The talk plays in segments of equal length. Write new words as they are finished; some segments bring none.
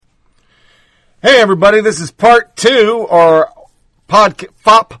Hey, everybody, this is part 2, or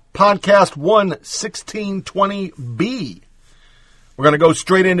FOP Podcast 11620B. We're going to go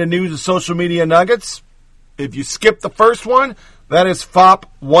straight into news and social media nuggets. If you skip the first one, that is FOP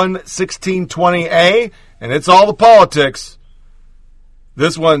 11620A, and it's all the politics.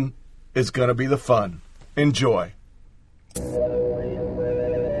 This one is going to be the fun. Enjoy.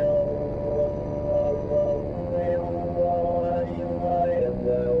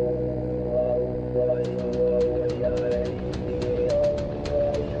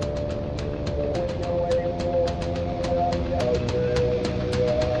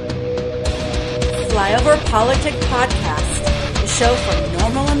 Flyover Politic Podcast, the show for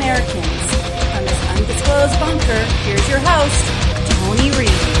normal Americans. From this undisclosed bunker, here's your host, Tony Reed.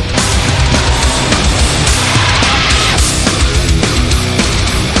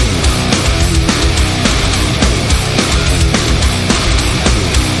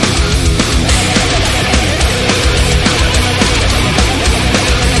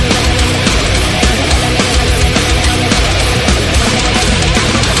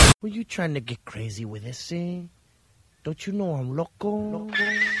 Were you trying to get crazy with this, eh? Don't you know I'm loco?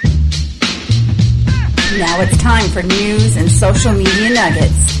 Now it's time for news and social media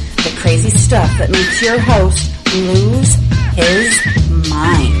nuggets. The crazy stuff that makes your host lose his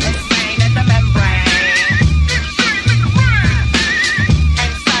mind.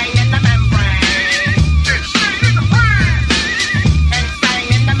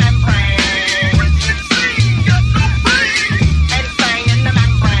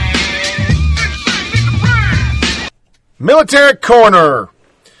 Military Corner.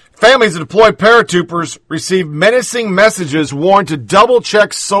 Families of deployed paratroopers receive menacing messages warned to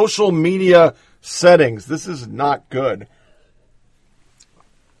double-check social media settings. This is not good.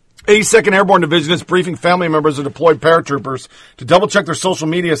 82nd Airborne Division is briefing family members of deployed paratroopers to double-check their social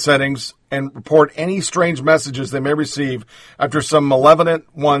media settings and report any strange messages they may receive after some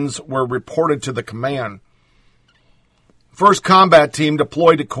malevolent ones were reported to the command. First Combat Team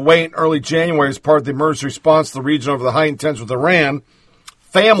deployed to Kuwait in early January as part of the emergency response to the region over the heightened tensions with Iran.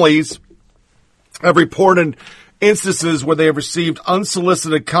 Families have reported instances where they have received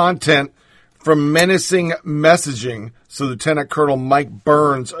unsolicited content from menacing messaging, so Lieutenant Colonel Mike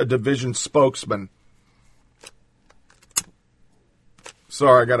Burns, a division spokesman.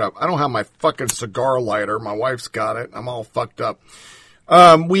 Sorry, I don't have my fucking cigar lighter. My wife's got it. I'm all fucked up.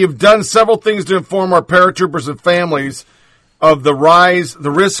 We have done several things to inform our paratroopers and families of the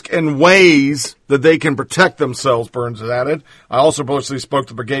risk and ways that they can protect themselves, Burns has added. I also personally spoke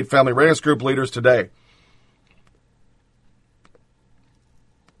to Brigade Family Readiness Group leaders today.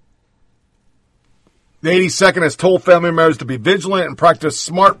 The 82nd has told family members to be vigilant and practice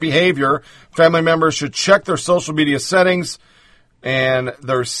smart behavior. Family members should check their social media settings, and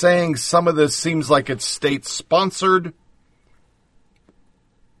they're saying some of this seems like it's state-sponsored.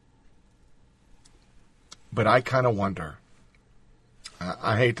 But I kind of wonder.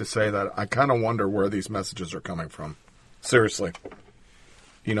 I hate to say that. I kind of wonder where these messages are coming from. Seriously.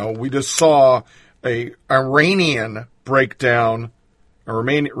 You know, we just saw a Iranian breakdown, a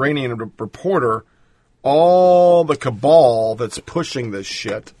Iranian reporter, all the cabal that's pushing this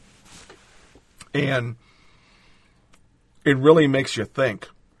shit. And it really makes you think.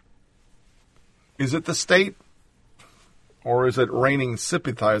 Is it the state? Or is it Iranian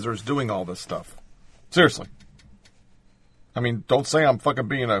sympathizers doing all this stuff? Seriously. I mean, don't say I'm fucking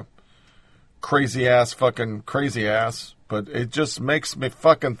being a crazy ass, but it just makes me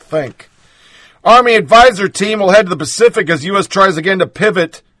fucking think. Army advisor team will head to the Pacific as U.S. tries again to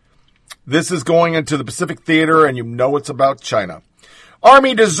pivot. This is going into the Pacific Theater, and you know it's about China.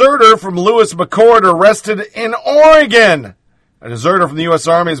 Army deserter from Lewis McChord arrested in Oregon. A deserter from the U.S.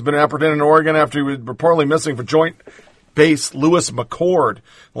 Army has been apprehended in Oregon after he was reportedly missing for Joint Base Lewis McChord.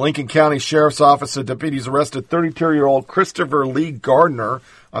 The Lincoln County Sheriff's Office said deputies arrested 32-year-old Christopher Lee Gardner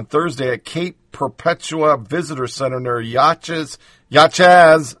on Thursday at Cape Perpetua Visitor Center near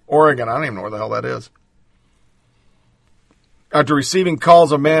Yachaz, Oregon. I don't even know where the hell that is. After receiving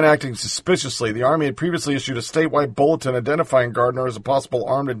calls of a man acting suspiciously, the Army had previously issued a statewide bulletin identifying Gardner as a possible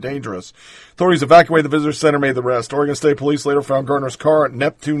armed and dangerous. Authorities evacuated the visitor center and made the arrest. Oregon State Police later found Gardner's car at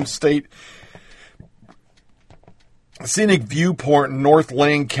Neptune State Scenic Viewport in North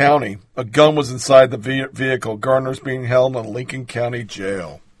Lane County. A gun was inside the vehicle. Gardner's being held in Lincoln County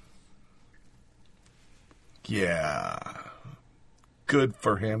Jail. Yeah. Good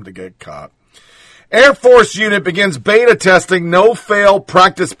for him to get caught. Air Force unit begins beta testing no-fail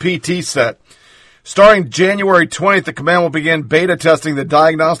practice PT set. Starting January 20th, the command will begin beta testing the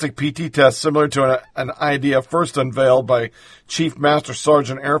diagnostic PT test, similar to an idea first unveiled by Chief Master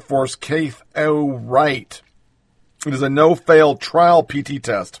Sergeant Air Force Keith O. Wright. It is a no-fail trial PT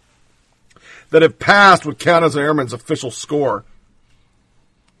test that, if passed, would count as an airman's official score.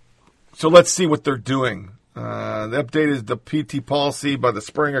 So let's see what they're doing. The update is the PT policy by the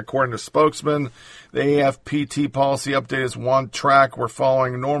spring, according to spokesman. The AFPT policy update is one track. We're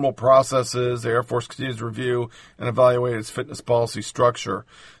following normal processes. The Air Force continues to review and evaluate its fitness policy structure.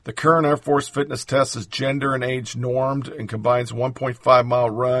 The current Air Force fitness test is gender and age normed and combines 1.5-mile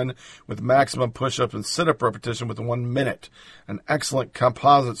run with maximum push-up and sit-up repetition within 1 minute. An excellent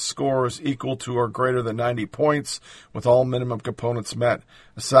composite score is equal to or greater than 90 points with all minimum components met.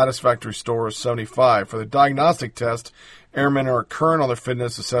 A satisfactory score is 75. For the diagnostic test, airmen who are current on their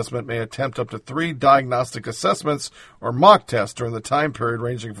fitness assessment may attempt up to 3 diagnostic assessments or mock tests during the time period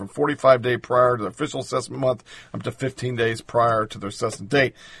ranging from 45 days prior to the official assessment month up to 15 days prior to their assessment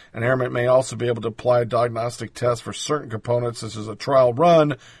date. An airman may also be able to apply a diagnostic test for certain components, such as a trial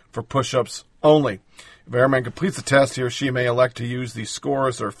run for push-ups only. If an airman completes the test, he or she may elect to use the score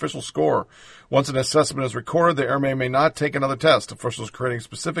as their official score. Once an assessment is recorded, the airman may not take another test. Officials creating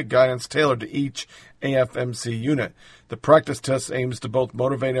specific guidance tailored to each AFMC unit. The practice test aims to both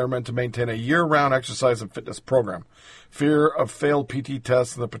motivate airmen to maintain a year-round exercise and fitness program. Fear of failed PT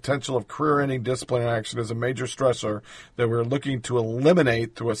tests and the potential of career-ending disciplinary action is a major stressor that we're looking to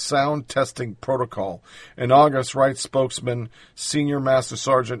eliminate through a sound testing protocol. In August, Wright spokesman Senior Master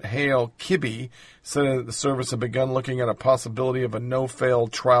Sergeant Hale Kibbe said that the service had begun looking at a possibility of a no-fail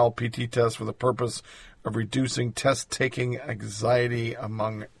trial PT test for the purpose of reducing test-taking anxiety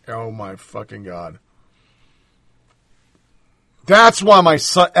among... Oh, my fucking God. That's why my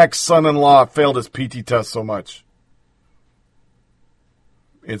ex-son-in-law failed his PT test so much.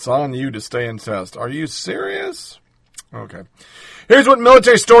 It's on you to stay and test. Are you serious? Okay. Here's what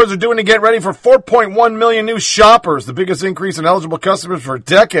military stores are doing to get ready for 4.1 million new shoppers, the biggest increase in eligible customers for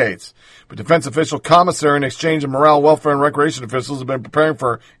decades. But Defense Official Commissary and Exchange and Morale, Welfare, and Recreation officials have been preparing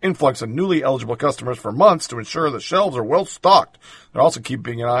for influx of newly eligible customers for months to ensure the shelves are well stocked. They're also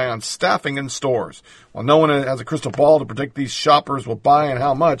keeping an eye on staffing in stores. While no one has a crystal ball to predict these shoppers will buy and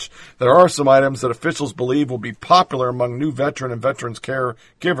how much, there are some items that officials believe will be popular among new veteran and veterans care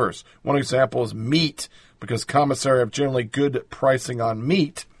givers. One example is meat, because commissary have generally good pricing on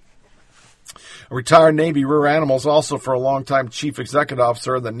meat. A retired Navy rear admiral, also for a long-time chief executive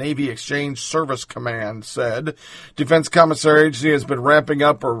officer of the Navy Exchange Service Command, said Defense Commissary Agency has been ramping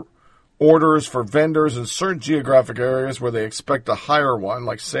up orders for vendors in certain geographic areas where they expect a higher one,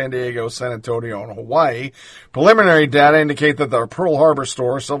 like San Diego, San Antonio, and Hawaii. Preliminary data indicate that the Pearl Harbor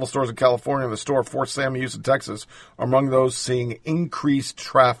store, several stores in California, and the store at Fort Sam in Houston, Texas, are among those seeing increased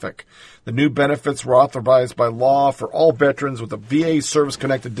traffic. The new benefits were authorized by law for all veterans with a VA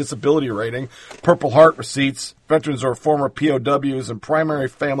service-connected disability rating, Purple Heart receipts, veterans or former POWs, and primary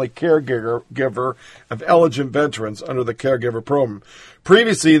family caregiver of eligible veterans under the caregiver program.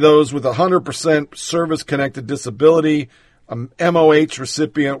 Previously, those with 100% service-connected disability, MOH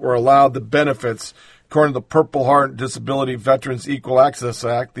recipient, were allowed the benefits. According to the Purple Heart Disability Veterans Equal Access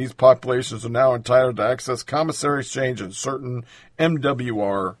Act, these populations are now entitled to access commissary exchange and certain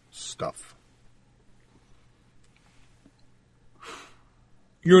MWR stuff.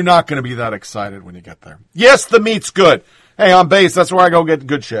 You're not going to be that excited when you get there. Yes, the meat's good. Hey, on base, that's where I go get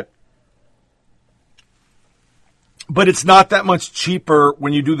good shit. But it's not that much cheaper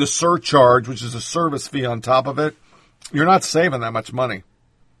when you do the surcharge, which is a service fee on top of it. You're not saving that much money.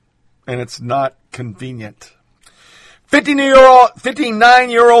 And it's not convenient.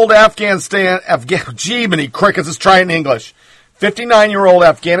 59-year-old Afghanistan, gee, many crickets, let's try it in English. 59-year-old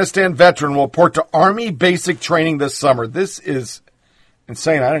Afghanistan veteran will report to Army basic training this summer. This is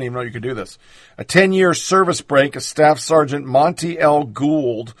insane. I didn't even know you could do this. A 10-year service break, a Staff Sergeant Monty L.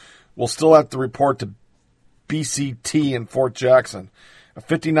 Gould will still have to report to BCT in Fort Jackson. A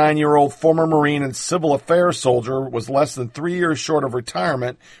 59-year-old former Marine and civil affairs soldier was less than 3 years short of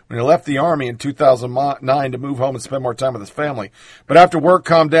retirement when he left the Army in 2009 to move home and spend more time with his family. But after work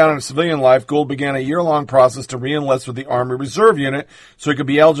calmed down in his civilian life, Gould began a year-long process to re-enlist with the Army Reserve Unit so he could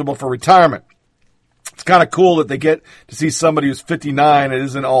be eligible for retirement. It's kind of cool that they get to see somebody who's 59 and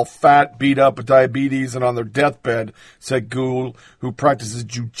isn't all fat, beat up with diabetes, and on their deathbed, said Gould, who practices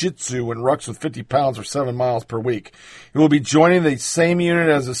jiu-jitsu and rucks with 50 pounds or 7 miles per week. He will be joining the same unit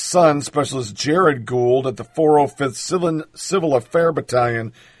as his son, Specialist Jared Gould, at the 405th Civil Affair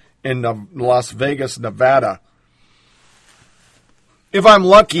Battalion in Las Vegas, Nevada. If I'm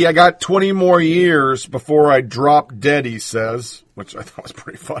lucky, I got 20 more years before I drop dead, he says, which I thought was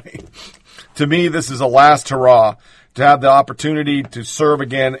pretty funny. To me, this is a last hurrah. To have the opportunity to serve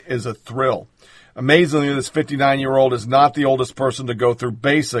again is a thrill. Amazingly, this 59-year-old is not the oldest person to go through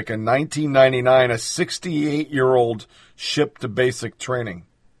basic. In 1999, a 68-year-old shipped to basic training.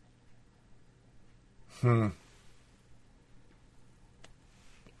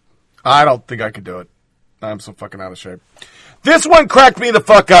 I don't think I could do it. I'm so fucking out of shape. This one cracked me the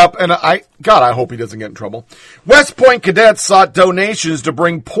fuck up, and I hope he doesn't get in trouble. West Point cadets sought donations to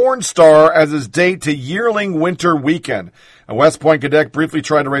bring porn star as his date to yearling winter weekend. A West Point cadet briefly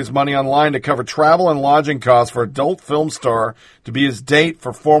tried to raise money online to cover travel and lodging costs for adult film star to be his date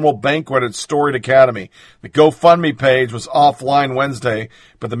for formal banquet at Storied Academy. The GoFundMe page was offline Wednesday,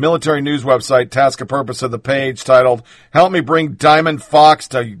 but the military news website Task and Purpose of the page, titled "Help Me Bring Diamond Fox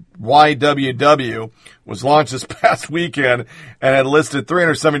to YWW," was launched this past weekend and had listed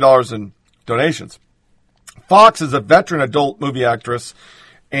 $370 in donations. Fox is a veteran adult movie actress,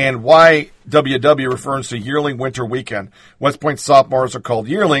 and YWW refers to yearling winter weekend. West Point sophomores are called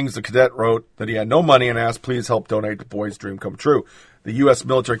yearlings. The cadet wrote that he had no money and asked, please help donate to boy's dream come true. The U.S.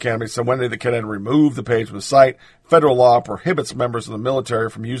 Military Academy said Wednesday the cadet removed the page from the site. Federal law prohibits members of the military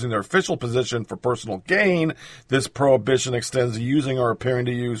from using their official position for personal gain. This prohibition extends to using or appearing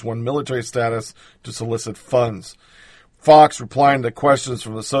to use one's military status to solicit funds. Fox, replying to questions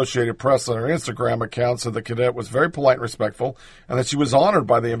from the Associated Press on her Instagram account, said the cadet was very polite and respectful, and that she was honored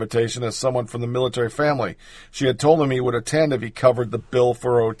by the invitation as someone from the military family. She had told him he would attend if he covered the bill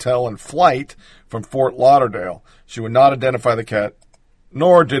for a hotel and flight from Fort Lauderdale. She would not identify the cadet,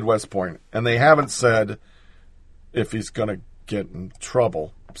 nor did West Point, and they haven't said if he's going to get in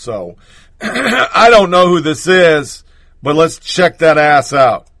trouble. So, I don't know who this is, but let's check that ass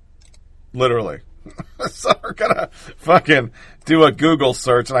out. Literally. So we're going to fucking do a Google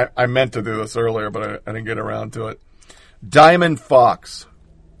search, and I meant to do this earlier, but I didn't get around to it. Diamond Fox.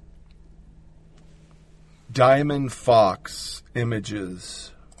 Diamond Fox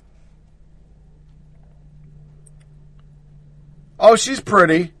images. Oh, she's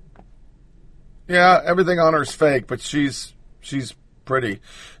pretty. Yeah, everything on her is fake, but she's pretty.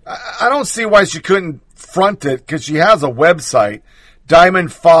 I don't see why she couldn't front it, because she has a website,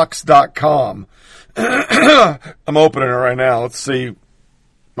 diamondfox.com. I'm opening it right now. Let's see.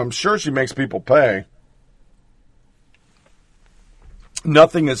 I'm sure she makes people pay.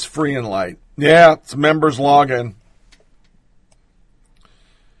 Nothing is free in light. Yeah, it's members login.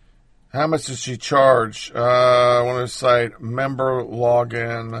 How much does she charge? I want to cite member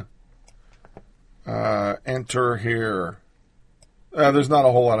login. Enter here. There's not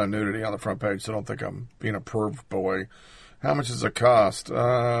a whole lot of nudity on the front page, so I don't think I'm being a perv boy. How much does it cost?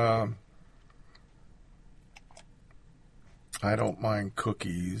 I don't mind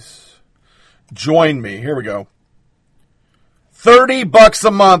cookies. Join me. Here we go. $30 a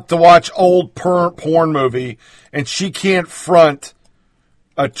month to watch old porn movie, and she can't front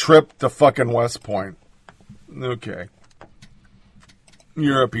a trip to fucking West Point. Okay.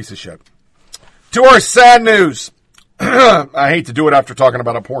 You're a piece of shit. To our sad news. I hate to do it after talking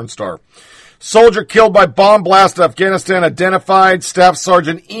about a porn star. Soldier killed by bomb blast in Afghanistan identified. Staff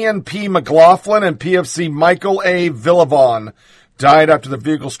Sergeant Ian P. McLaughlin and PFC Michael A. Villavon died after the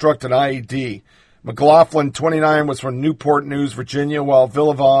vehicle struck an IED. McLaughlin, 29, was from Newport News, Virginia, while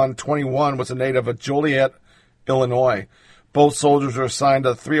Villavon, 21, was a native of Joliet, Illinois. Both soldiers were assigned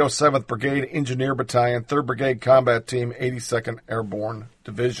to the 307th Brigade Engineer Battalion, 3rd Brigade Combat Team, 82nd Airborne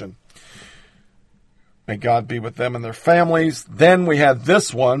Division. May God be with them and their families. Then we had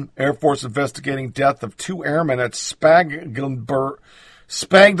this one. Air Force investigating death of 2 airmen at Spagdalem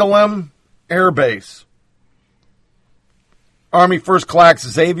Air Base. Army First Class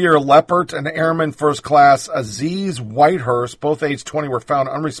Xavier Leppert and Airman First Class Aziz Whitehurst, both age 20, were found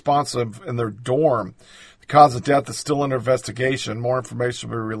unresponsive in their dorm. The cause of death is still under investigation. More information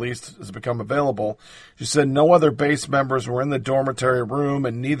will be released as it becomes available. She said no other base members were in the dormitory room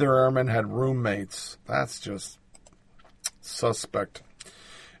and neither airman had roommates. That's just suspect.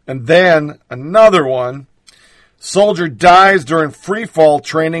 And then another one. Soldier dies during free fall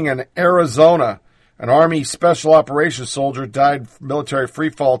training in Arizona. An Army Special Operations soldier died military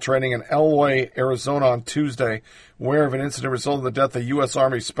free fall training in Eloy, Arizona on Tuesday. Aware of an incident resulting in the death of U.S.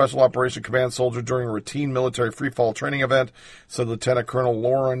 Army Special Operations Command soldier during a routine military free fall training event, said Lieutenant Colonel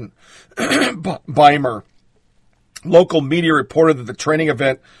Lauren Beimer. Local media reported that the training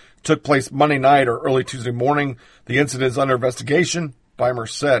event took place Monday night or early Tuesday morning. The incident is under investigation, Beimer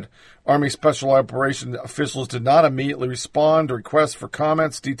said. Army Special Operations officials did not immediately respond to requests for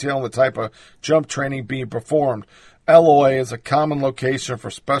comments detailing the type of jump training being performed. Eloy is a common location for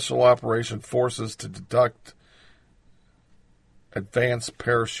Special Operation Forces to conduct advanced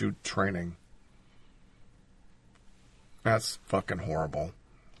parachute training. That's fucking horrible.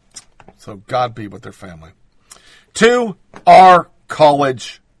 So God be with their family. 2 are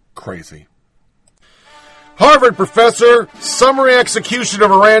college crazy. Harvard professor, summary execution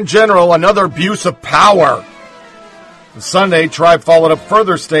of Iran general, another abuse of power. On Sunday, Tribe followed up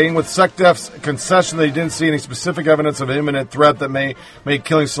further, stating with SecDef's concession that he didn't see any specific evidence of an imminent threat that may make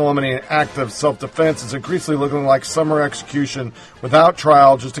killing Soleimani an act of self-defense. It's increasingly looking like summary execution without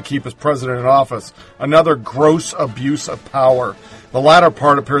trial just to keep his president in office. Another gross abuse of power. The latter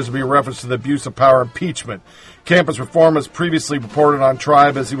part appears to be a reference to the abuse of power impeachment. Campus Reform has previously reported on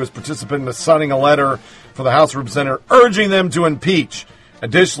Tribe as he was participating in signing a letter for the House of Representatives urging them to impeach.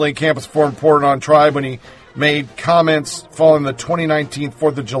 Additionally, Campus Reform reported on Tribe when he made comments following the 2019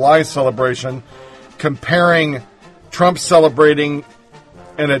 4th of July celebration, comparing Trump celebrating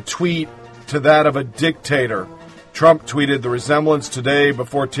in a tweet to that of a dictator. Trump tweeted, "The resemblance today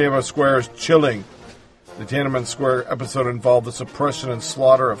before Tiananmen Square is chilling." The Tiananmen Square episode involved the suppression and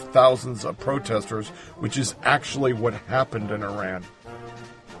slaughter of thousands of protesters, which is actually what happened in Iran.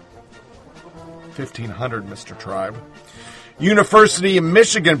 1,500, Mr. Tribe. University of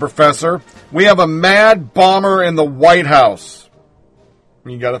Michigan professor, we have a mad bomber in the White House.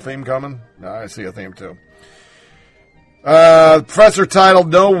 You got a theme coming? No, I see a theme too. Professor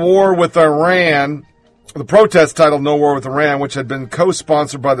titled No War with Iran. The protest titled No War with Iran, which had been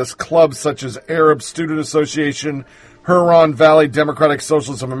co-sponsored by this clubs such as Arab Student Association, Huron Valley Democratic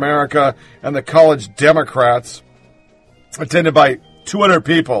Socialists of America, and the College Democrats, attended by 200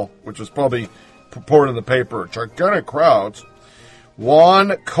 people, which was probably purported in the paper. Gigantic crowds.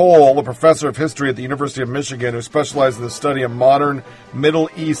 Juan Cole, a professor of history at the University of Michigan who specialized in the study of modern Middle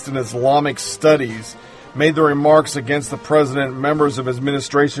East and Islamic studies, made the remarks against the president and members of his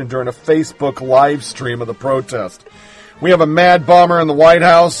administration during a Facebook live stream of the protest. We have a mad bomber in the White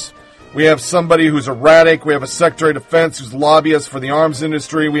House. We have somebody who's erratic. We have a Secretary of Defense who's lobbyist for the arms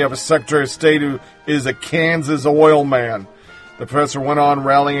industry. We have a Secretary of State who is a Kansas oil man. The professor went on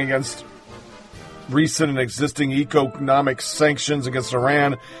rallying against recent and existing economic sanctions against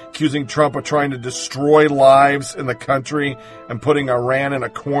Iran, accusing Trump of trying to destroy lives in the country and putting Iran in a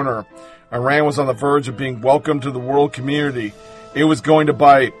corner. Iran was on the verge of being welcomed to the world community. It was going to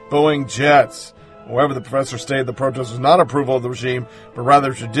buy Boeing jets. However, the professor stated the protest was not approval of the regime, but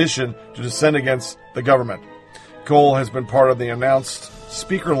rather tradition to dissent against the government. Cole has been part of the announced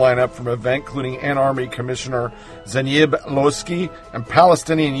speaker lineup from an event including Army Commissioner Zeynep Losky and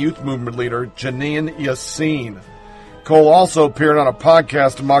Palestinian Youth Movement leader Janine Yassin. Cole also appeared on a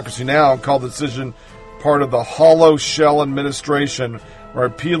podcast, Democracy Now!, and called the decision part of the Hollow Shell administration,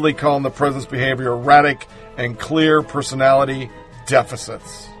 repeatedly calling the president's behavior erratic and clear personality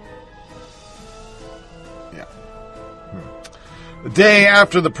deficits. Yeah. The day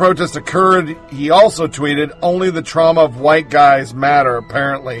after the protest occurred, he also tweeted, "Only the trauma of white guys matter,"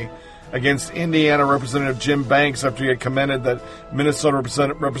 apparently, against Indiana Representative Jim Banks after he had commented that Minnesota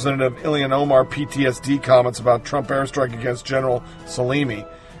Representative Ilhan Omar PTSD comments about Trump airstrike against General Soleimani.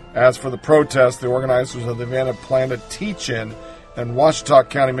 As for the protest, the organizers of the event have planned a teach-in, and Washita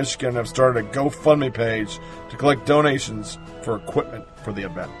County, Michigan have started a GoFundMe page to collect donations for equipment for the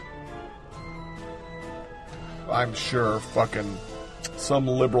event. I'm sure fucking some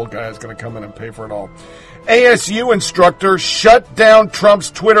liberal guy is going to come in and pay for it all. ASU instructor shut down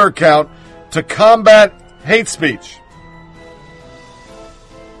Trump's Twitter account to combat hate speech.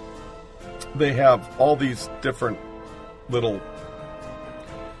 They have all these different little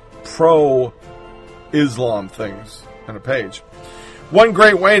pro-Islam things on a page. One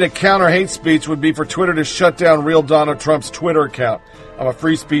great way to counter hate speech would be for Twitter to shut down real Donald Trump's Twitter account. I'm a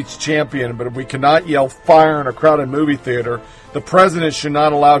free speech champion, but if we cannot yell fire in a crowded movie theater, the president should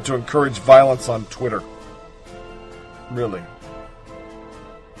not allow to encourage violence on Twitter. Really.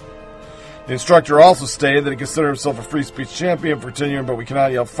 The instructor also stated that he considered himself a free speech champion for continuing, but we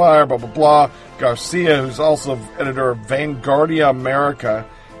cannot yell fire, blah, blah, blah. Garcia, who's also editor of Vanguardia America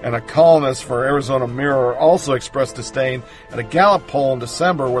and a columnist for Arizona Mirror, also expressed disdain at a Gallup poll in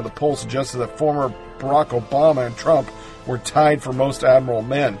December where the poll suggested that former Barack Obama and Trump were tied for most admiral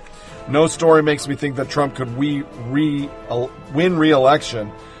men. No story makes me think that Trump could win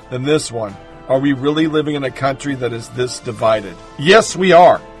re-election than this one. Are we really living in a country that is this divided? Yes, we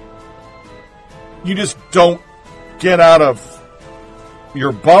are. You just don't get out of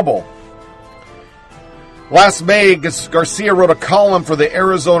your bubble. Last May, Garcia wrote a column for the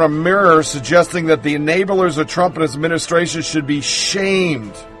Arizona Mirror suggesting that the enablers of Trump and his administration should be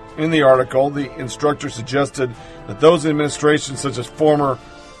shamed. In the article, the instructor suggested that those in administrations such as former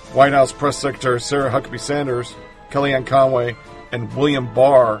White House Press Secretary Sarah Huckabee Sanders, Kellyanne Conway, and William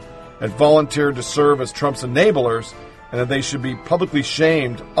Barr had volunteered to serve as Trump's enablers, and that they should be publicly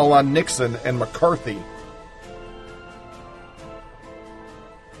shamed a la Nixon and McCarthy.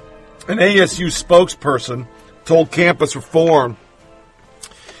 An ASU spokesperson told Campus Reform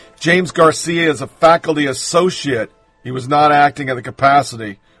James Garcia is a faculty associate. He was not acting at the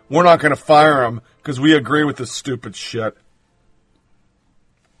capacity. We're not going to fire him because we agree with this stupid shit.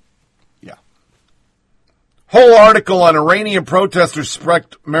 Yeah. Whole article on Iranian protesters spread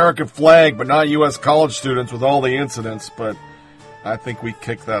American flag, but not U.S. college students with all the incidents. But I think we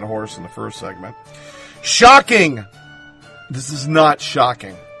kicked that horse in the first segment. Shocking. This is not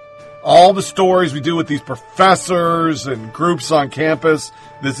shocking. All the stories we do with these professors and groups on campus,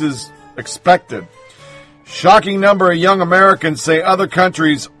 this is expected. Shocking number of young Americans say other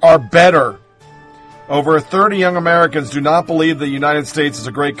countries are better. Over a third of young Americans do not believe the United States is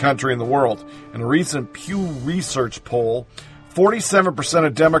a great country in the world. In a recent Pew Research poll, 47%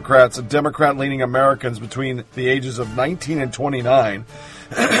 of Democrats and Democrat-leaning Americans between the ages of 19 and 29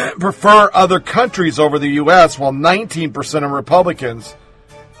 prefer other countries over the U.S., while 19% of Republicans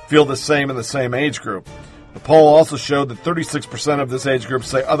feel the same in the same age group. The poll also showed that 36% of this age group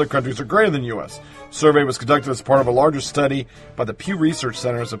say other countries are greater than U.S. The survey was conducted as part of a larger study by the Pew Research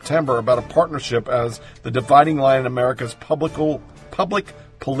Center in September about a partnership as the dividing line in America's public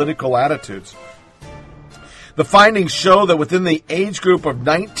political attitudes. The findings show that within the age group of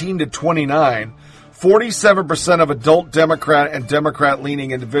 19 to 29, 47% of adult Democrat and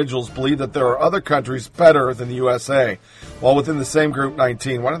Democrat-leaning individuals believe that there are other countries better than the USA, while within the same group,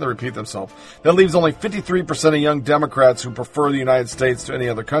 19, why don't they repeat themselves? That leaves only 53% of young Democrats who prefer the United States to any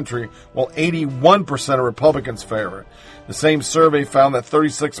other country, while 81% of Republicans favor it. The same survey found that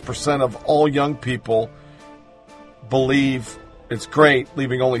 36% of all young people believe it's great,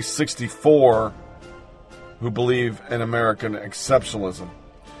 leaving only 64% who believe in American exceptionalism.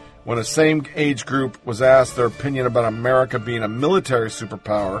 When a same age group was asked their opinion about America being a military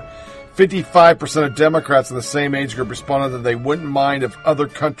superpower, 55% of Democrats in the same age group responded that they wouldn't mind if other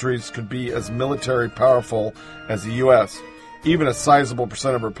countries could be as military powerful as the U.S. Even a sizable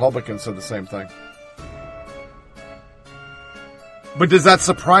percent of Republicans said the same thing. But does that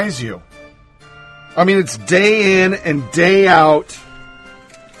surprise you? I mean, it's day in and day out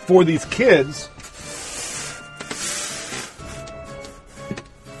for these kids.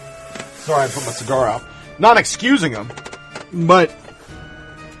 Sorry, I put my cigar out. Not excusing them, but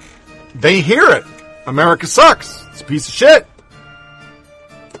they hear it. America sucks. It's a piece of shit.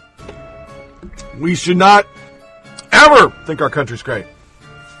 We should not ever think our country's great.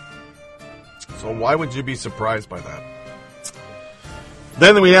 So why would you be surprised by that?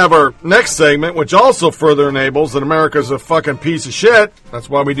 Then we have our next segment, which also further enables that America's a fucking piece of shit. That's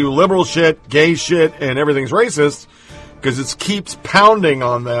why we do liberal shit, gay shit, and everything's racist, because it keeps pounding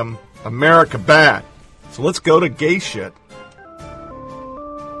on them. America bad. So let's go to gay shit.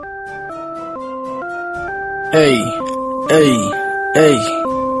 Hey,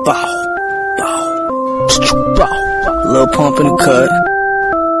 bow, Lil Pump in the cut.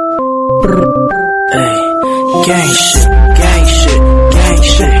 Hey, gang shit, gang shit, gang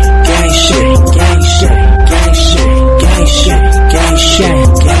shit, gang shit, gang shit, gang shit, gang shit, gang shit,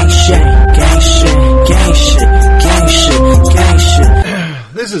 gang shit, gang shit, gang shit, gang shit, gang shit.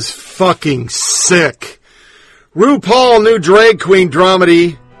 This is fucking sick. RuPaul new drag queen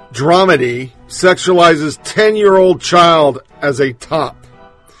dramedy sexualizes 10-year-old child as a top.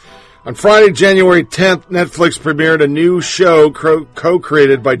 On Friday, January 10th, Netflix premiered a new show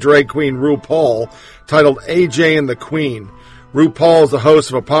co-created by drag queen RuPaul titled AJ and the Queen. RuPaul is the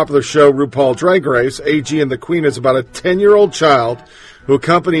host of a popular show, RuPaul Drag Race. AJ and the Queen is about a 10-year-old child who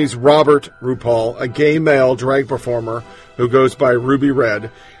accompanies Robert RuPaul, a gay male drag performer who goes by Ruby Red,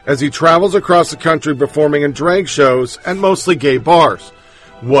 as he travels across the country performing in drag shows and mostly gay bars.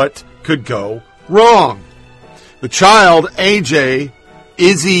 What could go wrong? The child, AJ,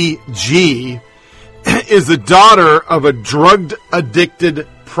 Izzy G, is the daughter of a drug-addicted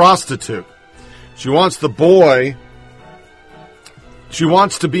prostitute. She wants to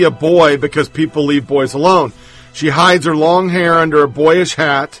be a boy because people leave boys alone. She hides her long hair under a boyish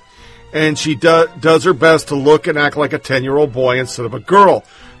hat, and she does her best to look and act like a 10-year-old boy instead of a girl.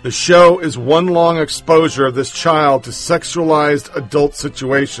 The show is one long exposure of this child to sexualized adult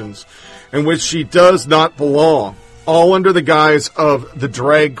situations in which she does not belong, all under the guise of the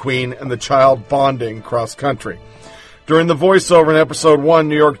drag queen and the child bonding cross-country. During the voiceover in episode 1,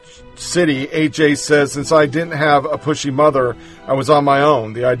 New York City, AJ says, since I didn't have a pushy mother, I was on my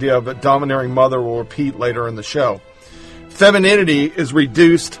own. The idea of a domineering mother will repeat later in the show. Femininity is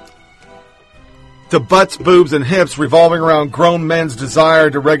reduced to butts, boobs, and hips, revolving around grown men's desire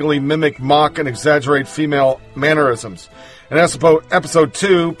to regularly mimic, mock, and exaggerate female mannerisms. In episode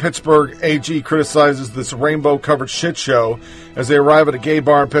 2, Pittsburgh AG criticizes this rainbow-covered shit show as they arrive at a gay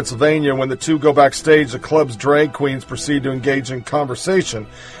bar in Pennsylvania. When the two go backstage, the club's drag queens proceed to engage in conversation.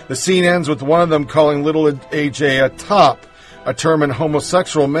 The scene ends with one of them calling little AJ a top, a term in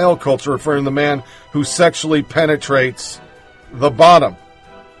homosexual male culture referring to the man who sexually penetrates the bottom.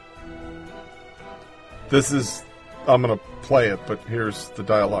 I'm going to play it, but here's the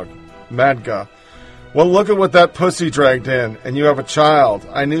dialogue. Madga. Well, look at what that pussy dragged in, and you have a child.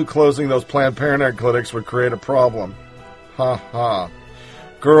 I knew closing those Planned Parenthood clinics would create a problem. Ha ha.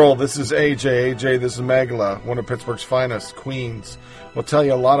 Girl, this is AJ. AJ, this is Magla, one of Pittsburgh's finest, Queens. We'll tell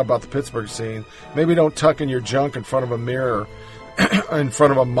you a lot about the Pittsburgh scene. Maybe don't tuck in your junk in front of a mirror, in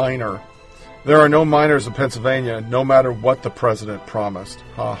front of a minor. There are no minors in Pennsylvania, no matter what the president promised.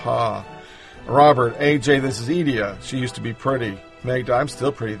 Ha ha. Robert, AJ, this is Edia. She used to be pretty. Magda, I'm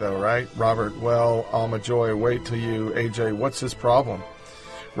still pretty though, right? Robert, well, Alma Joy, wait till you. AJ, what's his problem?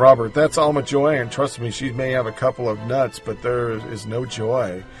 Robert, that's Alma Joy, and trust me, she may have a couple of nuts, but there is no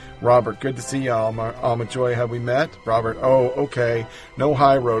joy. Robert, good to see you, Alma. Alma Joy, have we met? Robert, oh, okay. No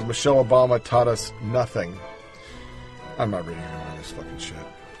high road. Michelle Obama taught us nothing. I'm not reading any more of this fucking shit.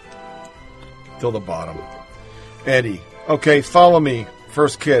 Till the bottom. Eddie, okay, follow me.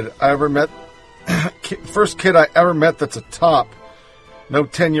 First kid I ever met that's a top. No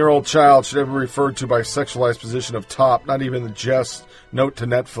 10-year-old child should ever be referred to by a sexualized position of top, not even the jest note to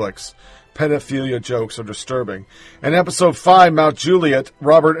Netflix. Pedophilia jokes are disturbing. In episode 5, Mount Juliet,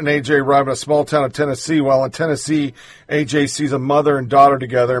 Robert and AJ arrive in a small town of Tennessee. While in Tennessee, AJ sees a mother and daughter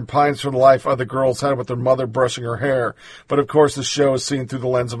together and pines for the life other girls had with their mother brushing her hair. But of course, the show is seen through the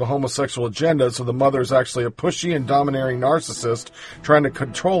lens of a homosexual agenda, so the mother is actually a pushy and domineering narcissist trying to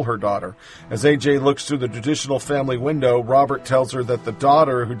control her daughter. As AJ looks through the traditional family window, Robert tells her that the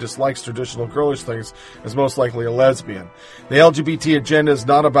daughter, who dislikes traditional girlish things, is most likely a lesbian. The LGBT agenda is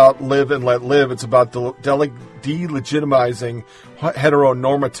not about live and let live. It's about delegitimizing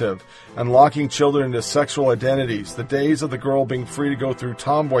heteronormative and locking children into sexual identities. The days of the girl being free to go through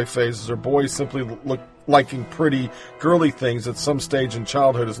tomboy phases or boys simply liking pretty, girly things at some stage in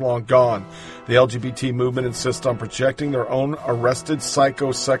childhood is long gone. The LGBT movement insists on projecting their own arrested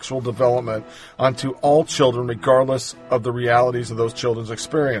psychosexual development onto all children regardless of the realities of those children's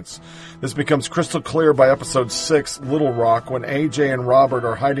experience. This becomes crystal clear by episode 6, Little Rock, when AJ and Robert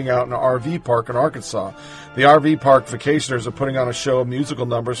are hiding out in an RV park in Arkansas. The RV park vacationers are putting on a show of musical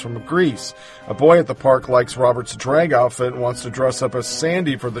numbers from Grease. A boy at the park likes Robert's drag outfit and wants to dress up as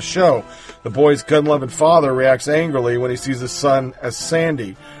Sandy for the show. The boy's gun-loving father reacts angrily when he sees his son as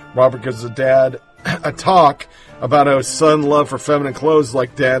Sandy. Robert gives his dad a talk about how his son's love for feminine clothes is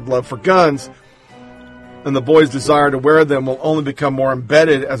like dad love for guns, and the boy's desire to wear them will only become more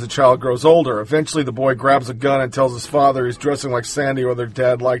embedded as the child grows older. Eventually, the boy grabs a gun and tells his father he's dressing like Sandy whether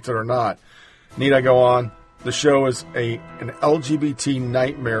dad liked it or not. Need I go on? The show is an LGBT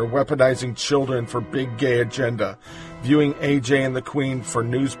nightmare, weaponizing children for big gay agenda. Viewing AJ and the Queen for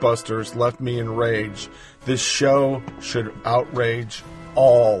Newsbusters left me in rage. This show should outrage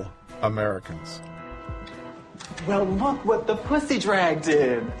all Americans. Well, look what the pussy drag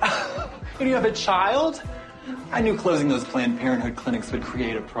did. And you have a child? I knew closing those Planned Parenthood clinics would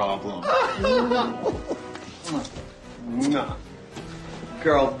create a problem.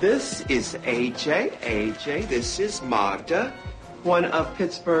 Girl, this is AJ. AJ, this is Magda, one of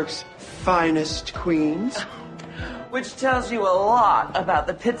Pittsburgh's finest queens. Which tells you a lot about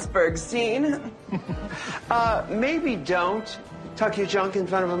the Pittsburgh scene. Maybe don't tuck your junk in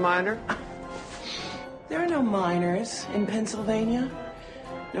front of a minor. There are no minors in Pennsylvania,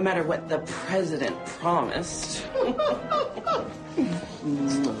 no matter what the president promised.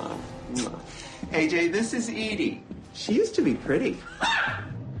 AJ, this is Edie. She used to be pretty.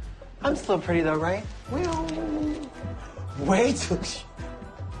 I'm still pretty though, right? Well, Wait till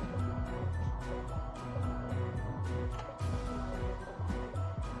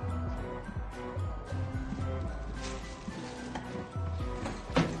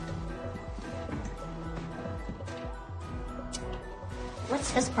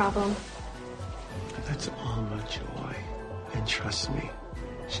What's his problem? that's Alma Joy. And trust me,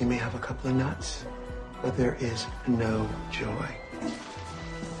 she may have a couple of nuts, but there is no joy.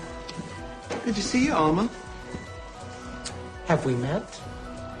 Good to see you, Alma. Have we met?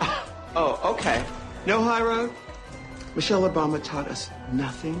 Oh, okay. No high road? Michelle Obama taught us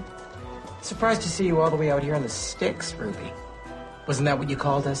nothing. Surprised to see you all the way out here on the sticks, Ruby. Wasn't that what you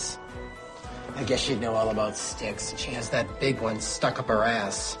called us? I guess she'd know all about sticks. She has that big one stuck up her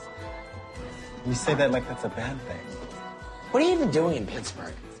ass. You say that like that's a bad thing. What are you even doing in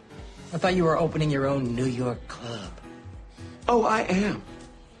Pittsburgh? I thought you were opening your own New York club. Oh, I am.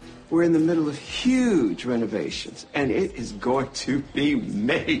 We're in the middle of huge renovations, and it is going to be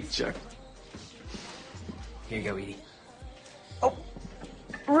major. Here you go, Edie. Oh,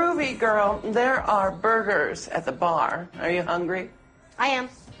 Ruby, girl, there are burgers at the bar. Are you hungry? I am.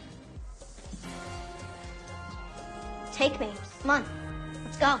 Take me. Come on.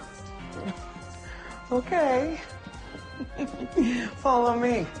 Let's go. Okay. Follow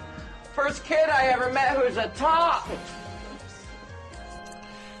me. First kid I ever met who's a top.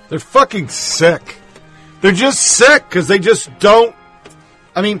 They're fucking sick. They're just sick because they just don't.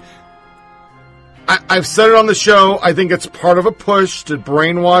 I mean, I've said it on the show. I think it's part of a push to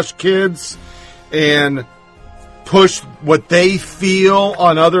brainwash kids and push what they feel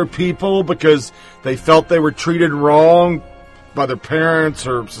on other people because they felt they were treated wrong by their parents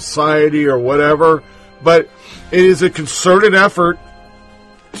or society or whatever. But it is a concerted effort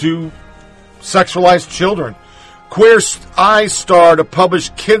to sexualize children. Queer Eye starred a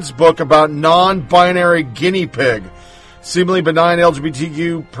published kids' book about non-binary guinea pig. Seemingly benign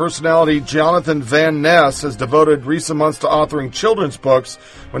LGBTQ personality Jonathan Van Ness has devoted recent months to authoring children's books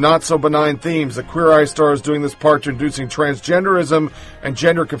with not-so-benign themes. The Queer Eye star is doing this part to introducing transgenderism and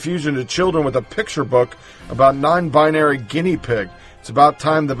gender confusion to children with a picture book about non-binary guinea pig. It's about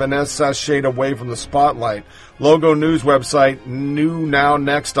time the Van Ness sashayed away from the spotlight. Logo news website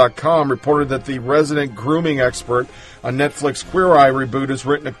NewNowNext.com reported that the resident grooming expert on Netflix Queer Eye reboot has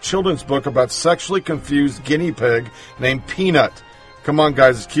written a children's book about sexually confused guinea pig named Peanut. Come on,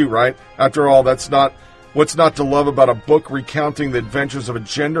 guys, it's cute, right? After all, what's not to love about a book recounting the adventures of a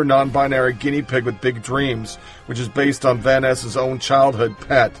gender non-binary guinea pig with big dreams, which is based on Van Ness's own childhood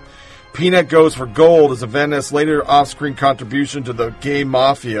pet. Peanut goes for gold as a Van Ness later off-screen contribution to the gay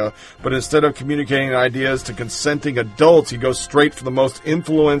mafia, but instead of communicating ideas to consenting adults, he goes straight for the most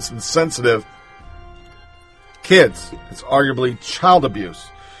influenced and sensitive kids. It's arguably child abuse.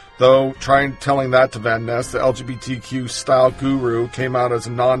 Though telling that to Van Ness, the LGBTQ style guru came out as a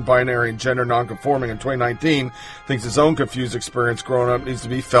non-binary and gender non-conforming in 2019, thinks his own confused experience growing up needs to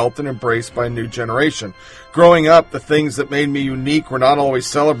be felt and embraced by a new generation. Growing up, the things that made me unique were not always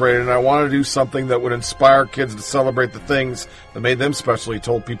celebrated, and I wanted to do something that would inspire kids to celebrate the things that made them special, he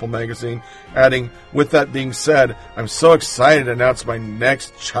told People magazine, adding, with that being said, I'm so excited to announce my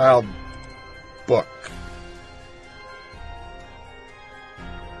next child book.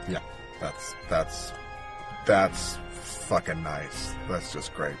 That's fucking nice. That's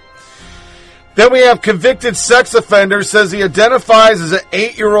just great. Then we have convicted sex offender says he identifies as an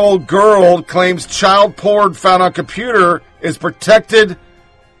 8-year-old girl, claims child porn found on computer is protected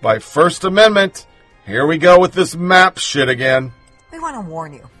by First Amendment. Here we go with this map shit again. We want to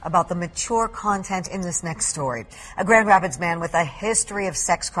warn you about the mature content in this next story. A Grand Rapids man with a history of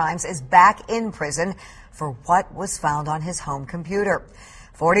sex crimes is back in prison for what was found on his home computer.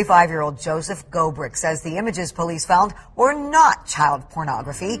 45-year-old Joseph Gobrick says the images police found were not child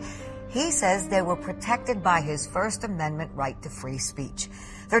pornography. He says they were protected by his First Amendment right to free speech.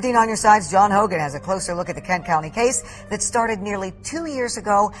 13 on your side's John Hogan has a closer look at the Kent County case that started nearly 2 years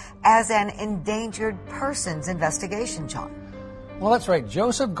ago as an endangered persons investigation, John. Well, that's right.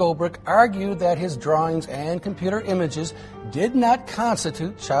 Joseph Gobrick argued that his drawings and computer images did not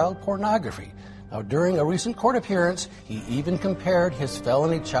constitute child pornography. Now, during a recent court appearance, he even compared his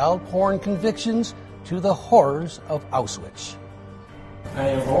felony child porn convictions to the horrors of Auschwitz. I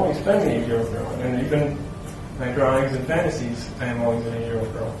have always been an 8-year-old girl, and even my drawings and fantasies, I am always an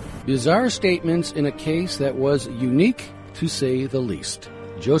 8-year-old girl. Bizarre statements in a case that was unique, to say the least.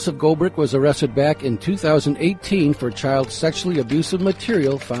 Joseph Gobrick was arrested back in 2018 for child sexually abusive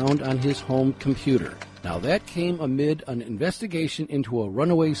material found on his home computer. Now, that came amid an investigation into a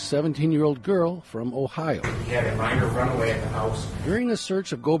runaway 17-year-old girl from Ohio. He had a minor runaway at the house. During a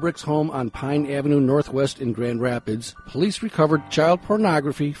search of Gobrick's home on Pine Avenue Northwest in Grand Rapids, police recovered child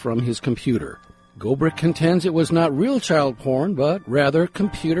pornography from his computer. Gobrick contends it was not real child porn, but rather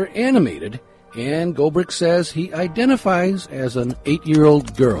computer animated, and Gobrick says he identifies as an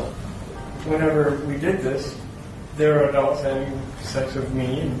 8-year-old girl. Whenever we did this, there were adults having sex with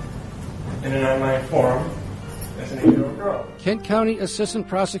me in an online forum as an 8-year-old girl. Kent County Assistant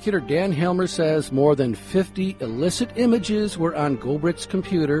Prosecutor Dan Helmer says more than 50 illicit images were on Gobrick's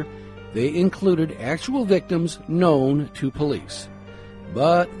computer. They included actual victims known to police.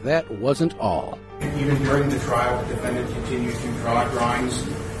 But that wasn't all. Even during the trial, the defendant continued to draw drawings,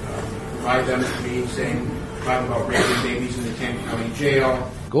 provide them to me, talking about raping babies in the Kent County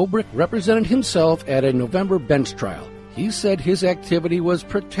Jail. Gobrick represented himself at a November bench trial. He said his activity was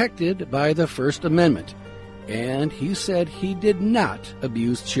protected by the First Amendment, and he said he did not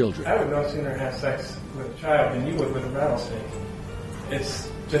abuse children. I would no sooner have sex with a child than you would with a rattlesnake.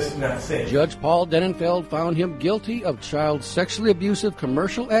 It's just not safe. Judge Paul Denenfeld found him guilty of child sexually abusive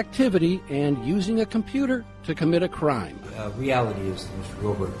commercial activity and using a computer to commit a crime. Reality is that Mr.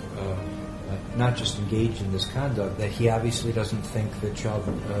 Gobrick not just engaged in this conduct, that he obviously doesn't think that child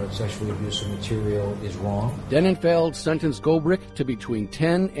sexually abusive material is wrong. Denenfeld sentenced Gobrick to between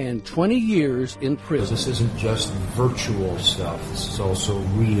 10 and 20 years in prison. This isn't just virtual stuff. This is also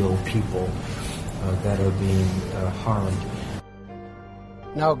real people that are being harmed.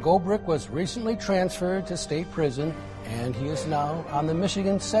 Now, Gobrick was recently transferred to state prison, and he is now on the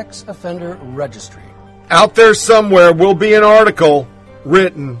Michigan Sex Offender Registry. Out there somewhere will be an article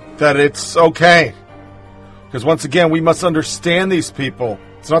written that it's okay. Because once again, we must understand these people.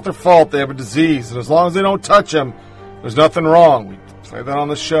 It's not their fault. They have a disease. And as long as they don't touch them, there's nothing wrong. We say that on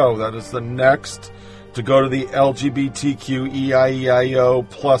the show. That is the next to go to the LGBTQ EIEIO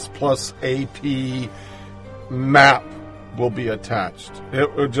plus AP map will be attached.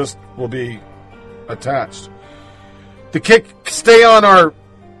 It just will be attached. To stay on our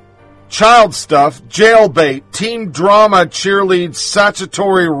child stuff, jailbait, teen drama cheerleads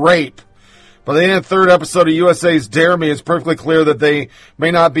statutory rape. By the end of the third episode of USA's Dare Me, it's perfectly clear that they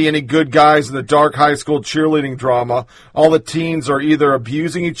may not be any good guys in the dark high school cheerleading drama. All the teens are either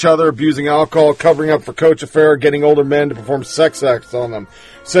abusing each other, abusing alcohol, covering up for coach affair, or getting older men to perform sex acts on them.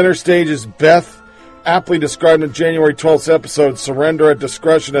 Center stage is Beth, aptly described in January 12th episode, Surrender at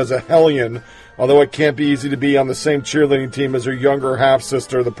Discretion, as a hellion, although it can't be easy to be on the same cheerleading team as her younger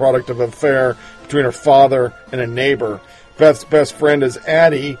half-sister, the product of an affair between her father and a neighbor. Beth's best friend is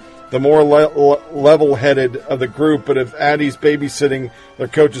Addie, the more level-headed of the group, but if Addie's babysitting their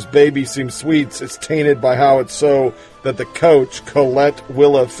coach's baby seems sweet, it's tainted by how it's so that the coach, Colette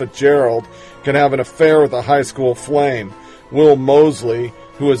Willa Fitzgerald, can have an affair with a high school flame, Will Mosley,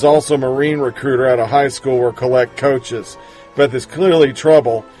 who is also a Marine recruiter at a high school where Colette coaches. Beth is clearly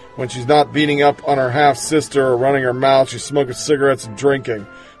trouble. When she's not beating up on her half-sister or running her mouth, she's smoking cigarettes and drinking.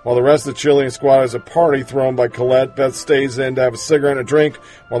 While the rest of the cheerleading squad has a party thrown by Colette, Beth stays in to have a cigarette and a drink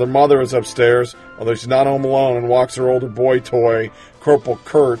while their mother is upstairs, although she's not home alone, and walks her older boy toy, Corporal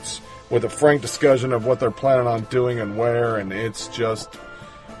Kurtz, with a frank discussion of what they're planning on doing and where, and it's just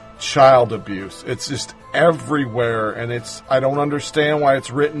child abuse. It's just everywhere, and I don't understand why it's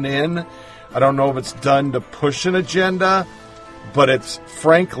written in. I don't know if it's done to push an agenda, but it's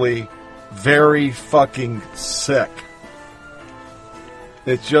frankly very fucking sick.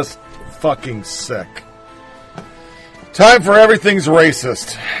 It's just fucking sick. Time for Everything's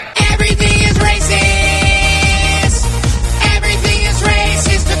Racist. Everything is racist. Everything is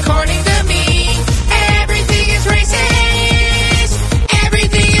racist according to me. Everything is racist.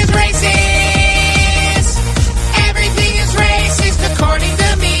 Everything is racist. Everything is racist according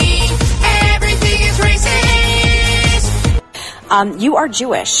to me. Everything is racist. You are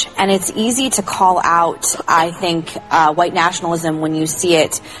Jewish, and it's easy to call out, I think, white nationalism when you see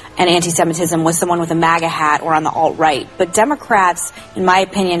it, and anti-Semitism with someone with a MAGA hat or on the alt-right. But Democrats, in my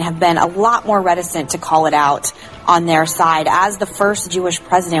opinion, have been a lot more reticent to call it out on their side. As the first Jewish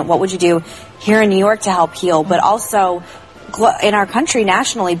president, what would you do here in New York to help heal, but also in our country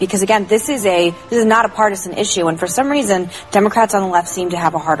nationally? Because again, this is not a partisan issue, and for some reason Democrats on the left seem to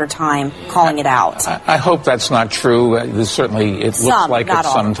have a harder time calling it out. I hope that's not true. Certainly it looks like it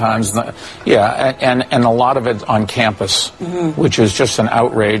sometimes. Yeah, and a lot of it on campus, which is just an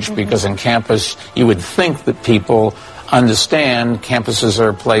outrage, because in campus you would think that people understand campuses are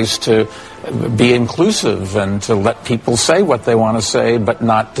a place to be inclusive and to let people say what they want to say, but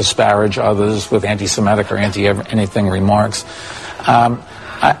not disparage others with anti-Semitic or anti-anything remarks.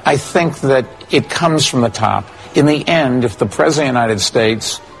 I think that it comes from the top. In the end, if the President of the United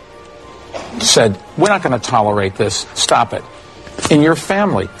States said, we're not going to tolerate this, stop it. In your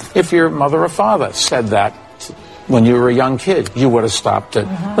family, if your mother or father said that when you were a young kid, you would have stopped it.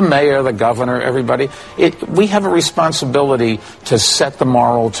 The mayor, the governor, everybody. We have a responsibility to set the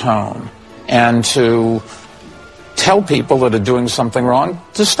moral tone and to tell people that are doing something wrong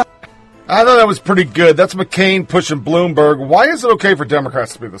to stop. I thought that was pretty good. That's McCain pushing Bloomberg. Why is it okay for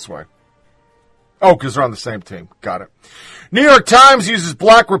Democrats to be this way? Oh, because they're on the same team. Got it. New York Times uses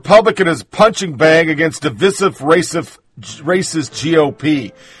black Republican as punching bag against divisive racist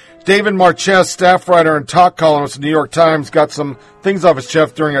GOP. David Marquez, staff writer and talk columnist at the New York Times, got some things off his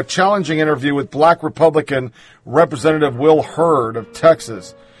chest during a challenging interview with black Republican Representative Will Hurd of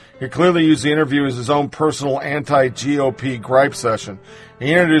Texas. He clearly used the interview as his own personal anti-GOP gripe session.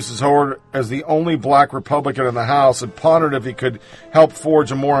 He introduces Hurd as the only black Republican in the House and pondered if he could help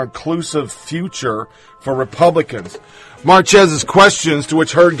forge a more inclusive future for Republicans. Marquez's questions, to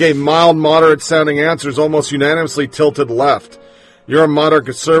which Hurd gave mild, moderate-sounding answers, almost unanimously tilted left. You're a moderate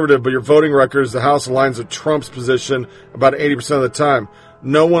conservative, but your voting record as the House aligns with Trump's position about 80% of the time.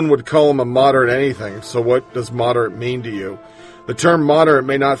 No one would call him a moderate anything, so what does moderate mean to you? The term moderate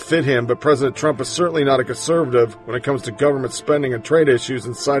may not fit him, but President Trump is certainly not a conservative when it comes to government spending and trade issues,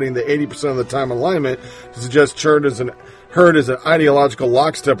 and citing the 80% of the time alignment to suggest Hurd is an ideological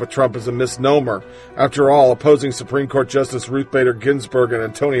lockstep with Trump is a misnomer. After all, opposing Supreme Court Justice Ruth Bader Ginsburg and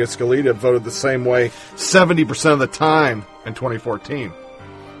Antonia Scalia voted the same way 70% of the time in 2014.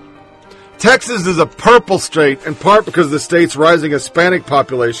 Texas is a purple state, in part because of the state's rising Hispanic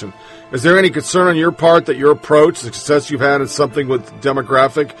population. Is there any concern on your part that your approach, the success you've had in something with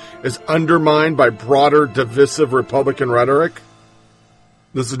demographic, is undermined by broader divisive Republican rhetoric?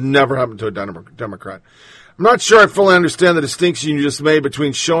 This has never happened to a Democrat. I'm not sure I fully understand the distinction you just made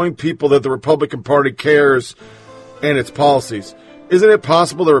between showing people that the Republican Party cares and its policies. Isn't it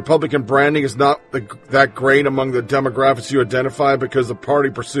possible that Republican branding is not that great among the demographics you identify because the party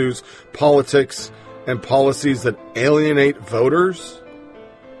pursues politics and policies that alienate voters?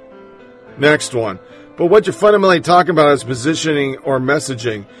 Next one. But what you're fundamentally talking about is positioning or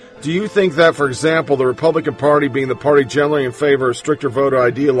messaging. Do you think that, for example, the Republican Party, being the party generally in favor of stricter voter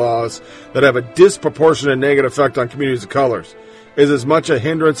ID laws that have a disproportionate negative effect on communities of colors, is as much a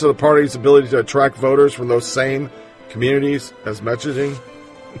hindrance to the party's ability to attract voters from those same communities as messaging?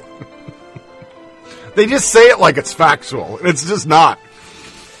 They just say it like it's factual, and it's just not.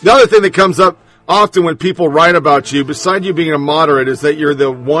 The other thing that comes up often when people write about you, besides you being a moderate, is that you're the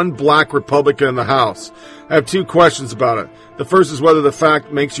one black Republican in the House. I have two questions about it. The first is whether the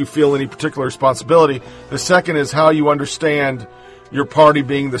fact makes you feel any particular responsibility. The second is how you understand your party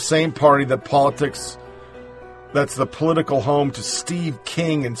being the same party that's the political home to Steve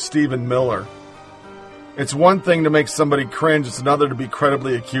King and Stephen Miller. It's one thing to make somebody cringe, it's another to be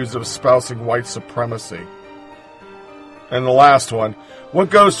credibly accused of espousing white supremacy. And the last one, what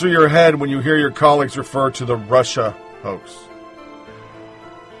goes through your head when you hear your colleagues refer to the Russia hoax?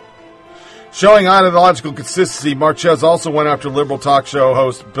 Showing ideological consistency, Marquez also went after liberal talk show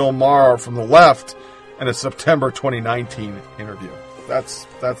host Bill Maher from the left in a September 2019 interview. That's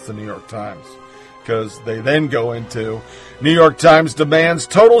the New York Times. Because they then go into New York Times demands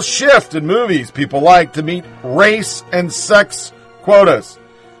total shift in movies people like to meet race and sex quotas.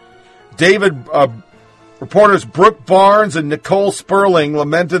 Reporters Brooke Barnes and Nicole Sperling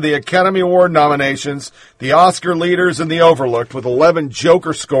lamented the Academy Award nominations, the Oscar leaders, and the overlooked, with 11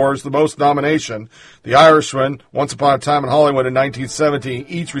 Joker scores, the most nomination. The Irishman, Once Upon a Time in Hollywood in 1917,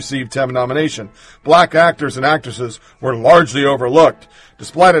 each received 10 nominations. Black actors and actresses were largely overlooked.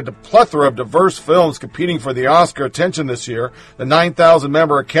 Despite a plethora of diverse films competing for the Oscar attention this year, the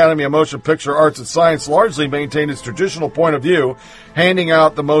 9,000-member Academy of Motion Picture Arts and Science largely maintained its traditional point of view, handing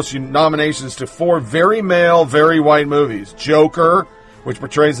out the most nominations to 4 very male, very white movies. Joker, which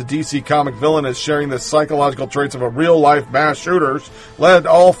portrays the DC comic villain as sharing the psychological traits of a real-life mass shooter, led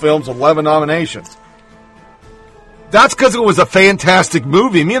all films with 11 nominations. That's because it was a fantastic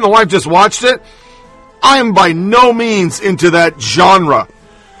movie. Me and the wife just watched it. I am by no means into that genre,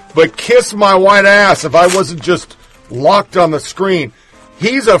 but kiss my white ass if I wasn't just locked on the screen.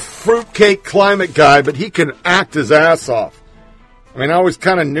 He's a fruitcake climate guy, but he can act his ass off. I mean, I always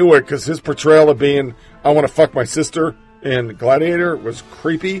kind of knew it because his portrayal of being, I want to fuck my sister in Gladiator was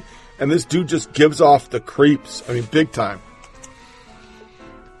creepy, and this dude just gives off the creeps. I mean, big time.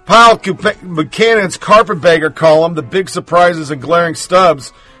 Kyle Buchanan's Carpetbagger column, The Big Surprises and Glaring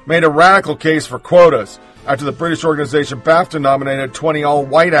Stubs, made a radical case for quotas. After the British organization BAFTA nominated 20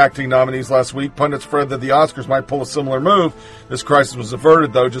 all-white acting nominees last week, pundits feared that the Oscars might pull a similar move. This crisis was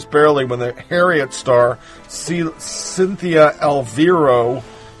averted, though, just barely when the Harriet star Cynthia Elvero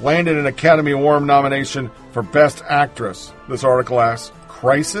landed an Academy Award nomination for Best Actress. This article asks,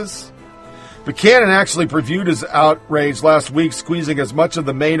 crisis? Buchanan actually previewed his outrage last week, squeezing as much of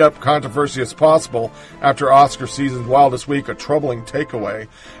the made-up controversy as possible after Oscar season's wildest week, a troubling takeaway.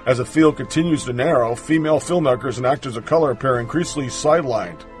 As the field continues to narrow, female filmmakers and actors of color appear increasingly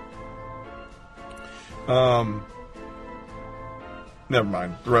sidelined. Never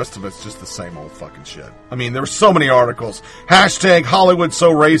mind. The rest of it's just the same old fucking shit. I mean, there were so many articles. Hashtag Hollywood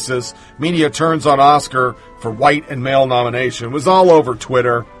so racist. Media turns on Oscar for white and male nomination. It was all over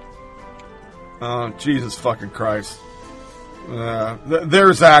Twitter. Oh, Jesus fucking Christ.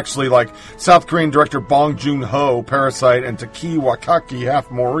 There's actually, like, South Korean director Bong Joon-ho, Parasite, and Taki Wakaki, Half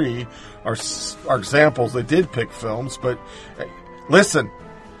Mori are examples. They did pick films, but listen,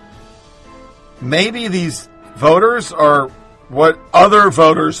 maybe these voters are what other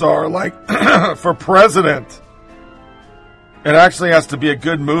voters are, like, for president. It actually has to be a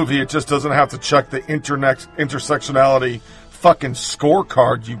good movie. It just doesn't have to check the intersectionality fucking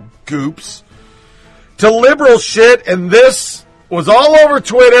scorecard, you goops. To liberal shit, and this was all over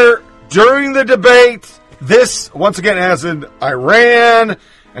Twitter during the debate. This, once again, as in Iran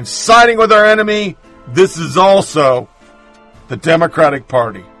and siding with our enemy, this is also the Democratic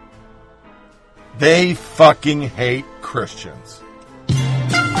Party. They fucking hate Christians.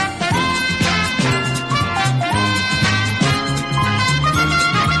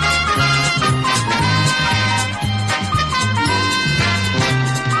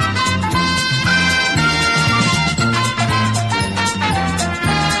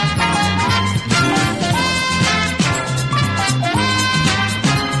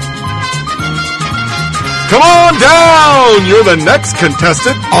 Come on down! You're the next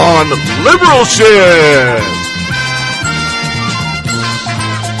contestant on Liberal Shit!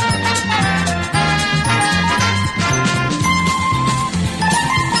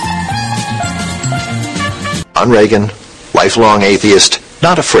 Ron Reagan, lifelong atheist,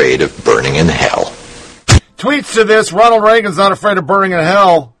 not afraid of burning in hell. Tweets to this, Ronald Reagan's not afraid of burning in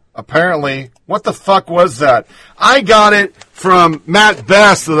hell, apparently. What the fuck was that? I got it from Matt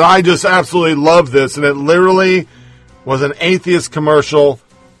Best that I just absolutely love this, and it literally was an atheist commercial.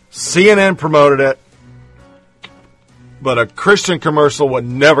 CNN promoted it, but a Christian commercial would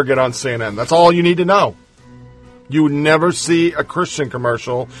never get on CNN. That's all you need to know. You would never see a Christian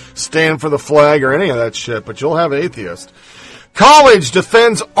commercial stand for the flag or any of that shit, but you'll have atheist. College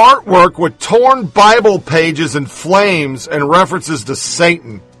defends artwork with torn Bible pages in flames and references to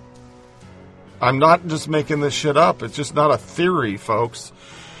Satan. I'm not just making this shit up. It's just not a theory, folks.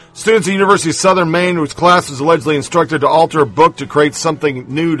 Students at the University of Southern Maine, whose class was allegedly instructed to alter a book to create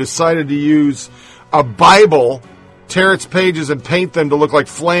something new, decided to use a Bible, tear its pages, and paint them to look like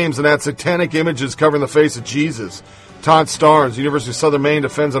flames and add satanic images covering the face of Jesus. Todd Starnes, University of Southern Maine,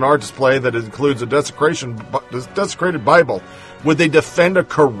 defends an art display that includes a desecrated Bible. Would they defend a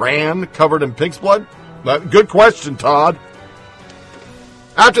Quran covered in pig's blood? Good question, Todd.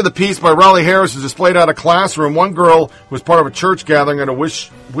 After the piece by Raleigh Harris is displayed out of classroom, one girl who was part of a church gathering at a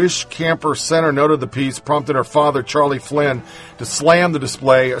Wish Camper Center noted the piece, prompted her father, Charlie Flynn, to slam the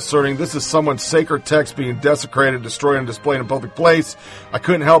display, asserting, "This is someone's sacred text being desecrated, destroyed, and displayed in a public place. I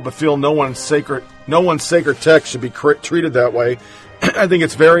couldn't help but feel no one's sacred text should be treated that way. I think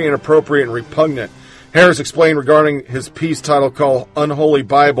it's very inappropriate and repugnant." Harris explained regarding his piece title called Unholy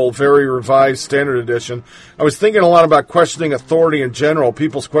Bible, Very Revised Standard Edition. "I was thinking a lot about questioning authority in general.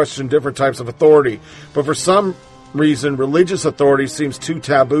 People question different types of authority. But for some reason, religious authority seems too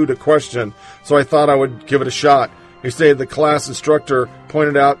taboo to question, so I thought I would give it a shot." He stated the class instructor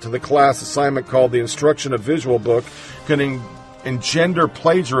pointed out to the class assignment called the Instruction of Visual Book could engender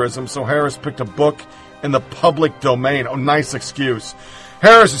plagiarism, so Harris picked a book in the public domain. Oh, nice excuse.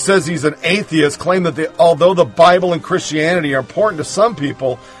 Harris, who says he's an atheist, claimed that although the Bible and Christianity are important to some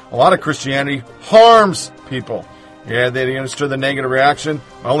people, a lot of Christianity harms people. Yeah, they understood the negative reaction.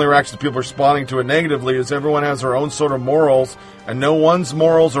 My only reaction to people responding to it negatively is everyone has their own sort of morals, and no one's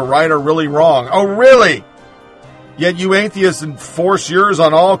morals are right or really wrong. Oh, really? Yet you atheists enforce yours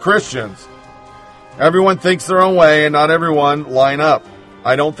on all Christians. Everyone thinks their own way, and not everyone line up.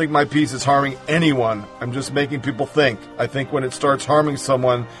 I don't think my piece is harming anyone. I'm just making people think. I think when it starts harming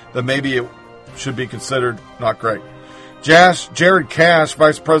someone, then maybe it should be considered not great. Jared Cash,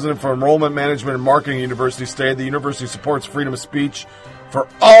 Vice President for Enrollment Management and Marketing University, stated the university supports freedom of speech for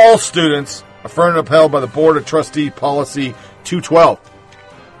all students, affirmed and upheld by the Board of Trustee Policy 212.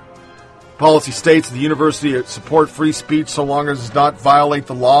 Policy states that the university support free speech so long as it does not violate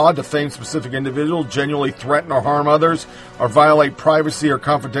the law, defame specific individuals, genuinely threaten or harm others, or violate privacy or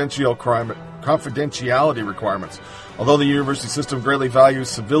confidentiality requirements. Although the university system greatly values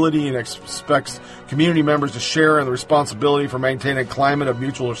civility and expects community members to share in the responsibility for maintaining a climate of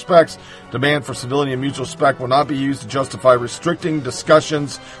mutual respect, demand for civility and mutual respect will not be used to justify restricting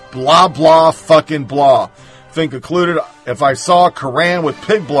discussions, blah, blah, fucking blah. Finn concluded, if I saw a Quran with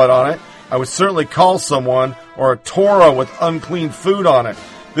pig blood on it, I would certainly call someone, or a Torah with unclean food on it.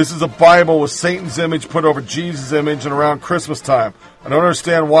 This is a Bible with Satan's image put over Jesus' image and around Christmas time. I don't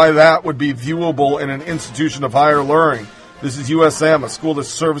understand why that would be viewable in an institution of higher learning. This is USM, a school that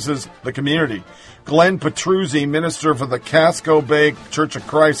services the community. Glenn Petruzzi, minister for the Casco Bay Church of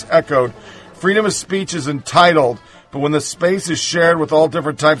Christ, echoed, Freedom of speech is entitled, but when the space is shared with all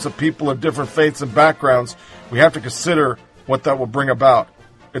different types of people of different faiths and backgrounds, we have to consider what that will bring about.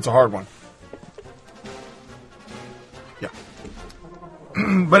 It's a hard one. Yeah.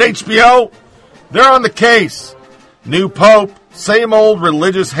 But HBO, they're on the case. New Pope, same old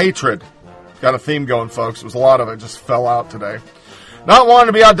religious hatred. Got a theme going, folks. It was a lot of it. Just fell out today. Not wanting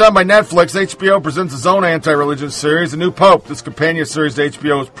to be outdone by Netflix, HBO presents its own anti-religious series, A New Pope. This companion series to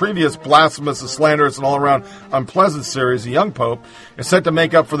HBO's previous blasphemous, slanderous, and all-around unpleasant series, A Young Pope, is set to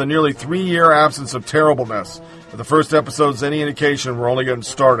make up for the nearly 3-year absence of terribleness. If the first episode's any indication, we're only getting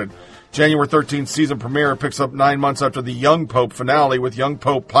started. January 13th season premiere picks up 9 months after the Young Pope finale, with Young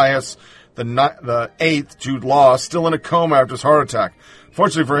Pope Pius the 8th, Jude Law, still in a coma after his heart attack.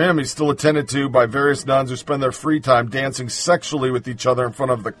 Fortunately for him, he's still attended to by various nuns who spend their free time dancing sexually with each other in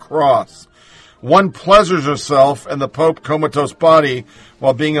front of the cross. One pleasures herself in the Pope's comatose body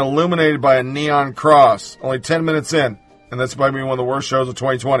while being illuminated by a neon cross. Only 10 minutes in, and that's by being one of the worst shows of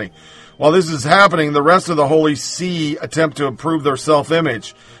 2020. While this is happening, the rest of the Holy See attempt to improve their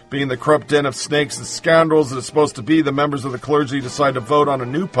self-image. Being the corrupt den of snakes and scoundrels that it's supposed to be, the members of the clergy decide to vote on a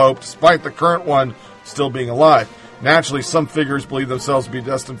new pope, despite the current one still being alive. Naturally, some figures believe themselves to be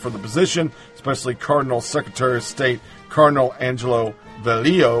destined for the position, especially Cardinal Secretary of State Cardinal Angelo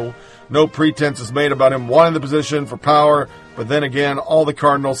Velio. No pretense is made about him wanting the position for power, but then again, all the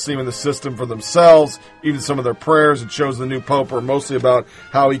cardinals seem in the system for themselves. Even some of their prayers that chose the new pope are mostly about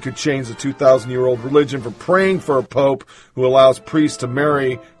how he could change the 2,000-year-old religion from praying for a pope who allows priests to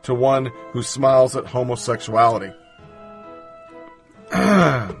marry to one who smiles at homosexuality.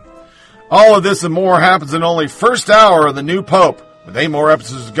 All of this and more happens in only first hour of the new pope. With 8 more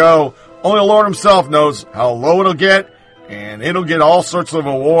episodes to go, only the Lord himself knows how low it'll get, and it'll get all sorts of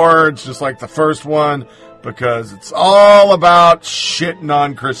awards, just like the first one, because it's all about shitting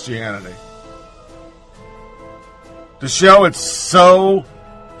on Christianity. The show, it's so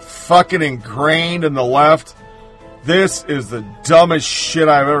fucking ingrained in the left. This is the dumbest shit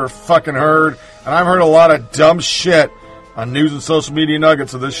I've ever fucking heard, and I've heard a lot of dumb shit on news and social media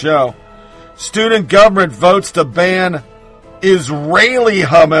nuggets of this show. Student government votes to ban Israeli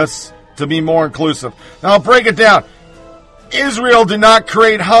hummus to be more inclusive. Now, I'll break it down. Israel did not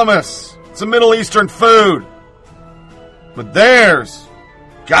create hummus. It's a Middle Eastern food. But theirs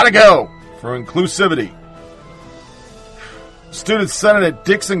gotta go for inclusivity. Student Senate at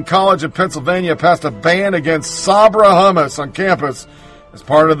Dixon College in Pennsylvania passed a ban against Sabra hummus on campus as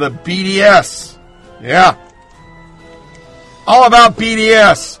part of the BDS. Yeah. All about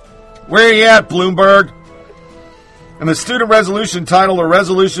BDS. Where are you at, Bloomberg? And the student resolution titled A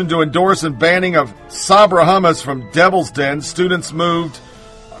Resolution to Endorse and Banning of Sabra Hummus from Devil's Den. Students moved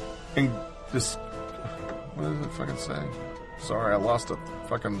in this... What does it fucking say? Sorry, I lost it.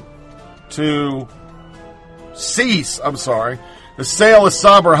 Fucking... To cease, I'm sorry, the sale of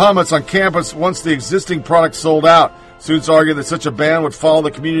Sabra Hummus on campus once the existing product sold out. Students argue that such a ban would follow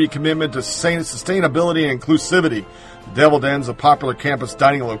the community commitment to sustainability and inclusivity. The Devil Den's a popular campus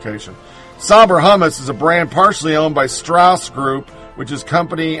dining location. Sabra Hummus is a brand partially owned by Strauss Group, which is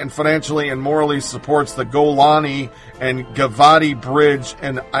company and financially and morally supports the Golani and Givati Bridge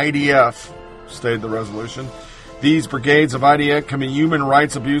and IDF, stated the resolution. These brigades of IDF commit human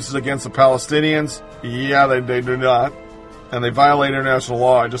rights abuses against the Palestinians. Yeah, they do not. And they violate international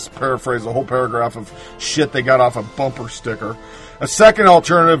law. I just paraphrased a whole paragraph of shit they got off a bumper sticker. A second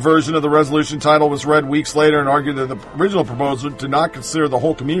alternative version of the resolution title was read weeks later and argued that the original proposal did not consider the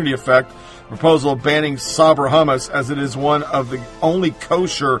whole community effect. The proposal of banning Sabra Hummus, as it is one of the only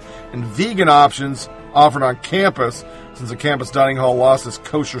kosher and vegan options offered on campus, since the campus dining hall lost its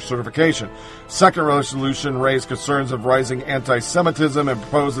kosher certification. Second resolution raised concerns of rising anti-Semitism and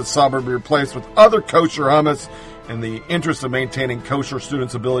proposed that Sabra be replaced with other kosher hummus in the interest of maintaining kosher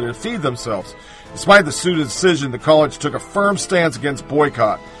students' ability to feed themselves. Despite the students' decision, the college took a firm stance against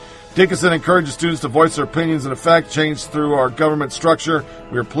boycott. Dickinson encourages students to voice their opinions and effect change through our government structure.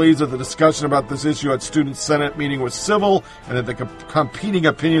 We are pleased that the discussion about this issue at Student Senate meeting was civil and that the competing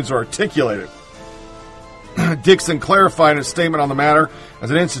opinions are articulated. Dixon clarified in a statement on the matter, as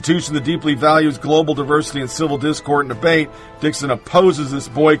an institution that deeply values global diversity and civil discord and debate, Dixon opposes this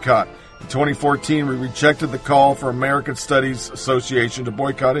boycott. In 2014, we rejected the call for American Studies Association to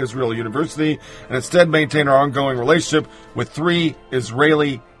boycott Israel University and instead maintain our ongoing relationship with 3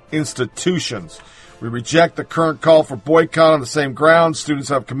 Israeli institutions. We reject the current call for boycott on the same grounds. Students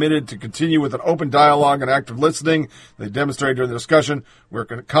have committed to continue with an open dialogue and active listening. They demonstrated during the discussion. We're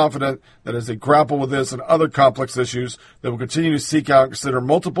confident that as they grapple with this and other complex issues, they will continue to seek out and consider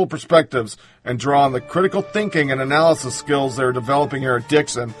multiple perspectives and draw on the critical thinking and analysis skills they're developing here at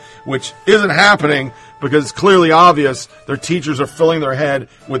Dixon, which isn't happening because it's clearly obvious their teachers are filling their head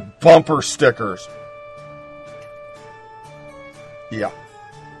with bumper stickers. Yeah.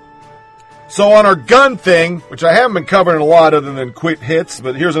 So on our gun thing, which I haven't been covering a lot other than quick hits,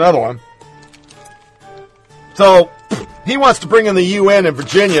 but here's another one. So he wants to bring in the UN in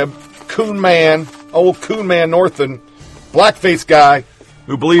Virginia, old Coon Man Norton, blackface guy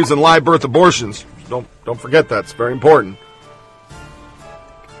who believes in live birth abortions. Don't forget that. It's very important.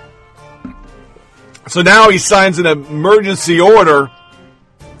 So now he signs an emergency order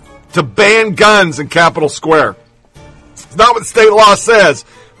to ban guns in Capitol Square. It's not what state law says,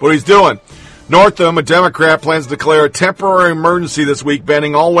 but what he's doing. Northam, a Democrat, plans to declare a temporary emergency this week,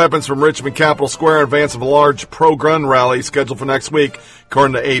 banning all weapons from Richmond Capitol Square in advance of a large pro-gun rally scheduled for next week,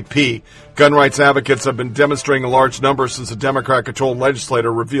 according to AP. Gun rights advocates have been demonstrating in large numbers since the Democrat-controlled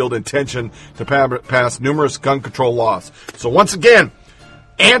legislature revealed intention to pass numerous gun control laws. So once again,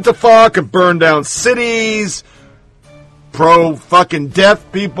 Antifa can burn down cities,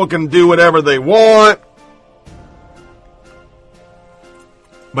 pro-fucking-death people can do whatever they want.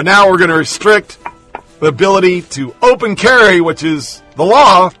 But now we're going to restrict the ability to open carry, which is the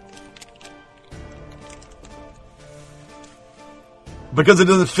law, because it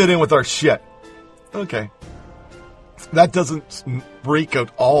doesn't fit in with our shit. Okay. That doesn't reek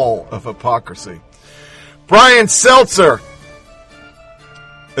at all of hypocrisy. Brian Seltzer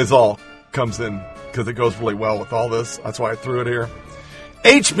is all comes in because it goes really well with all this. That's why I threw it here.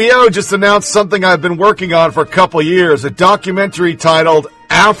 HBO just announced something I've been working on for a couple years, a documentary titled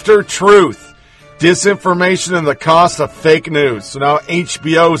After Truth, Disinformation and the Cost of Fake News. So now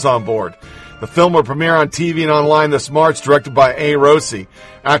HBO's on board. The film will premiere on TV and online this March, directed by A. Rossi.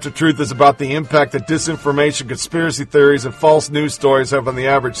 After Truth is about the impact that disinformation, conspiracy theories, and false news stories have on the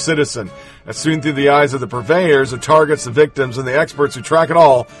average citizen. As seen through the eyes of the purveyors, the targets, the victims, and the experts who track it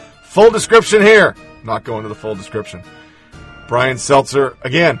all. Full description here. Not going to the full description. Brian Seltzer,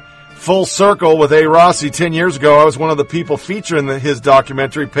 again, full circle with A. Rossi. 10 years ago, I was one of the people featured in his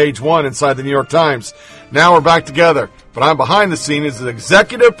documentary, Page One, inside the New York Times. Now we're back together, but I'm behind the scene as an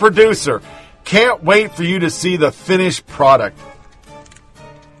executive producer. Can't wait for you to see the finished product.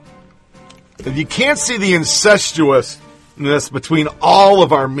 If you can't see the incestuousness between all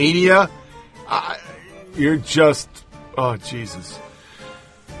of our media, you're just, oh, Jesus.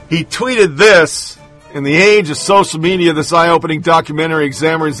 He tweeted this. In the age of social media, this eye-opening documentary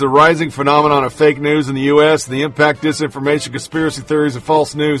examines the rising phenomenon of fake news in the U.S. and the impact disinformation, conspiracy theories, and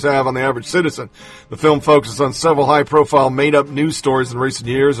false news have on the average citizen. The film focuses on several high-profile, made-up news stories in recent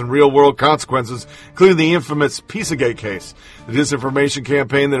years and real-world consequences, including the infamous Pizzagate case, the disinformation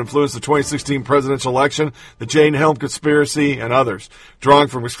campaign that influenced the 2016 presidential election, the Jane Helm conspiracy, and others. Drawing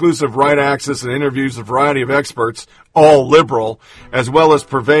from exclusive right access and interviews with a variety of experts, all liberal, as well as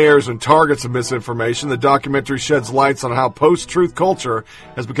purveyors and targets of misinformation, the documentary sheds lights on how post-truth culture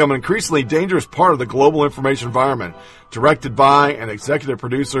has become an increasingly dangerous part of the global information environment. Directed by and executive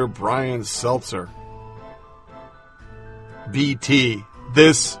producer Brian Seltzer. BT.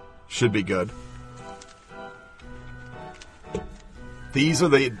 This should be good. This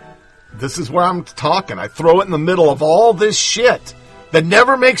is where I'm talking. I throw it in the middle of all this shit that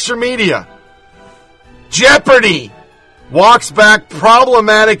never makes your media. Jeopardy! Walks back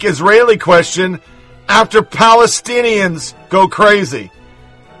problematic Israeli question after Palestinians go crazy.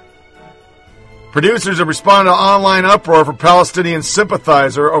 Producers have responded to online uproar for Palestinian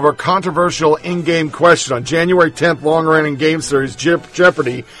sympathizer over a controversial in-game question. On January 10th, long-running game series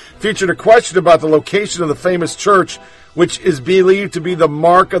Jeopardy featured a question about the location of the famous church, which is believed to be the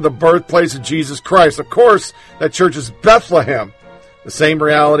mark of the birthplace of Jesus Christ. Of course, that church is Bethlehem, the same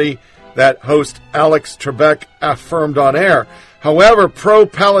reality that host Alex Trebek affirmed on air. However,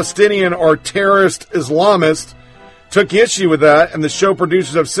 pro-Palestinian or terrorist Islamists took issue with that, and the show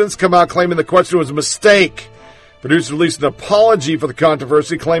producers have since come out claiming the question was a mistake. Producers released an apology for the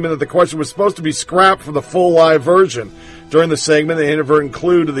controversy, claiming that the question was supposed to be scrapped from the full live version. During the segment, the inadvertent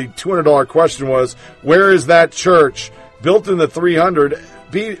clue to the $200 question was, where is that church? Built in the 300s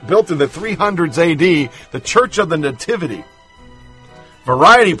AD, the Church of the Nativity.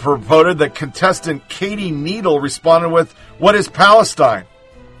 Variety reported that contestant Katie Needle responded with, what is Palestine?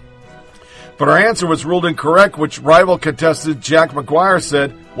 But her answer was ruled incorrect, which rival contestant Jack McGuire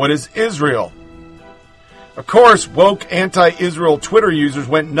said, what is Israel? Of course, woke anti-Israel Twitter users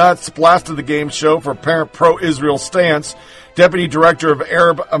went nuts, blasted the game show for apparent pro-Israel stance. Deputy Director of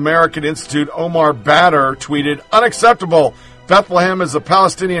Arab American Institute Omar Bader tweeted, "Unacceptable. Bethlehem is the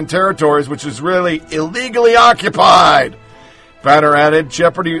Palestinian territories which is really illegally occupied." Bader added,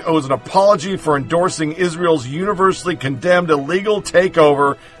 Jeopardy owes an apology for endorsing Israel's universally condemned illegal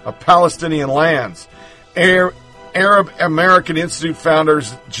takeover of Palestinian lands. Arab American Institute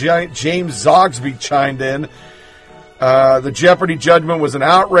founders James Zogsby chimed in. The Jeopardy judgment was an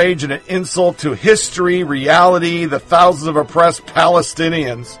outrage and an insult to history, reality, the thousands of oppressed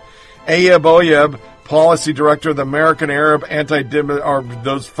Palestinians. Ayeb Oyeb, policy director of the American Arab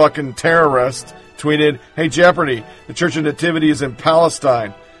those fucking terrorists, tweeted, "Hey Jeopardy, the Church of Nativity is in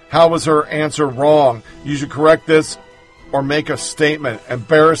Palestine. How was her answer wrong? You should correct this or make a statement.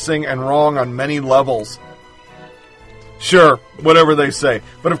 Embarrassing and wrong on many levels." Sure, whatever they say.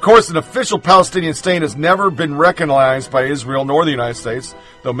 But of course, an official Palestinian state has never been recognized by Israel nor the United States,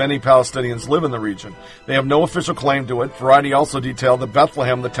 though many Palestinians live in the region. They have no official claim to it. Variety also detailed that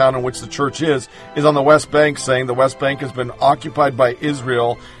Bethlehem, the town in which the church is on the West Bank, saying the West Bank has been occupied by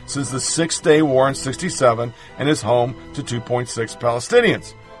Israel since the Six-Day War in 1967 and is home to 2.6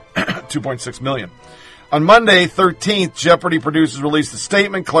 Palestinians. 2.6 million. On Monday, 13th, Jeopardy producers released a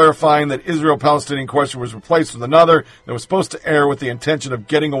statement clarifying that Israel-Palestinian question was replaced with another that was supposed to air with the intention of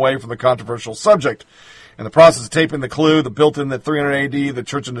getting away from the controversial subject. In the process of taping the clue that built in the 300 AD, the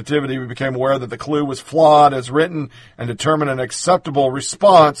Church of Nativity, we became aware that the clue was flawed as written and determined an acceptable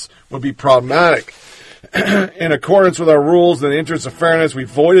response would be problematic. In accordance with our rules and in the interest of fairness, we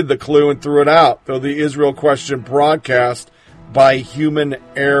voided the clue and threw it out, though the Israel question broadcast by human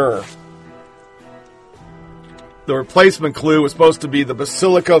error. The replacement clue was supposed to be the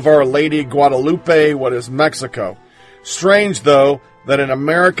Basilica of Our Lady Guadalupe, what is Mexico. Strange, though, that an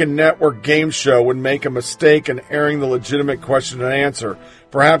American network game show would make a mistake in airing the legitimate question and answer.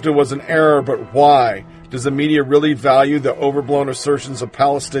 Perhaps it was an error, but why? Does the media really value the overblown assertions of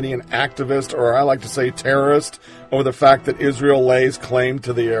Palestinian activists, or I like to say terrorists, over the fact that Israel lays claim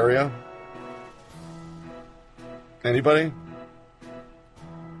to the area? Anybody?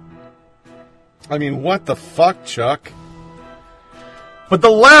 I mean, what the fuck, Chuck? But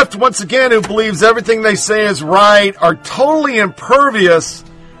the left, once again, who believes everything they say is right, are totally impervious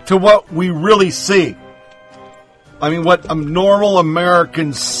to what we really see. I mean, what normal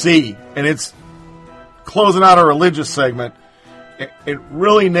Americans see. And it's closing out a religious segment. It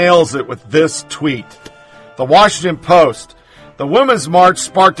really nails it with this tweet. The Washington Post. The Women's March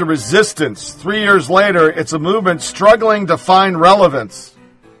sparked a resistance. 3 years later, it's a movement struggling to find relevance.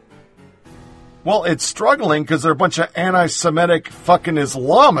 Well, it's struggling because they're a bunch of anti-Semitic fucking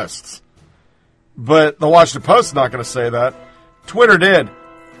Islamists. But the Washington Post is not going to say that. Twitter did.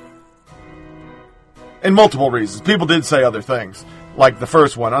 And multiple reasons. People did say other things. Like the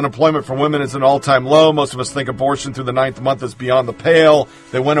first one, unemployment for women is an all-time low. Most of us think abortion through the 9th month is beyond the pale.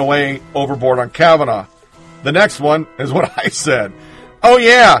 They went away overboard on Kavanaugh. The next one is what I said. Oh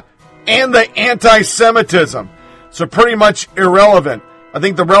yeah, and the anti-Semitism. So pretty much irrelevant. I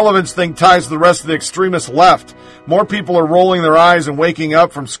think the relevance thing ties to the rest of the extremist left. More people are rolling their eyes and waking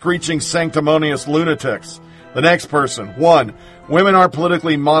up from screeching sanctimonious lunatics. The next person. 1. Women aren't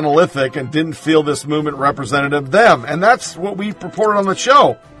politically monolithic and didn't feel this movement represented of them. And that's what we purported on the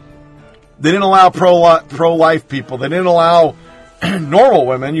show. They didn't allow pro-life people. They didn't allow normal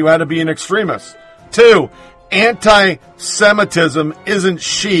women. You had to be an extremist. 2. Anti-Semitism isn't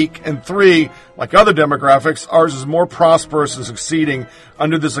chic. And 3, like other demographics, ours is more prosperous and succeeding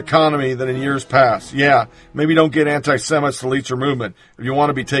under this economy than in years past. Yeah, maybe don't get anti-Semites to lead your movement if you want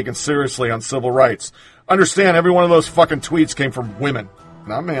to be taken seriously on civil rights. Understand, every one of those fucking tweets came from women.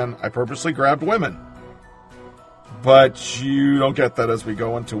 Not men. I purposely grabbed women. But you don't get that as we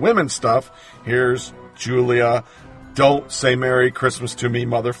go into women's stuff. Here's Julia. Don't say Merry Christmas to me,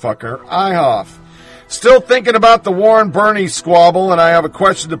 motherfucker. Eihoff. Still thinking about the Warren-Bernie squabble, and I have a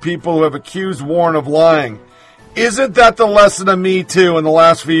question to people who have accused Warren of lying. Isn't that the lesson of Me Too in the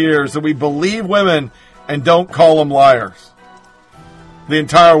last few years, that we believe women and don't call them liars? The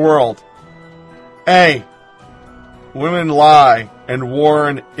entire world. A, women lie, and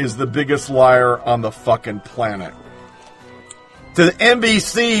Warren is the biggest liar on the fucking planet. To the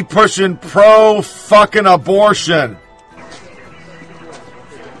NBC pushing pro-fucking abortion.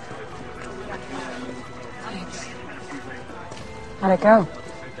 How'd it go?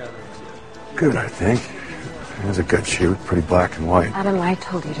 Good, I think. It was a good shoot, pretty black and white. Adam, I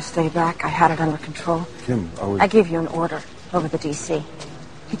told you to stay back. I had it under control. Kim, I gave you an order over the DC.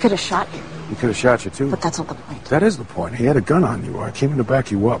 He could have shot you. He could have shot you, too. But that's not the point. That is the point. He had a gun on you. I came in to back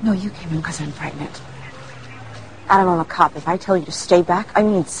you up. No, you came in because I'm pregnant. Adam, I'm a cop. If I tell you to stay back, I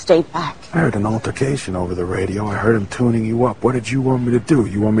mean stay back. I heard an altercation over the radio. I heard him tuning you up. What did you want me to do?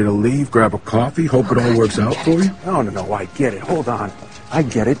 You want me to leave, grab a coffee, hope it all works out for you? No, I get it. Hold on. I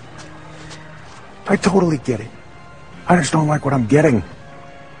get it. I totally get it. I just don't like what I'm getting.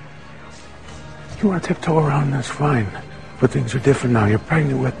 You want to tiptoe around, that's fine. But things are different now. You're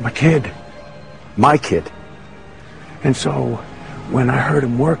pregnant with my kid. My kid. And so, when I heard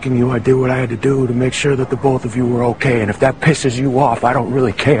him working you, I did what I had to do to make sure that the both of you were okay. And if that pisses you off, I don't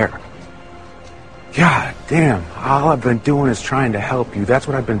really care. God damn. All I've been doing is trying to help you. That's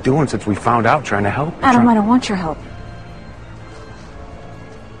what I've been doing since we found out, trying to help. Adam, I don't want your help.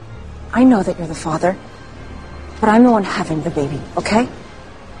 I know that you're the father, but I'm the one having the baby, okay?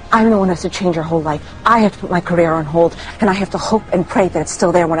 I'm the one who has to change your whole life. I have to put my career on hold, and I have to hope and pray that it's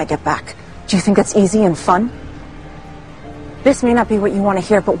still there when I get back. Do you think that's easy and fun? This may not be what you want to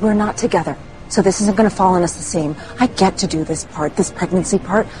hear, but we're not together. So this isn't going to fall on us the same. I get to do this part, this pregnancy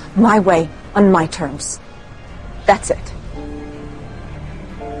part, my way, on my terms. That's it.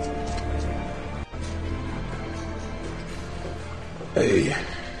 Hey.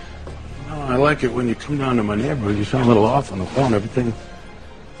 I like it when you come down to my neighborhood. You sound a little off on the phone. Everything.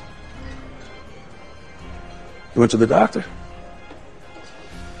 You went to the doctor?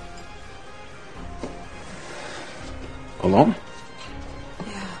 Alone?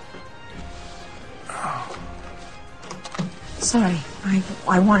 Yeah. Sorry.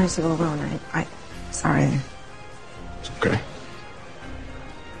 I wanted to go alone. Sorry. It's okay.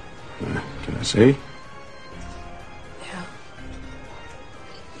 Can I see? Yeah.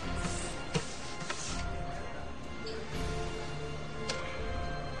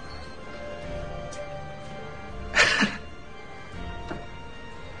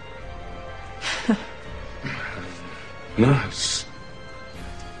 No, it's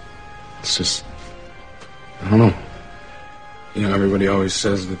just, I don't know. You know, everybody always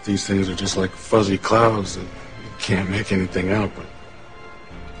says that these things are just like fuzzy clouds and you can't make anything out, but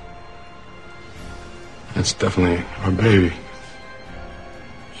that's definitely our baby.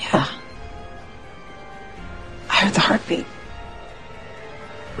 Yeah. I heard the heartbeat.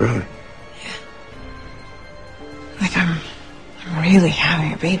 Really? Like I'm really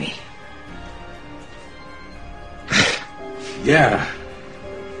having a baby. Yeah.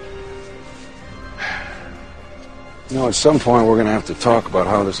 You know, at some point we're going to have to talk about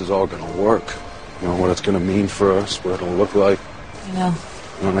how this is all going to work. You know, what it's going to mean for us, what it'll look like. I know.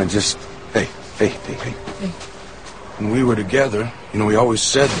 And I just, hey. When we were together, you know, we always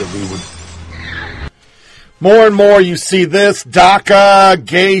said that we would. More and more you see this, DACA,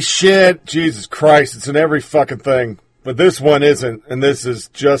 gay shit. Jesus Christ, it's in every fucking thing. But this one isn't, and this is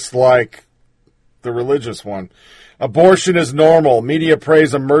just like the religious one. Abortion is normal. Media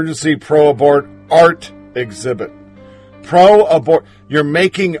praise emergency pro-abort art exhibit. Pro-abort. You're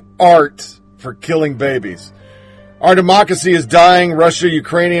making art for killing babies. Our democracy is dying. Russia,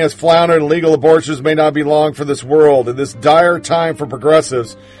 Ukraine has floundered. Legal abortions may not be long for this world. In this dire time for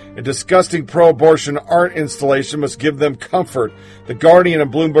progressives, a disgusting pro-abortion art installation must give them comfort. The Guardian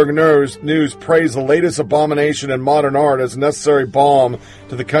and Bloomberg News praise the latest abomination in modern art as a necessary balm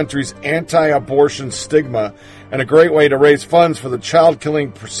to the country's anti-abortion stigma and a great way to raise funds for the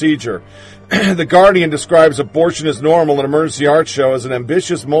child-killing procedure. The Guardian describes Abortion is Normal, an emergency art show, as an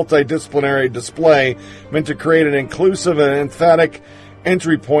ambitious multidisciplinary display meant to create an inclusive and emphatic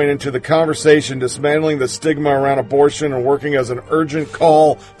entry point into the conversation, dismantling the stigma around abortion and working as an urgent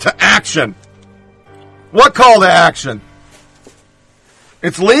call to action. What call to action?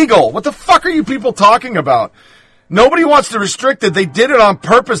 It's legal. What the fuck are you people talking about? Nobody wants to restrict it. They did it on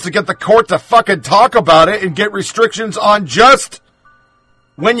purpose to get the court to fucking talk about it and get restrictions on just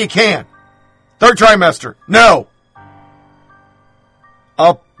when you can. Third trimester. No.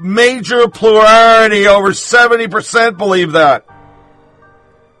 A major plurality, over 70% believe that.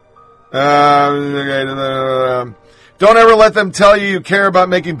 Don't ever let them tell you care about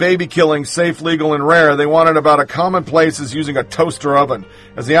making baby killing safe, legal, and rare. They want it about as commonplace as using a toaster oven.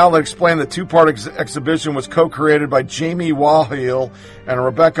 As the outlet explained, the two-part exhibition was co-created by Jamie Wahil and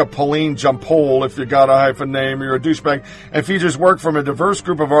Rebecca Pauline Jumpole. If you got a hyphen name, you're a douchebag. And features work from a diverse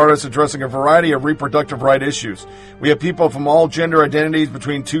group of artists addressing a variety of reproductive right issues. We have people from all gender identities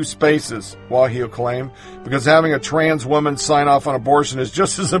between two spaces, Wahil claimed, because having a trans woman sign off on abortion is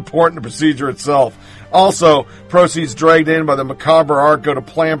just as important as the procedure itself. Also, proceeds dragged in by the macabre art go to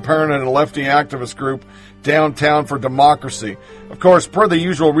Planned Parenthood and a lefty activist group, Downtown for Democracy. Of course, per the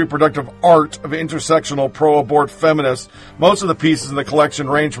usual reproductive art of intersectional pro-abort feminists, most of the pieces in the collection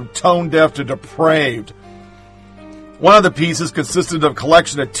range from tone-deaf to depraved. One of the pieces consisted of a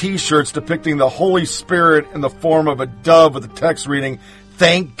collection of T-shirts depicting the Holy Spirit in the form of a dove with the text reading,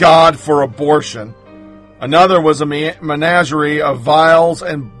 "Thank God for abortion." Another was a menagerie of vials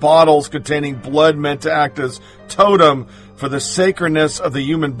and bottles containing blood meant to act as totem for the sacredness of the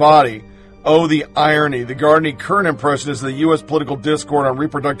human body. Oh, the irony. The Guardian's current impression is the U.S. political discord on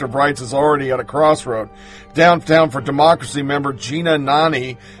reproductive rights is already at a crossroad. Downtown for Democracy member Gina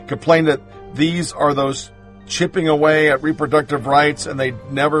Nani complained that these are those chipping away at reproductive rights and they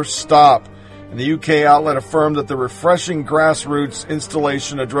never stop. And the UK outlet affirmed that the refreshing grassroots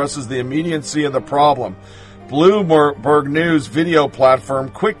installation addresses the immediacy of the problem. Bloomberg News video platform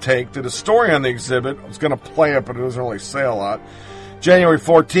QuickTake did a story on the exhibit. I was going to play it, but it doesn't really say a lot. January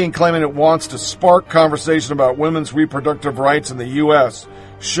 14, claiming it wants to spark conversation about women's reproductive rights in the U.S.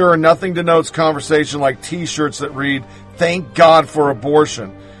 Sure, nothing denotes conversation like T-shirts that read, "Thank God for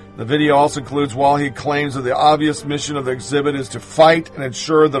abortion." The video also includes Waheed claims that the obvious mission of the exhibit is to fight and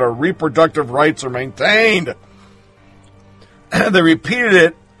ensure that our reproductive rights are maintained. They repeated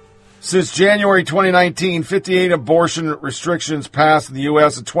it since January 2019. 58 abortion restrictions passed in the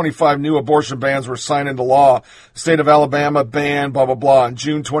U.S. and 25 new abortion bans were signed into law. The state of Alabama banned blah, blah, blah. In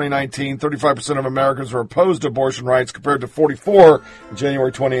June 2019, 35% of Americans were opposed to abortion rights compared to 44 in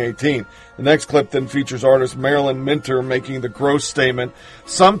January 2018. The next clip then features artist Marilyn Minter making the gross statement,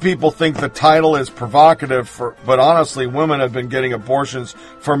 "Some people think the title is provocative, but honestly, women have been getting abortions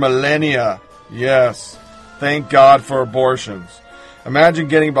for millennia." Yes, thank God for abortions. Imagine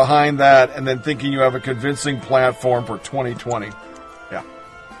getting behind that and then thinking you have a convincing platform for 2020. Yeah.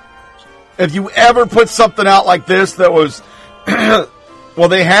 If you ever put something out like this that was, well,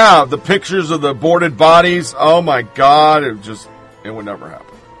 they have the pictures of the aborted bodies. Oh my God, it would never happen.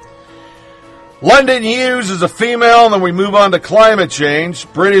 London Hughes is a female, and then we move on to climate change.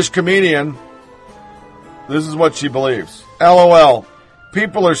 British comedian. This is what she believes. LOL.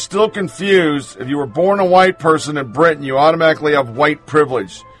 People are still confused. If you were born a white person in Britain, you automatically have white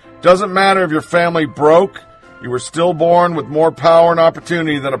privilege. Doesn't matter if your family broke, you were still born with more power and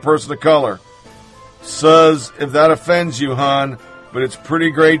opportunity than a person of color. Says, if that offends you, hon, but it's a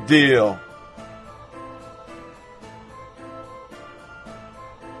pretty great deal.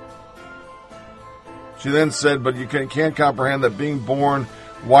 She then said, but you can't comprehend that being born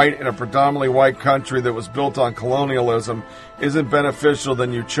white in a predominantly white country that was built on colonialism isn't beneficial,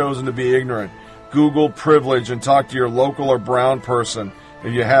 then you've chosen to be ignorant. Google privilege and talk to your local or brown person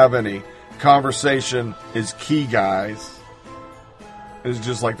if you have any. Conversation is key, guys. It's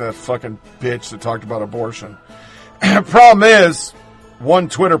just like that fucking bitch that talked about abortion. Problem is, one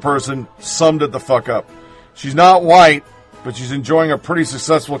Twitter person summed it the fuck up. She's not white, but she's enjoying a pretty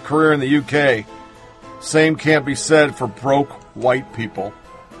successful career in the UK. Same can't be said for broke white people.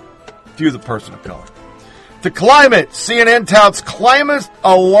 If you're the person of color. The climate. CNN touts climate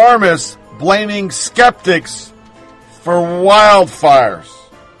alarmists blaming skeptics for wildfires.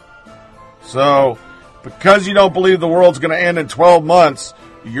 So, because you don't believe the world's going to end in 12 months,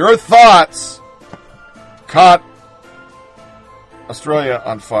 your thoughts caught Australia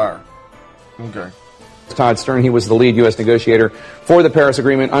on fire. Okay. Todd Stern, he was the lead U.S. negotiator for the Paris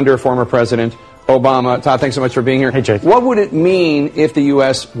Agreement under former President Obama. Todd, thanks so much for being here. Hey, Jake. What would it mean if the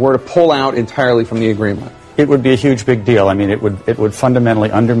U.S. were to pull out entirely from the agreement? It would be a huge big deal. I mean, it would fundamentally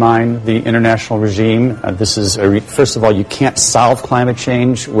undermine the international regime. First of all, you can't solve climate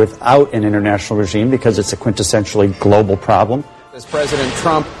change without an international regime because it's a quintessentially global problem. As President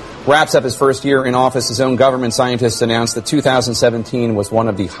Trump wraps up his first year in office, his own government scientists announced that 2017 was one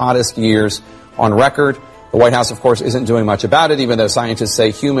of the hottest years on record. The White House, of course, isn't doing much about it, even though scientists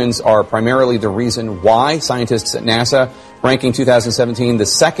say humans are primarily the reason why. Scientists at NASA ranking 2017 the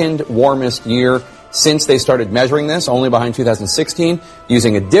second warmest year since they started measuring this, only behind 2016,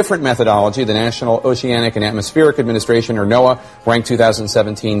 using a different methodology. The National Oceanic and Atmospheric Administration, or NOAA, ranked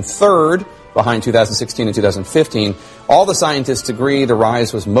 2017 third, behind 2016 and 2015. All the scientists agree the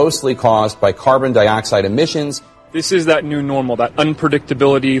rise was mostly caused by carbon dioxide emissions. This is that new normal, that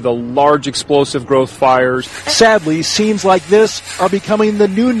unpredictability, the large explosive growth fires. Sadly, scenes like this are becoming the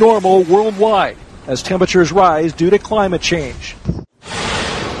new normal worldwide as temperatures rise due to climate change.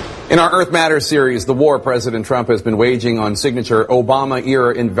 In our Earth Matters series, the war President Trump has been waging on signature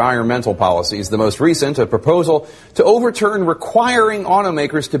Obama-era environmental policies. The most recent, a proposal to overturn requiring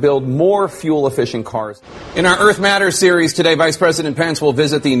automakers to build more fuel-efficient cars. In our Earth Matters series today, Vice President Pence will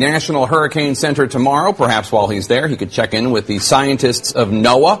visit the National Hurricane Center tomorrow. Perhaps while he's there, he could check in with the scientists of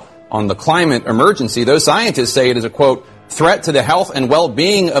NOAA on the climate emergency. Those scientists say it is a, quote, threat to the health and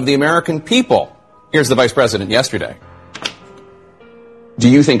well-being of the American people. Here's the Vice President yesterday. Do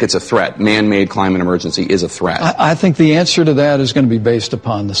you think it's a threat? Man-made climate emergency is a threat. I think the answer to that is going to be based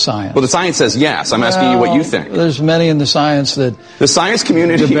upon the science. Well, the science says yes. I'm asking you what you think. There's many in the science that... The science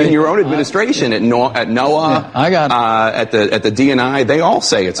community in your own administration, at NOAA, I got at the DNI, they all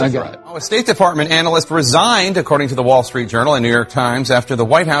say it's a threat. A State Department analyst resigned, according to the Wall Street Journal and New York Times, after the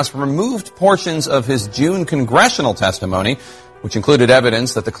White House removed portions of his June congressional testimony, which included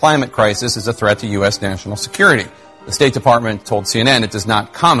evidence that the climate crisis is a threat to U.S. national security. The State Department told CNN it does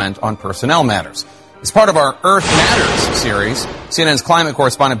not comment on personnel matters. As part of our Earth Matters series, CNN's climate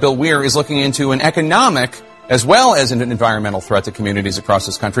correspondent Bill Weir is looking into an economic as well as an environmental threat to communities across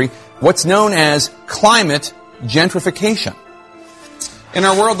this country, what's known as climate gentrification. In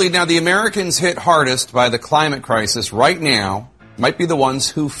our world lead now, the Americans hit hardest by the climate crisis right now might be the ones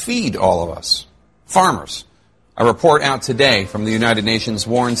who feed all of us, farmers. A report out today from the United Nations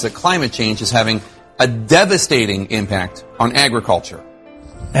warns that climate change is having a devastating impact on agriculture.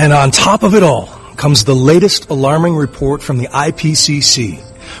 And on top of it all comes the latest alarming report from the IPCC,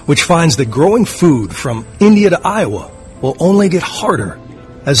 which finds that growing food from India to Iowa will only get harder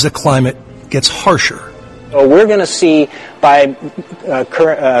as the climate gets harsher. So we're going to see by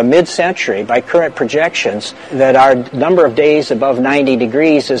mid-century, by current projections, that our number of days above 90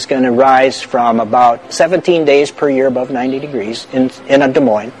 degrees is going to rise from about 17 days per year above 90 degrees in Des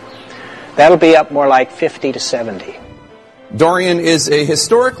Moines. That'll be up more like 50 to 70. Dorian is a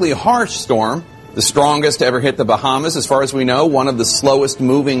historically harsh storm, the strongest to ever hit the Bahamas, as far as we know, one of the slowest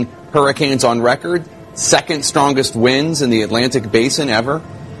moving hurricanes on record, second strongest winds in the Atlantic Basin ever.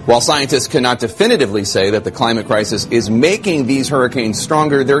 While scientists cannot definitively say that the climate crisis is making these hurricanes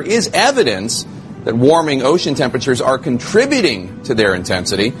stronger, there is evidence that warming ocean temperatures are contributing to their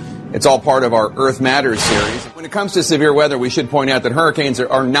intensity. It's all part of our Earth Matters series. When it comes to severe weather, we should point out that hurricanes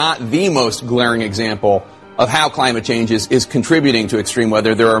are not the most glaring example of how climate change is contributing to extreme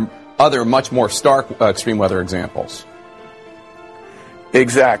weather. There are other much more stark extreme weather examples.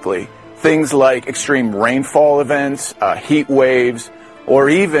 Exactly. Things like extreme rainfall events, heat waves, or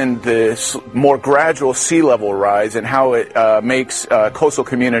even the more gradual sea level rise and how it makes coastal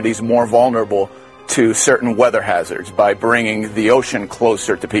communities more vulnerable to certain weather hazards by bringing the ocean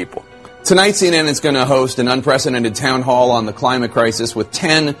closer to people. Tonight, CNN is going to host an unprecedented town hall on the climate crisis with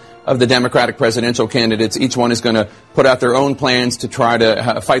 10 of the Democratic presidential candidates. Each one is going to put out their own plans to try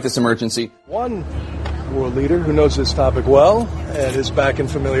to fight this emergency. One world leader who knows this topic well and is back in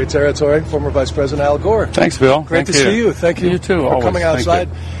familiar territory, former Vice President Al Gore. Thanks, Bill. Great to see you. Thank you. You too. For always. coming outside.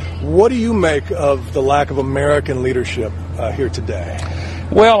 What do you make of the lack of American leadership here today?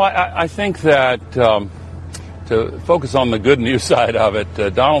 Well, I think that to focus on the good news side of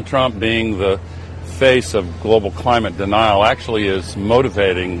it, Donald Trump being the face of global climate denial actually is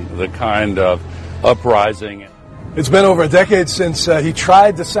motivating the kind of uprising. It's been over a decade since he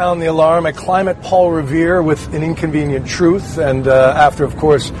tried to sound the alarm at Climate Paul Revere with An Inconvenient Truth, and after, of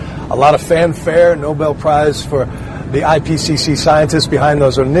course, a lot of fanfare, Nobel Prize for the IPCC scientists behind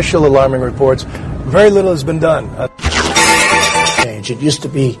those initial alarming reports, very little has been done. It used to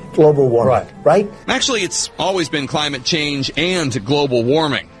be global warming, right? Actually, it's always been climate change and global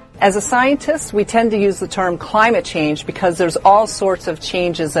warming. As a scientist, we tend to use the term climate change because there's all sorts of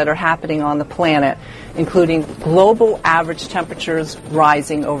changes that are happening on the planet, including global average temperatures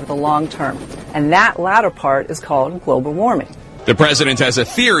rising over the long term. And that latter part is called global warming. The president has a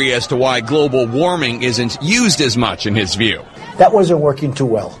theory as to why global warming isn't used as much in his view. That wasn't working too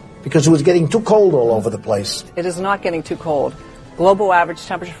well because it was getting too cold all over the place. It is not getting too cold. Global average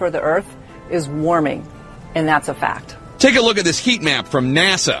temperature for the Earth is warming, and that's a fact. Take a look at this heat map from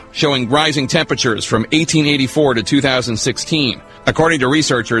NASA showing rising temperatures from 1884 to 2016. According to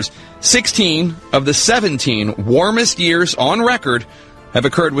researchers, 16 of the 17 warmest years on record have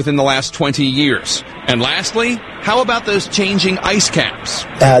occurred within the last 20 years. And lastly, how about those changing ice caps?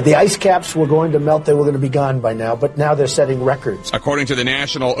 The ice caps were going to melt. They were going to be gone by now, but now they're setting records. According to the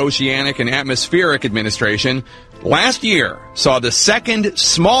National Oceanic and Atmospheric Administration, last year saw the second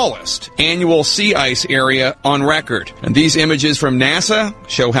smallest annual sea ice area on record. And these images from NASA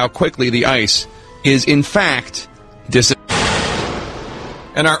show how quickly the ice is, in fact, disappearing.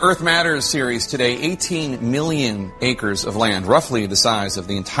 In our Earth Matters series today, 18 million acres of land, roughly the size of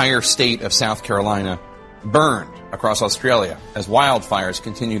the entire state of South Carolina, burned across Australia as wildfires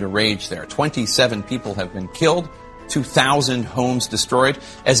continue to rage there. 27 people have been killed, 2,000 homes destroyed.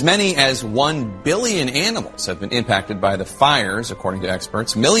 As many as 1 billion animals have been impacted by the fires, according to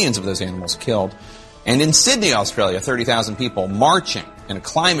experts. Millions of those animals killed. And in Sydney, Australia, 30,000 people marching in a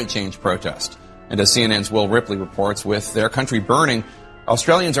climate change protest. And as CNN's Will Ripley reports, with their country burning,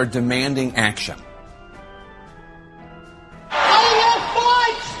 Australians are demanding action. Pay your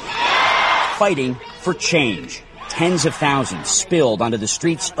fighting for change. Tens of thousands spilled onto the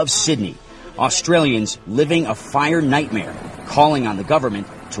streets of Sydney. Australians living a fire nightmare, calling on the government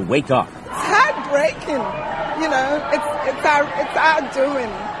to wake up. It's heartbreaking. You know, it's our doing.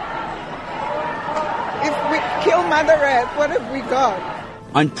 If we kill Mother Earth, what have we got?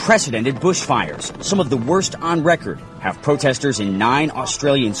 Unprecedented bushfires, some of the worst on record, have protesters in 9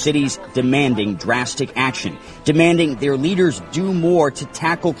 Australian cities demanding drastic action, demanding their leaders do more to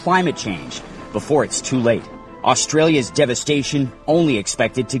tackle climate change before it's too late. Australia's devastation only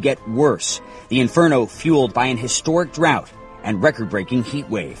expected to get worse. The inferno fueled by an historic drought and record-breaking heat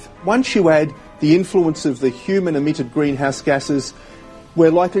wave. Once you add the influence of the human-emitted greenhouse gases,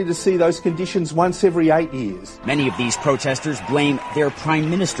 we're likely to see those conditions once every 8 years. Many of these protesters blame their Prime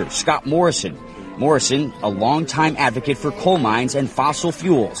Minister, Scott Morrison. Morrison, a longtime advocate for coal mines and fossil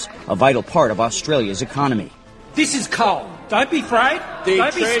fuels, a vital part of Australia's economy. This is coal. Don't be afraid.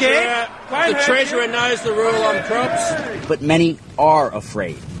 Don't be scared. The Treasurer knows the rule on crops. But many are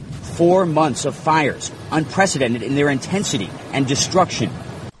afraid. 4 months of fires, unprecedented in their intensity and destruction.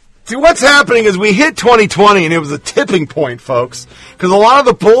 See, what's happening is we hit 2020, and it was a tipping point, folks. Because a lot of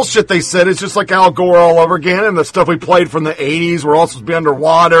the bullshit they said is just like Al Gore all over again, and the stuff we played from the 80s, we're all supposed to be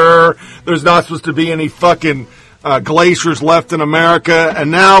underwater, there's not supposed to be any fucking glaciers left in America, and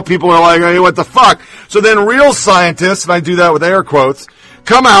now people are like, hey, what the fuck? So then real scientists, and I do that with air quotes,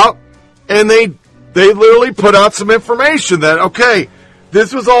 come out, and they literally put out some information that, okay,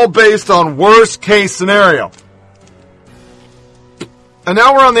 this was all based on worst case scenario. And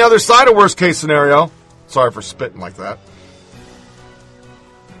now we're on the other side of worst case scenario. Sorry for spitting like that.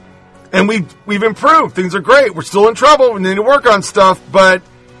 And we've improved. Things are great. We're still in trouble. We need to work on stuff, but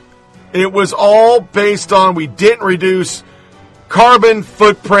it was all based on we didn't reduce carbon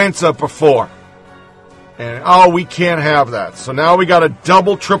footprints of before. And, we can't have that. So now we got to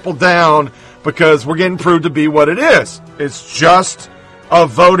double, triple down because we're getting proved to be what it is. It's just a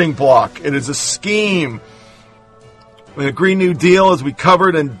voting block. It is a scheme. The Green New Deal, as we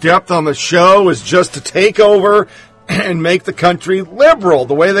covered in depth on the show, is just to take over and make the country liberal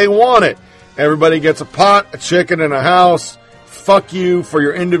the way they want it. Everybody gets a pot, a chicken, and a house. Fuck you for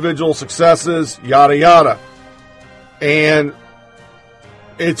your individual successes, yada, yada. And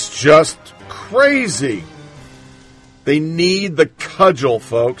it's just crazy. They need the cudgel,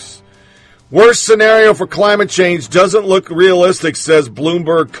 folks. Worst scenario for climate change doesn't look realistic, says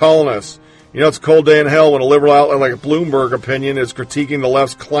Bloomberg columnist. You know, it's a cold day in hell when a liberal outlet like Bloomberg Opinion is critiquing the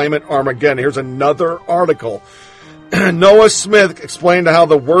left's climate Armageddon. Here's another article. Noah Smith explained how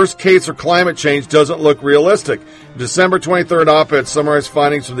the worst case for climate change doesn't look realistic. December 23rd op-ed summarized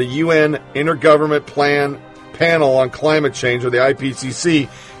findings from the UN Intergovernment Panel on Climate Change, or the IPCC,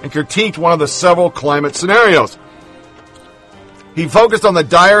 and critiqued one of the several climate scenarios. He focused on the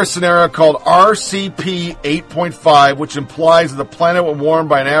dire scenario called RCP 8.5, which implies that the planet will warm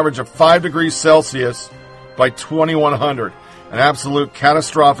by an average of 5 degrees Celsius by 2100, an absolute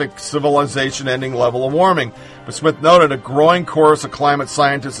catastrophic civilization-ending level of warming. But Smith noted a growing chorus of climate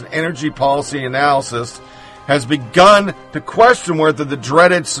scientists and energy policy analysts has begun to question whether the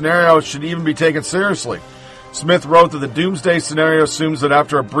dreaded scenario should even be taken seriously. Smith wrote that the doomsday scenario assumes that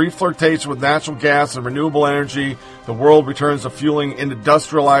after a brief flirtation with natural gas and renewable energy, the world returns to fueling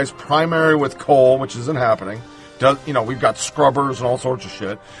industrialized primarily with coal, which isn't happening. We've got scrubbers and all sorts of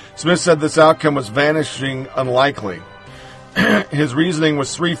shit. Smith said this outcome was vanishing unlikely. His reasoning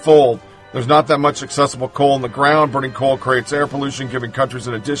was threefold. There's not that much accessible coal in the ground. Burning coal creates air pollution, giving countries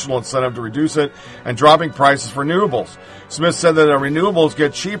an additional incentive to reduce it, and dropping prices for renewables. Smith said that as renewables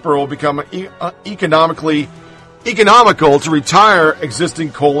get cheaper, it will become economical to retire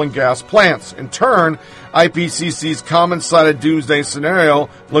existing coal and gas plants. In turn, IPCC's common-sided doomsday scenario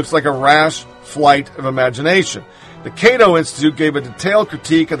looks like a rash flight of imagination. The Cato Institute gave a detailed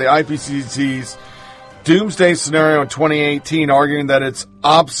critique of the IPCC's doomsday scenario in 2018, arguing that it's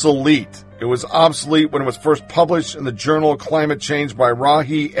obsolete. It was obsolete when it was first published in the Journal of Climate Change by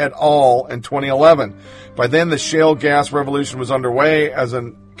Rahi et al. In 2011. By then, the shale gas revolution was underway, as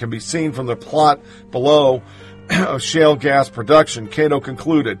can be seen from the plot below of shale gas production, Cato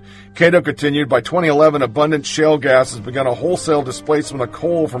concluded. Cato continued, by 2011, abundant shale gas has begun a wholesale displacement of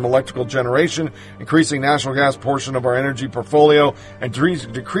coal from electrical generation, increasing natural gas portion of our energy portfolio and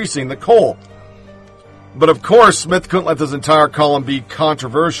decreasing the coal. But of course, Smith couldn't let this entire column be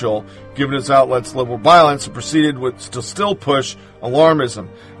controversial, given his outlet's liberal violence, and proceeded to still push alarmism.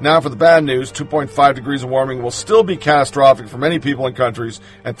 Now for the bad news, 2.5 degrees of warming will still be catastrophic for many people and countries,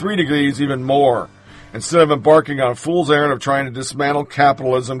 and 3 degrees even more. Instead of embarking on a fool's errand of trying to dismantle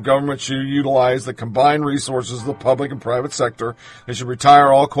capitalism, government should utilize the combined resources of the public and private sector. They should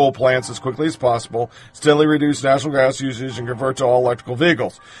retire all coal plants as quickly as possible, steadily reduce natural gas usage, and convert to all electrical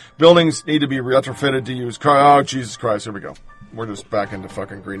vehicles. Buildings need to be retrofitted to use oh, Jesus Christ, here we go. We're just back into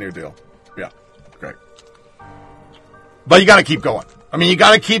fucking Green New Deal. Yeah, great. But you gotta keep going. I mean, you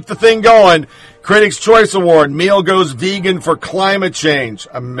gotta keep the thing going. Critics' Choice Award, meal goes vegan for climate change.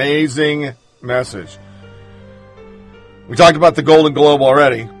 Amazing message. We talked about the Golden Globe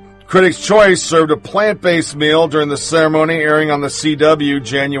already. Critics' Choice served a plant-based meal during the ceremony airing on the CW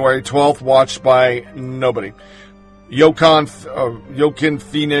January 12th, watched by nobody. Joaquin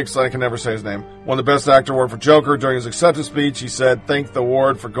Phoenix, I can never say his name, won the Best Actor award for Joker. During his acceptance speech, he said, "Thank the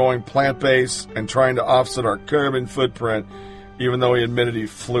award for going plant-based and trying to offset our carbon footprint," even though he admitted he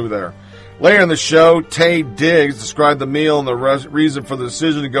flew there. Later in the show, Tay Diggs described the meal and the reason for the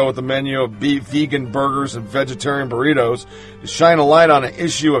decision to go with the menu of beef, vegan burgers and vegetarian burritos to shine a light on an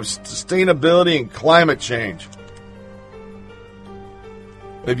issue of sustainability and climate change.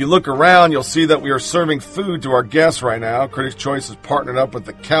 If you look around, you'll see that we are serving food to our guests right now. Critics' Choice has partnered up with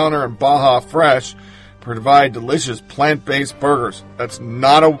The Counter and Baja Fresh to provide delicious plant-based burgers. That's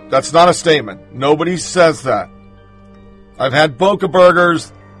not a statement. Nobody says that. I've had Boca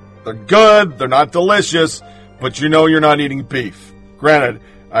burgers. They're good, they're not delicious, but you know you're not eating beef. Granted,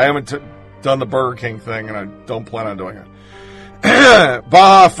 I haven't done the Burger King thing, and I don't plan on doing it.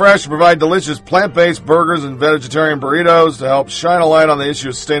 Baja Fresh provide delicious plant-based burgers and vegetarian burritos to help shine a light on the issue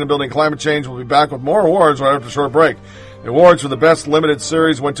of sustainability and climate change. We'll be back with more awards right after a short break. The awards for the best limited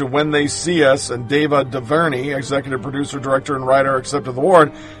series went to When They See Us, and Dava DuVernay, executive producer, director, and writer, accepted the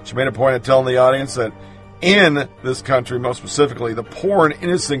award. She made a point of telling the audience that in this country, most specifically, the poor and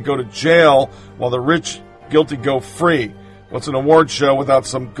innocent go to jail while the rich, guilty go free. What's an award show without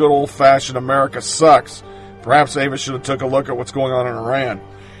some good old-fashioned America sucks? Perhaps Ava should have took a look at what's going on in Iran.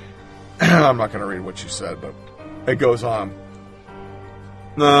 I'm not going to read what she said, but it goes on.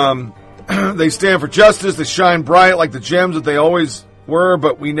 They stand for justice. They shine bright like the gems that they always were,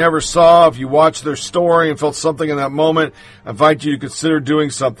 but we never saw. If you watched their story and felt something in that moment, I invite you to consider doing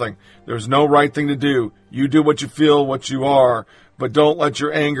something. There's no right thing to do. You do what you feel, what you are, but don't let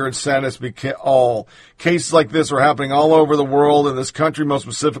your anger and sadness be all. Cases like this are happening all over the world, in this country, most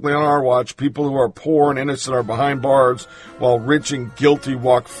specifically on our watch. People who are poor and innocent are behind bars, while rich and guilty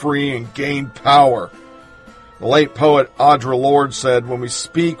walk free and gain power. The late poet Audre Lorde said, "When we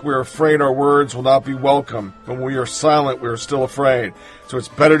speak, we are afraid our words will not be welcome. When we are silent, we are still afraid. So it's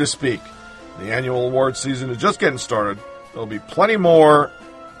better to speak." The annual award season is just getting started. There'll be plenty more,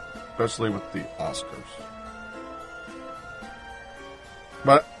 especially with the Oscars.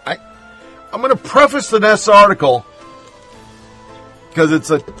 But I'm going to preface the next article, because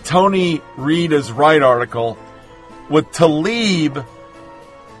it's a Tony Reid is Right article, with Tlaib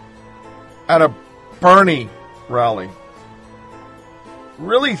at a Bernie rally.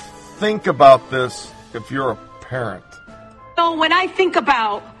 Really think about this if you're a parent. So when I think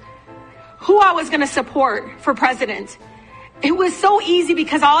about who I was going to support for president, it was so easy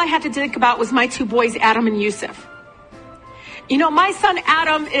because all I had to think about was my two boys, Adam and Yusuf. You know, my son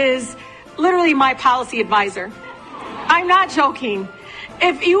Adam is literally my policy advisor. I'm not joking.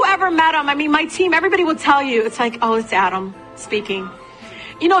 If you ever met him, I mean, my team, everybody will tell you, it's like, oh, it's Adam speaking.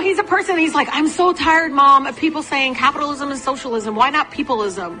 You know, he's a person, he's like, I'm so tired, Mom, of people saying capitalism is socialism. Why not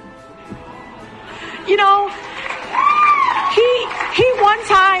peopleism? You know, he one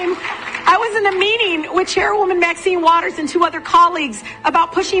time, I was in a meeting with Chairwoman Maxine Waters and two other colleagues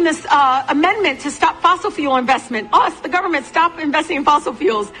about pushing this amendment to stop fossil fuel investment. Us, the government, stop investing in fossil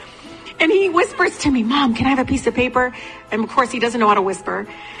fuels. And he whispers to me, Mom, can I have a piece of paper? And of course, he doesn't know how to whisper.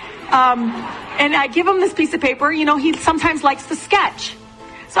 And I give him this piece of paper. You know, he sometimes likes to sketch.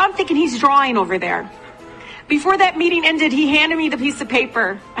 So I'm thinking he's drawing over there. Before that meeting ended, he handed me the piece of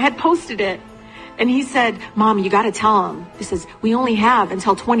paper. I had posted it. And he said, Mom, you got to tell him. He says, we only have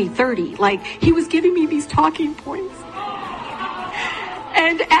until 2030. Like, he was giving me these talking points.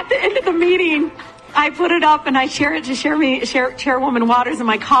 And at the end of the meeting, I put it up and I share it to Chairwoman Waters and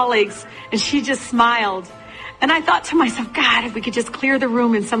my colleagues. And she just smiled. And I thought to myself, God, if we could just clear the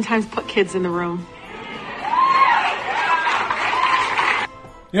room and sometimes put kids in the room.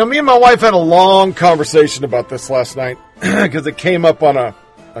 You know, me and my wife had a long conversation about this last night because it came up on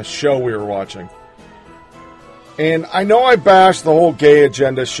a show we were watching. And I know I bash the whole gay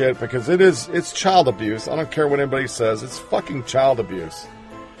agenda shit because it's child abuse. I don't care what anybody says. It's fucking child abuse.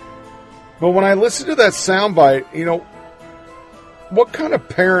 But when I listen to that soundbite, you know, what kind of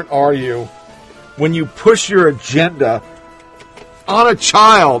parent are you when you push your agenda on a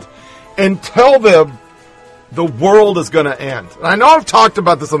child and tell them the world is going to end. And I know I've talked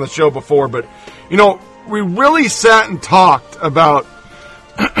about this on the show before, but, we really sat and talked about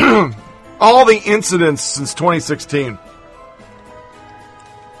all the incidents since 2016.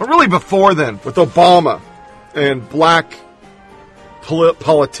 But really before then, with Obama and black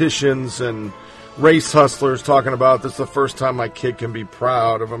politicians and race hustlers talking about this is the first time my kid can be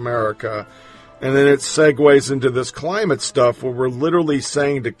proud of America. And then it segues into this climate stuff where we're literally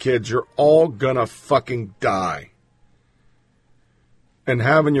saying to kids, you're all gonna fucking die. And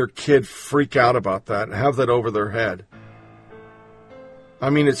having your kid freak out about that and have that over their head. I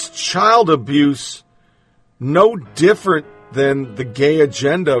mean, it's child abuse, no different than the gay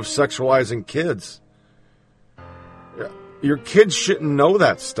agenda of sexualizing kids. Your kids shouldn't know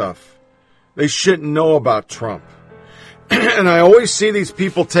that stuff. They shouldn't know about Trump. And I always see these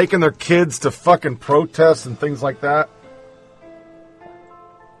people taking their kids to fucking protests and things like that.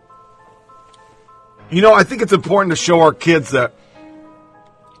 I think it's important to show our kids that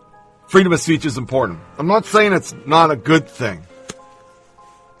freedom of speech is important. I'm not saying it's not a good thing.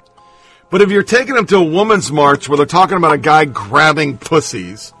 But if you're taking them to a woman's march where they're talking about a guy grabbing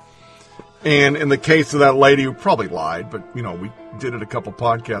pussies, and in the case of that lady who probably lied, but, we did it a couple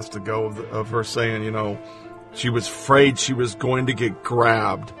podcasts ago of her saying, she was afraid she was going to get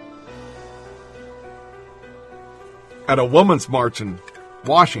grabbed at a woman's march in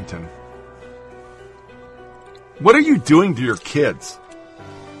Washington. What are you doing to your kids?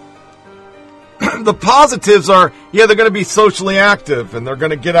 The positives are, they're going to be socially active and they're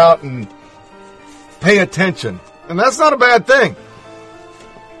going to get out and pay attention. And that's not a bad thing.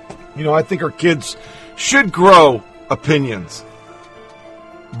 I think our kids should grow opinions.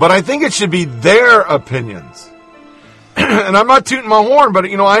 But I think it should be their opinions. And I'm not tooting my horn, but,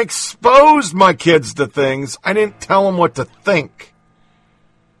 I exposed my kids to things. I didn't tell them what to think.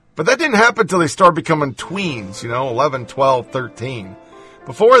 But that didn't happen until they started becoming tweens, 11, 12, 13.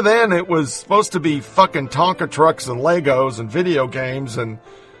 Before then, it was supposed to be fucking Tonka trucks and Legos and video games and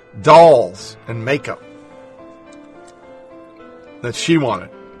dolls and makeup that she wanted.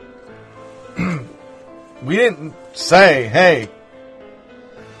 We didn't say, hey,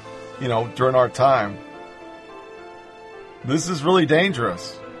 during our time, this is really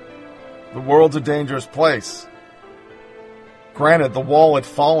dangerous. The world's a dangerous place. Granted, the wall had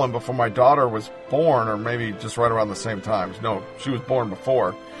fallen before my daughter was born, or maybe just right around the same time. No, she was born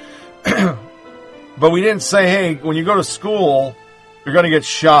before. But we didn't say, hey, when you go to school, you're going to get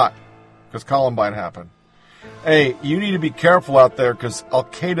shot because Columbine happened. Hey, you need to be careful out there because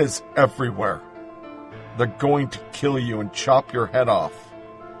Al-Qaeda's everywhere. They're going to kill you and chop your head off.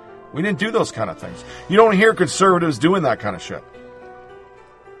 We didn't do those kind of things. You don't hear conservatives doing that kind of shit.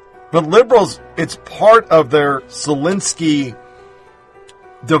 But liberals, it's part of their Zelensky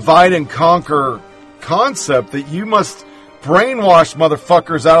divide and conquer concept that you must brainwash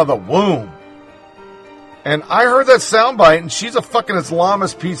motherfuckers out of the womb. And I heard that soundbite, and she's a fucking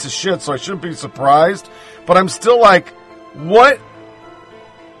Islamist piece of shit, so I shouldn't be surprised. But I'm still like, what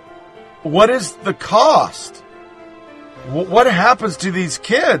is the cost? What happens to these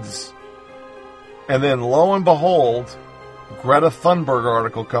kids? And then, lo and behold, Greta Thunberg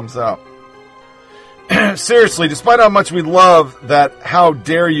article comes out. Seriously, despite how much we love that how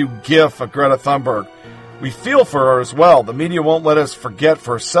dare you gif of Greta Thunberg, we feel for her as well. The media won't let us forget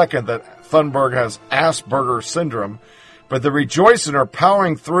for a second that Thunberg has Asperger's syndrome, but they rejoice in her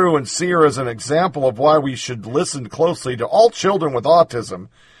powering through and see her as an example of why we should listen closely to all children with autism.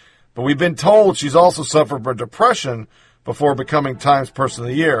 But we've been told she's also suffered from depression before becoming Times Person of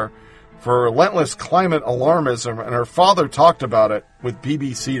the Year for relentless climate alarmism, and her father talked about it with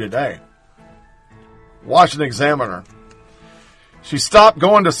BBC Today. Washington Examiner. She stopped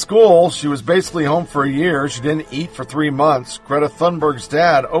going to school. She was basically home for a year. She didn't eat for 3 months. Greta Thunberg's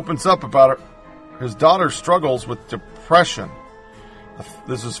dad opens up about his daughter's struggles with depression.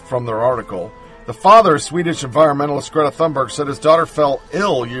 This is from their article. The father, Swedish environmentalist Greta Thunberg, said his daughter fell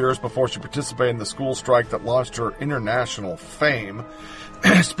ill years before she participated in the school strike that launched her international fame.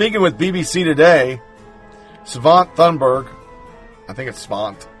 Speaking with BBC Today, Savant Thunberg, I think it's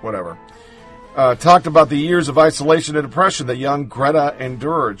Svant, whatever, talked about the years of isolation and depression that young Greta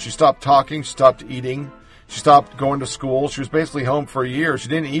endured. She stopped talking, she stopped eating, she stopped going to school. She was basically home for a year. She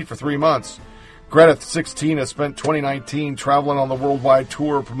didn't eat for 3 months. Greta, 16, has spent 2019 traveling on the worldwide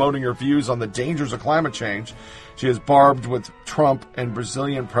tour promoting her views on the dangers of climate change. She has barbed with Trump and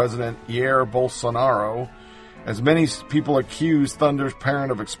Brazilian President Jair Bolsonaro As many people accuse Thunder's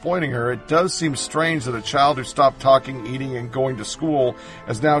parent of exploiting her, it does seem strange that a child who stopped talking, eating, and going to school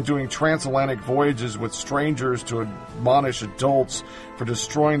is now doing transatlantic voyages with strangers to admonish adults for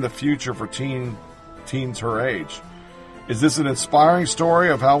destroying the future for teens her age. Is this an inspiring story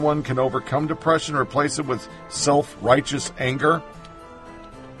of how one can overcome depression and replace it with self-righteous anger?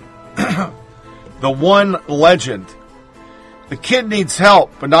 The one legend. The kid needs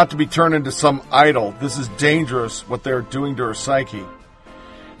help, but not to be turned into some idol. This is dangerous, what they are doing to her psyche.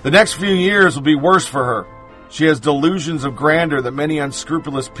 The next few years will be worse for her. She has delusions of grandeur that many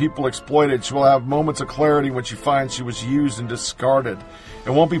unscrupulous people exploited. She will have moments of clarity when she finds she was used and discarded. It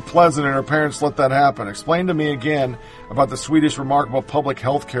won't be pleasant, and her parents let that happen. Explain to me again about the Swedish remarkable public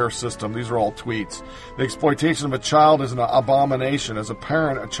health care system. These are all tweets. The exploitation of a child is an abomination. As a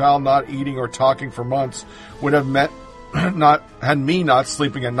parent, a child not eating or talking for months would have had me not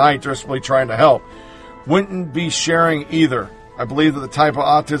sleeping at night, desperately trying to help. Wouldn't be sharing either. I believe that the type of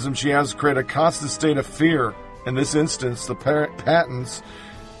autism she has created a constant state of fear. In this instance, the parents,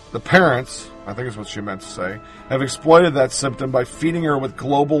 I think is what she meant to say, have exploited that symptom by feeding her with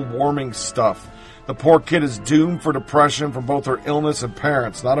global warming stuff. The poor kid is doomed for depression from both her illness and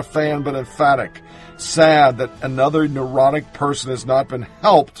parents. Not a fan, but emphatic. Sad that another neurotic person has not been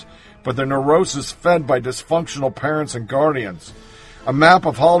helped, but their neurosis fed by dysfunctional parents and guardians. A map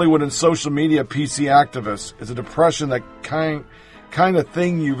of Hollywood and social media PC activists is a depression that kind of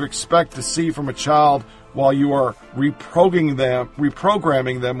thing you expect to see from a child while you are reprogramming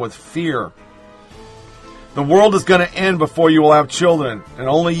them with fear. The world is going to end before you will have children, and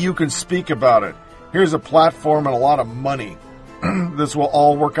only you can speak about it. Here's a platform and a lot of money. This will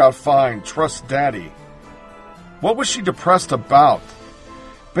all work out fine. Trust Daddy. What was she depressed about?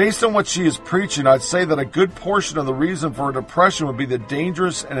 Based on what she is preaching, I'd say that a good portion of the reason for her depression would be the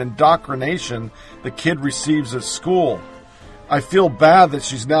dangerous and indoctrination the kid receives at school. I feel bad that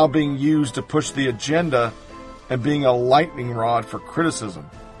she's now being used to push the agenda and being a lightning rod for criticism.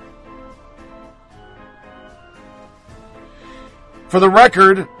 For the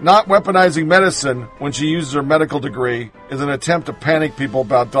record, not weaponizing medicine when she uses her medical degree is an attempt to panic people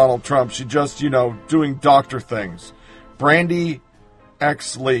about Donald Trump. She just, doing doctor things. Brandy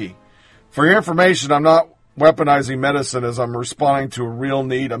X. Lee. For your information, I'm not weaponizing medicine as I'm responding to a real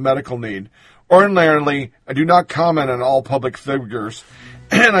need, a medical need. Ordinarily, I do not comment on all public figures,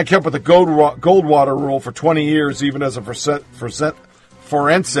 and I kept with the Goldwater rule for 20 years, even as a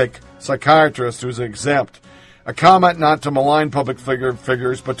forensic psychiatrist who is exempt. I comment not to malign public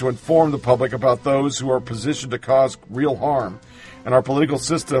figures, but to inform the public about those who are positioned to cause real harm. In our political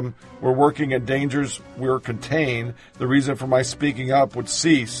system, we're working in dangers we're contained. The reason for my speaking up would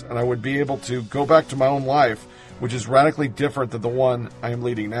cease, and I would be able to go back to my own life, which is radically different than the one I am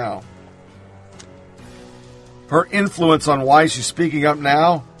leading now. Her influence on why she's speaking up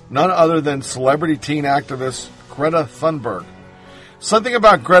now, none other than celebrity teen activist Greta Thunberg. Something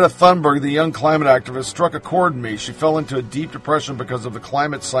about Greta Thunberg, the young climate activist, struck a chord in me. She fell into a deep depression because of the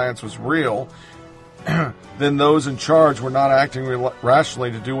climate science was real. Then those in charge were not acting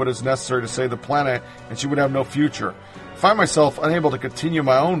rationally to do what is necessary to save the planet, and she would have no future. I find myself unable to continue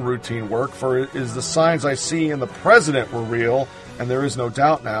my own routine work, for it is the signs I see in the president were real, and there is no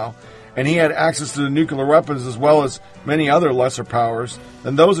doubt now, and he had access to the nuclear weapons as well as many other lesser powers,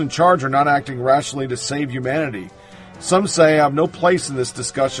 then those in charge are not acting rationally to save humanity. Some say I have no place in this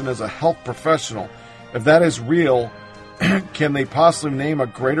discussion as a health professional. If that is real, can they possibly name a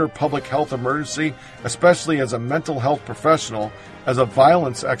greater public health emergency, especially as a mental health professional, as a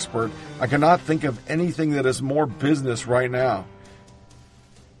violence expert? I cannot think of anything that is more business right now.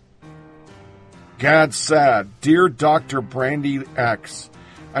 Gad sad. Dear Dr. Brandy X,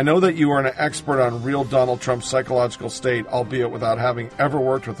 I know that you are an expert on real Donald Trump's psychological state, albeit without having ever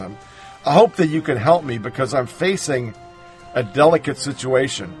worked with him. I hope that you can help me because I'm facing a delicate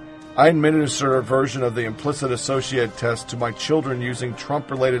situation. I administered a version of the implicit associate test to my children using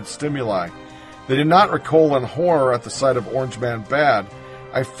Trump-related stimuli. They did not recoil in horror at the sight of Orange Man Bad.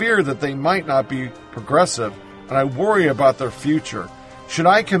 I fear that they might not be progressive, and I worry about their future. Should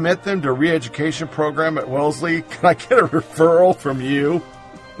I commit them to a re-education program at Wellesley? Can I get a referral from you?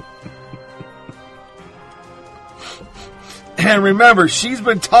 And remember, she's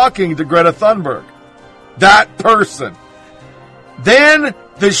been talking to Greta Thunberg. That person. Then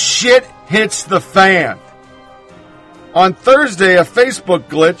the shit hits the fan. On Thursday, a Facebook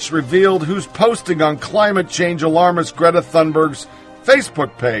glitch revealed who's posting on climate change alarmist Greta Thunberg's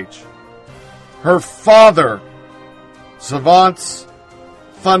Facebook page. Her father, Savants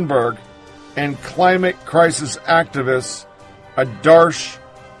Thunberg, and climate crisis activist Adarsh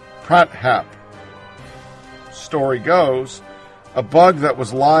Pratap. story goes, a bug that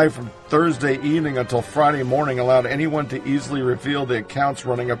was live from Thursday evening until Friday morning allowed anyone to easily reveal the accounts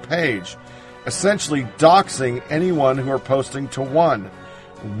running a page, essentially doxing anyone who are posting to one.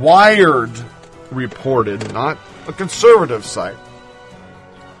 Wired reported, not a conservative site.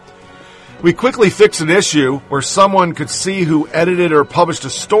 We quickly fixed an issue where someone could see who edited or published a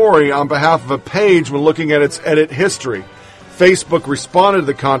story on behalf of a page when looking at its edit history. Facebook responded to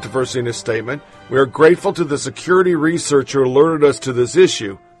the controversy in a statement. We are grateful to the security researcher who alerted us to this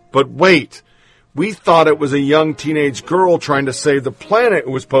issue. But wait, we thought it was a young teenage girl trying to save the planet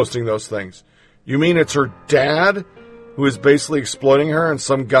who was posting those things. You mean it's her dad who is basically exploiting her and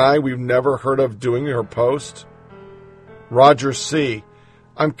some guy we've never heard of doing her post? Roger C.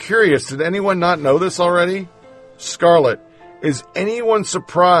 I'm curious, did anyone not know this already? Scarlett, is anyone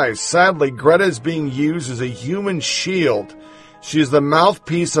surprised? Sadly, Greta is being used as a human shield. She is the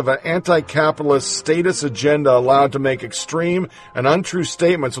mouthpiece of an anti-capitalist status agenda allowed to make extreme and untrue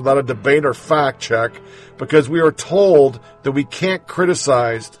statements without a debate or fact check because we are told that we can't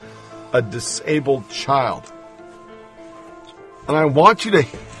criticize a disabled child. And I want you to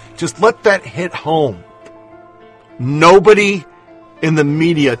just let that hit home. Nobody in the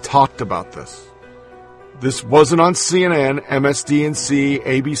media talked about this. This wasn't on CNN, MSDNC,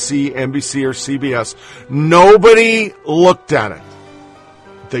 ABC, NBC, or CBS. Nobody looked at it.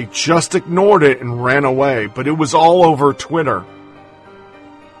 They just ignored it and ran away, but it was all over Twitter.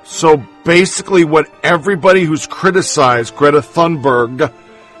 So basically what everybody who's criticized Greta Thunberg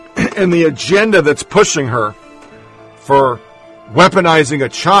and the agenda that's pushing her for weaponizing a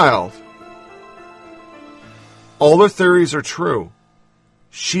child, all their theories are true.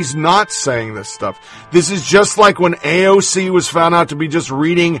 She's not saying this stuff. This is just like when AOC was found out to be just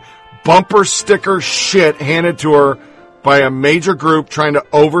reading bumper sticker shit handed to her by a major group trying to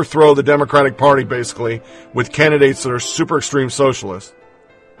overthrow the Democratic Party, basically, with candidates that are super extreme socialists.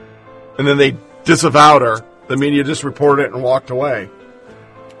 And then they disavowed her. The media just reported it and walked away.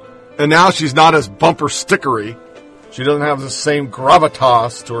 And now she's not as bumper stickery. She doesn't have the same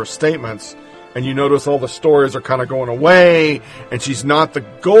gravitas to her statements. And you notice all the stories are kind of going away, and she's not the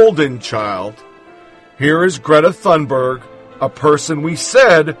golden child. Here is Greta Thunberg, a person we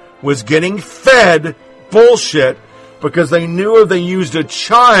said was getting fed bullshit because they knew if they used a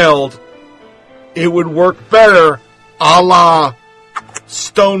child, it would work better, a la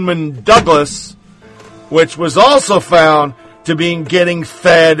Stoneman Douglas, which was also found to be getting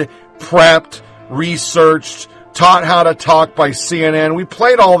fed, prepped, researched, taught how to talk by CNN. We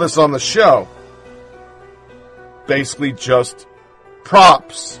played all this on the show. Basically just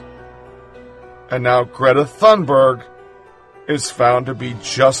props. And now Greta Thunberg is found to be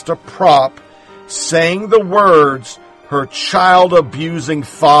just a prop, saying the words her child-abusing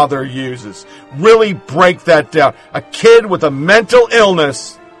father uses. Really break that down. A kid with a mental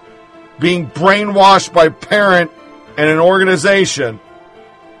illness being brainwashed by a parent and an organization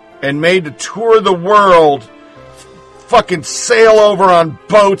and made to tour the world, fucking sail over on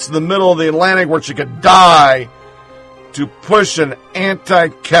boats in the middle of the Atlantic where she could die, to push an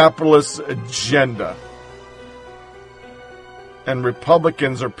anti-capitalist agenda. And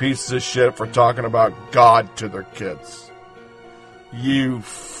Republicans are pieces of shit for talking about God to their kids. You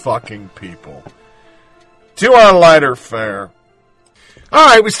fucking people. To our lighter fare.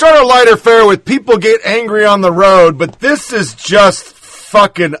 Alright, we start our lighter fare with people get angry on the road, but this is just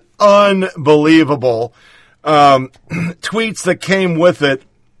fucking unbelievable. Tweets that came with it.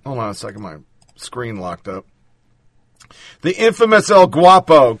 Hold on a second, my screen locked up. The infamous El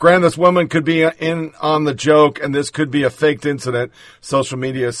Guapo. Granted, this woman could be in on the joke, and this could be a faked incident. Social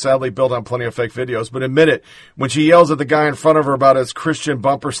media is sadly built on plenty of fake videos, but admit it. When she yells at the guy in front of her about his Christian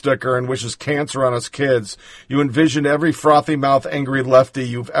bumper sticker and wishes cancer on his kids, you envision every frothy-mouthed angry lefty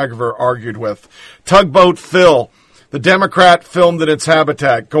you've ever argued with. Tugboat Phil. The Democrat filmed in its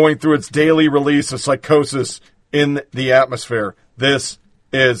habitat, going through its daily release of psychosis in the atmosphere. This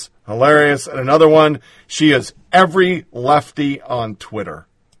is hilarious. And another one, she is every lefty on Twitter.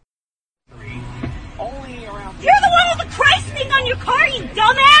 You're the one with the Christ thing on your car, you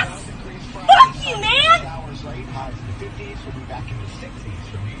dumbass! Fuck you, man!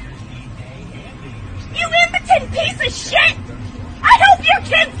 You impotent piece of shit! I hope your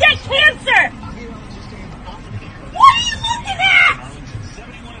kids get cancer! What are you looking at?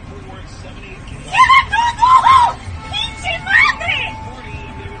 ¡Ya todo! ¡Pinche madre!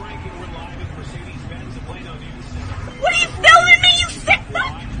 What are you filming me, you sick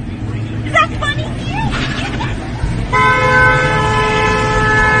fuck? Is that funny to you?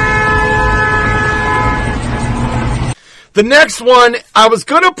 The next one, I was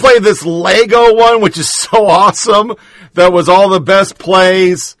going to play this Lego one, which is so awesome. That was all the best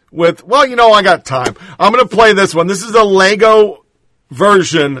plays with, well, I got time. I'm going to play this one. This is a Lego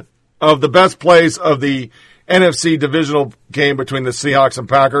version of the best plays of the NFC divisional game between the Seahawks and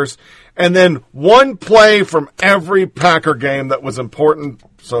Packers. And then one play from every Packer game that was important.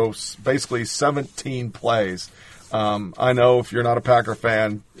 So basically 17 plays. I know if you're not a Packer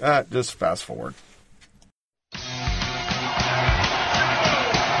fan, just fast forward.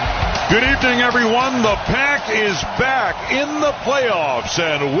 Good evening, everyone. The Pack is back in the playoffs,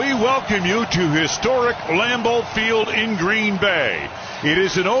 and we welcome you to historic Lambeau Field in Green Bay. It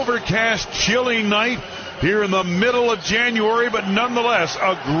is an overcast, chilly night here in the middle of January, but nonetheless,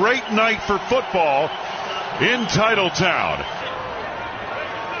 a great night for football in Titletown.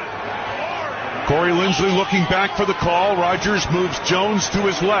 Corey Linsley looking back for the call. Rodgers moves Jones to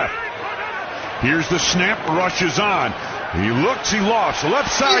his left. Here's the snap, rushes on. He looks, he lofts, left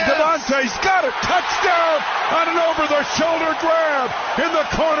side, yes! Devontae's got it, touchdown on an over-the-shoulder grab in the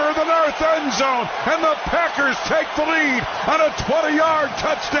corner of the north end zone, and the Packers take the lead on a 20-yard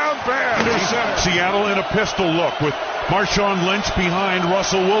touchdown pass. Seattle in a pistol look with Marshawn Lynch behind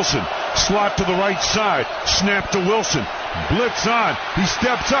Russell Wilson. Slot to the right side, snap to Wilson, blitz on, he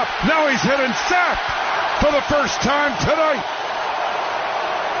steps up, now he's hit and sacked for the first time tonight.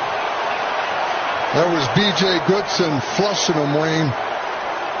 That was B.J. Goodson flushing him, Wayne.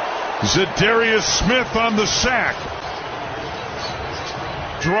 Zadarius Smith on the sack.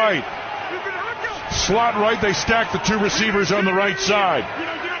 Right. Slot right. They stack the two receivers on the right side.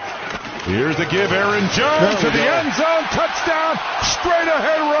 Here's the give. Aaron Jones to the end zone. Touchdown. Straight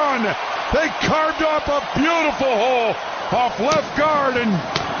ahead run. They carved up a beautiful hole off left guard, and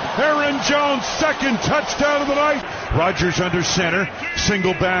Aaron Jones' second touchdown of the night. Rodgers under center,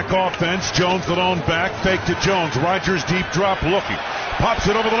 single back offense. Jones the lone back, fake to Jones. Rodgers deep drop looking. Pops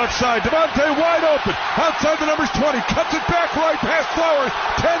it over the left side. Devontae wide open. Outside the numbers 20. Cuts it back right past Flowers.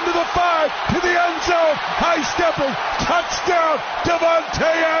 10 to the 5. To the end zone. High stepper. Touchdown.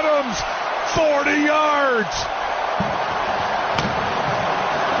 Devontae Adams. 40 yards.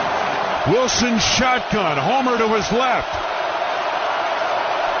 Wilson shotgun. Homer to his left.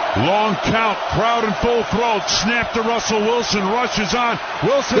 Long count, crowd in full throat. Snap to Russell Wilson, rushes on.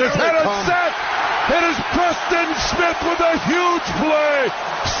 Wilson is head and set. It is Preston Smith with a huge play.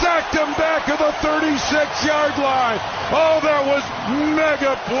 Sacked him back at the 36-yard line. Oh, that was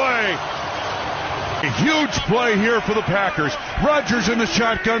mega play. A huge play here for the Packers. Rodgers in the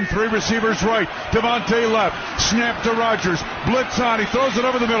shotgun, three receivers right. Devontae left. Snap to Rodgers. Blitz on. He throws it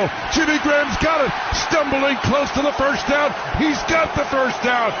over the middle. Jimmy Graham's got it. Stumbling close to the first down. He's got the first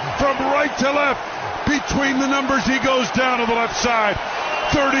down. From right to left. Between the numbers, he goes down to the left side.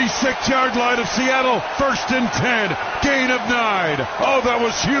 36-yard line of Seattle. 1st and 10. Gain of 9. Oh, that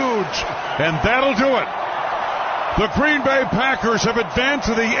was huge. And that'll do it. The Green Bay Packers have advanced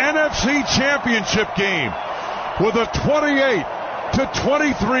to the NFC Championship game with a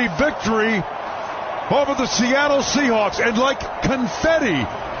 28-23 victory over the Seattle Seahawks. And like confetti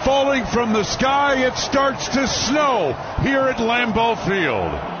falling from the sky, it starts to snow here at Lambeau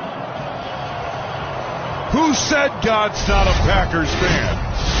Field. Who said God's not a Packers fan?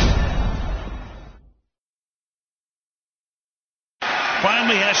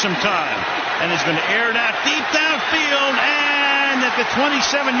 Finally has some time. And is going to air it out deep downfield. And at the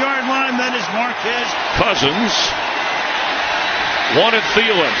 27-yard line, that is Marquez. Cousins wanted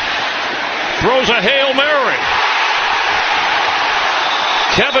Thielen. Throws a Hail Mary.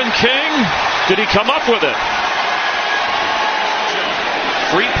 Kevin King, did he come up with it?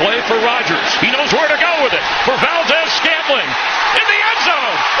 Free play for Rodgers. He knows where to go with it. For Valdez-Scantling. In the end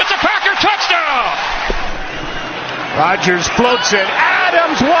zone. It's a Packer touchdown. Rodgers floats it.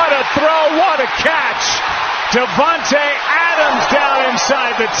 Adams, what a throw, what a catch. Devontae Adams down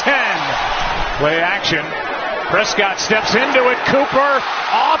inside the 10. Play action. Prescott steps into it. Cooper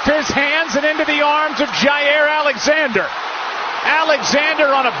off his hands and into the arms of Jair Alexander.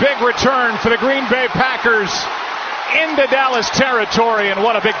 Alexander on a big return for the Green Bay Packers into Dallas territory, and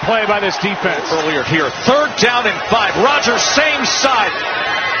what a big play by this defense. Earlier here, 3rd down and 5. Rodgers, same side.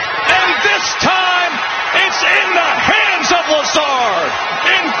 And this time, it's in the hands of Lazard.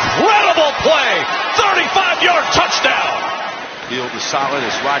 Incredible play. 35-yard touchdown. Field is solid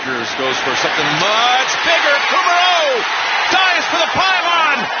as Rodgers goes for something much bigger. Kumaro dives for the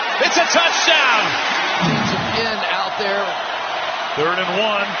pylon. It's a touchdown. Again out there. 3rd and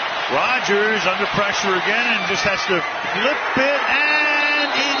 1. Rodgers under pressure again and just has to flip it, and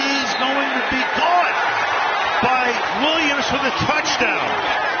it is going to be caught by Williams for the touchdown.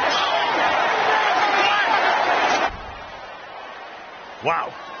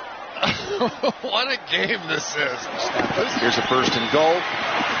 Wow. What a game this is. Here's a first and goal.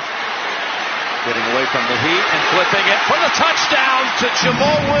 Getting away from the heat and flipping it for the touchdown to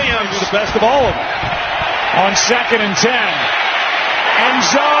Jamal Williams. The best of all of them. On 2nd and 10. End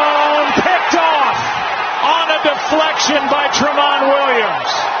zone picked off on a deflection by Tramon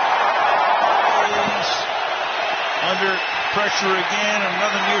Williams. Under pressure again,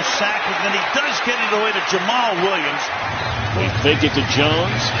 another near sack, and then he does get it away to Jamal Williams. They fake it to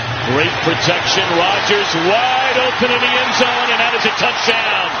Jones. Great protection. Rodgers wide open in the end zone, and that is a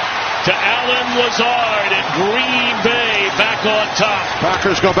touchdown to Allen Lazard in Green Bay, back on top.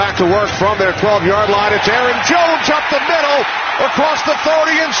 Packers go back to work from their 12-yard line. It's Aaron Jones up the middle, across the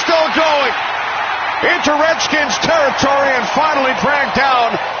 30, and still going. Into Redskins territory and finally dragged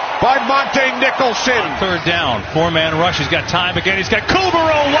down by Monte Nicholson. Third down, 4-man rush. He's got time again. He's got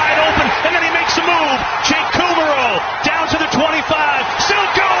Kumerow wide open, and then he makes a move. Jake Kumerow down to the 25, still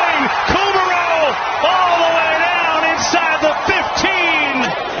going. Kumerow all the way down inside the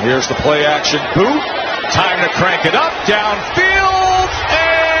 15. Here's the play action boot. Time to crank it up downfield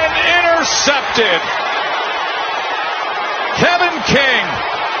and intercepted. Kevin King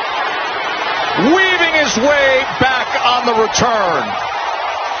weaving his way back on the return.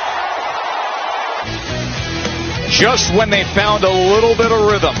 Just when they found a little bit of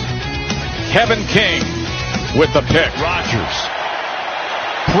rhythm, Kevin King with the pick. Rodgers.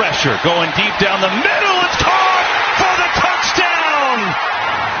 Pressure going deep down the middle. It's caught for the touchdown.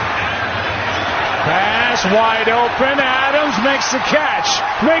 Pass wide open. Adams makes the catch.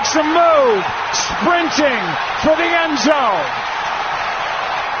 Makes the move. Sprinting for the end zone.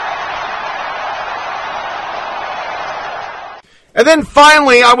 And then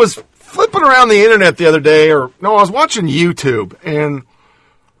finally, I was flipping around the internet the other day, I was watching YouTube, and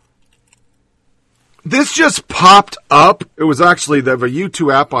this just popped up. It was actually the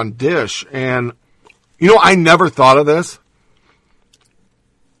YouTube app on Dish, and, I never thought of this,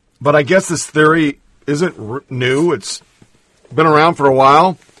 but I guess this theory isn't new. It's been around for a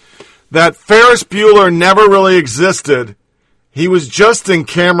while, that Ferris Bueller never really existed. He was just in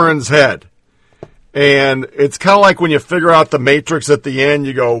Cameron's head. And it's kind of like when you figure out the Matrix at the end,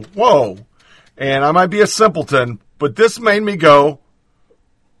 you go, whoa. And I might be a simpleton, but this made me go,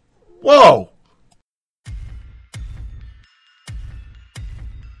 whoa.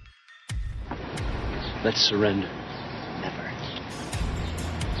 Let's surrender. Never.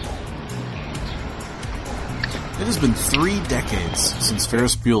 It has been 3 decades since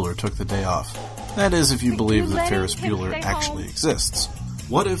Ferris Bueller took the day off. That is, if you believe that Ferris Bueller actually exists.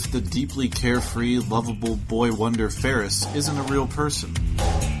 What if the deeply carefree, lovable boy wonder Ferris isn't a real person?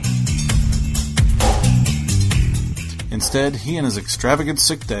 Instead, he and his extravagant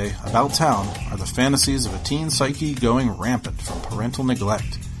sick day about town are the fantasies of a teen psyche going rampant from parental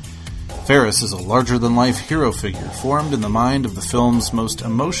neglect. Ferris is a larger-than-life hero figure formed in the mind of the film's most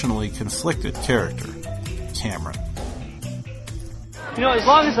emotionally conflicted character, Cameron. As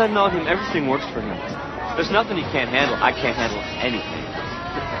long as I've known him, everything works for him. There's nothing he can't handle. I can't handle anything.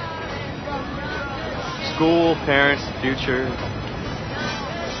 School, parents, future.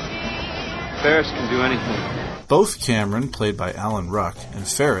 Ferris can do anything. Both Cameron, played by Alan Ruck, and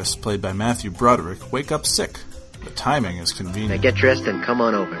Ferris, played by Matthew Broderick, wake up sick. The timing is convenient. Now get dressed and come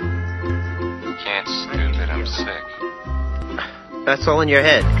on over. You can't scoop it, I'm sick. That's all in your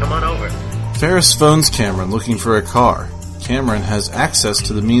head. Come on over. Ferris phones Cameron looking for a car. Cameron has access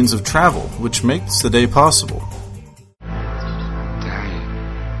to the means of travel, which makes the day possible.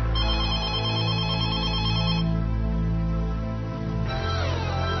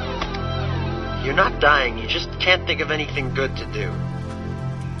 You're not dying, you just can't think of anything good to do.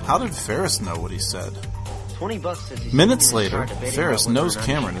 How did Ferris know what he said? $20 says he's Minutes later, Ferris knows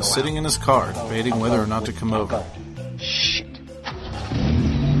Cameron is sitting in his car, debating whether or not to come over. Shit.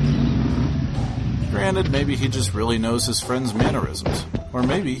 Granted, maybe he just really knows his friend's mannerisms. Or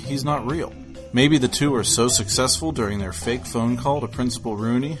maybe he's not real. Maybe the two are so successful during their fake phone call to Principal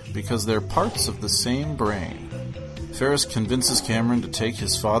Rooney because they're parts of the same brain. Ferris convinces Cameron to take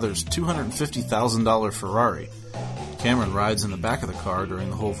his father's $250,000 Ferrari. Cameron rides in the back of the car during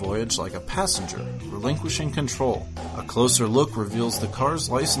the whole voyage like a passenger, relinquishing control. A closer look reveals the car's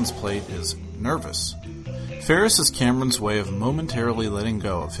license plate is nervous. Ferris is Cameron's way of momentarily letting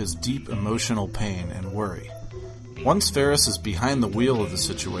go of his deep emotional pain and worry. Once Ferris is behind the wheel of the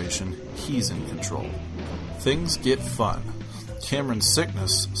situation, he's in control. Things get fun. Cameron's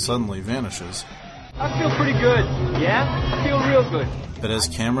sickness suddenly vanishes. I feel pretty good. Yeah? I feel real good. But as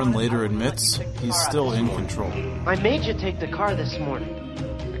Cameron later admits, he's still in control. I made you take the car this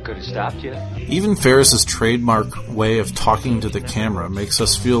morning. could have stopped you. Even Ferris's trademark way of talking to the camera makes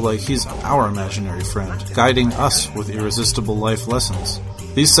us feel like he's our imaginary friend, guiding us with irresistible life lessons.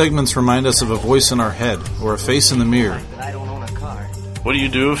 These segments remind us of a voice in our head or a face in the mirror. What do you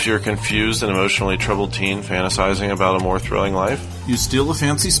do if you're a confused and emotionally troubled teen fantasizing about a more thrilling life? You steal a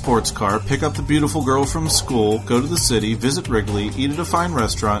fancy sports car, pick up the beautiful girl from school, go to the city, visit Wrigley, eat at a fine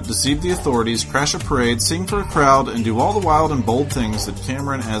restaurant, deceive the authorities, crash a parade, sing for a crowd, and do all the wild and bold things that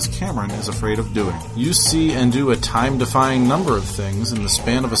Cameron as Cameron is afraid of doing. You see and do a time-defying number of things in the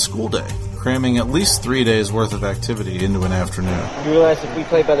span of a school day, cramming at least 3 days' worth of activity into an afternoon. You realize if we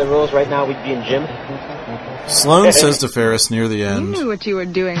played by the rules right now, we'd be in gym? Sloane says to Ferris near the end, You knew what you were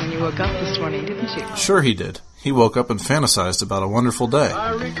doing when you woke up this morning, didn't you? Sure he did. He woke up and fantasized about a wonderful day.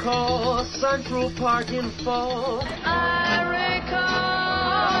 I recall Central Park in fall. I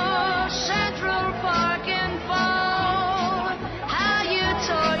recall Central Park in fall. How you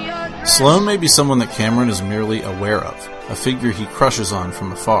tore your dress. Sloane may be someone that Cameron is merely aware of, a figure he crushes on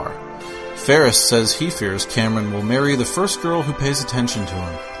from afar. Ferris says he fears Cameron will marry the first girl who pays attention to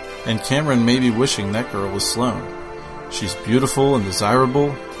him, and Cameron may be wishing that girl was Sloane. She's beautiful and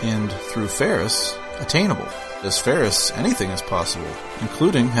desirable, and through Ferris, attainable. As Ferris, anything is possible,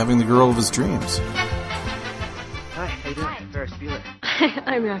 including having the girl of his dreams. Hi, how you doing? Ferris Bueller.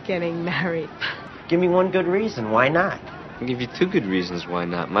 I'm not getting married. Give me one good reason. Why not? I'll give you 2 good reasons why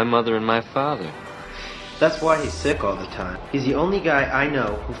not. My mother and my father. That's why he's sick all the time. He's the only guy I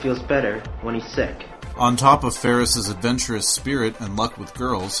know who feels better when he's sick. On top of Ferris's adventurous spirit and luck with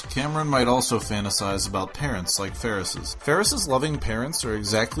girls, Cameron might also fantasize about parents like Ferris's. Ferris's loving parents are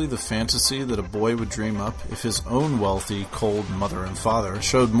exactly the fantasy that a boy would dream up if his own wealthy, cold mother and father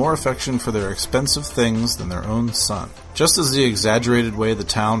showed more affection for their expensive things than their own son. Just as the exaggerated way the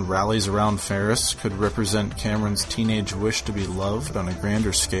town rallies around Ferris could represent Cameron's teenage wish to be loved on a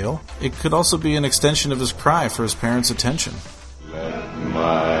grander scale, it could also be an extension of his cry for his parents' attention. Let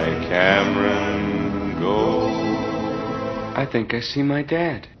my Cameron go. I think I see my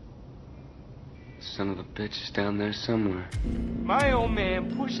dad. Son of a bitch is down there somewhere. My old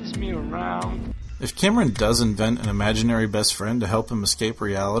man pushes me around. If Cameron does invent an imaginary best friend to help him escape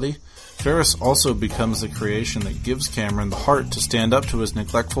reality, Ferris also becomes the creation that gives Cameron the heart to stand up to his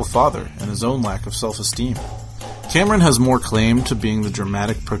neglectful father and his own lack of self-esteem. Cameron has more claim to being the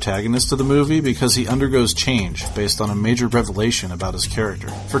dramatic protagonist of the movie because he undergoes change based on a major revelation about his character.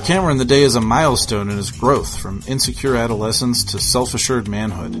 For Cameron, the day is a milestone in his growth from insecure adolescence to self-assured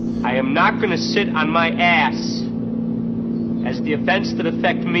manhood. I am not going to sit on my ass as the events that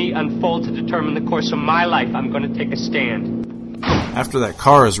affect me unfold to determine the course of my life. I'm going to take a stand. After that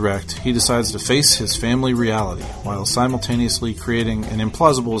car is wrecked, he decides to face his family reality while simultaneously creating an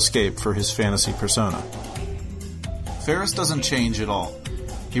implausible escape for his fantasy persona. Ferris doesn't change at all.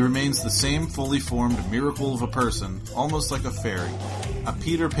 He remains the same fully formed miracle of a person, almost like a fairy, a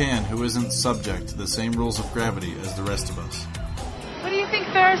Peter Pan who isn't subject to the same rules of gravity as the rest of us. What do you think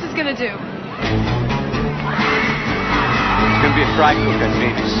Ferris is going to do? It's going to be a fry cook on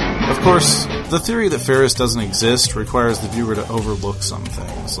Venus. Of course, the theory that Ferris doesn't exist requires the viewer to overlook some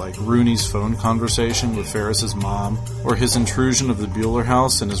things, like Rooney's phone conversation with Ferris's mom, or his intrusion of the Bueller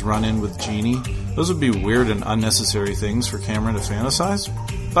house and his run-in with Jeannie. Those would be weird and unnecessary things for Cameron to fantasize.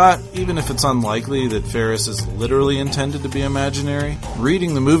 But even if it's unlikely that Ferris is literally intended to be imaginary,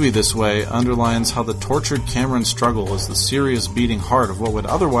 reading the movie this way underlines how the tortured Cameron struggle is the serious beating heart of what would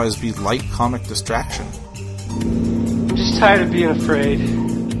otherwise be light comic distraction. I'm just tired of being afraid.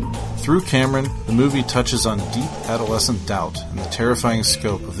 Through Cameron, the movie touches on deep adolescent doubt and the terrifying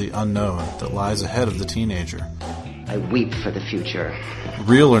scope of the unknown that lies ahead of the teenager. I weep for the future.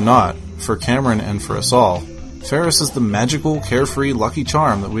 Real or not, for Cameron and for us all, Ferris is the magical, carefree, lucky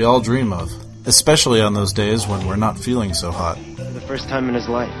charm that we all dream of, especially on those days when we're not feeling so hot. For the first time in his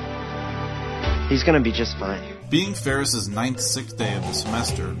life. He's gonna be just fine. Being Ferris's 9th sick day of the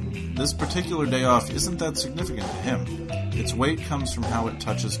semester, this particular day off isn't that significant to him. Its weight comes from how it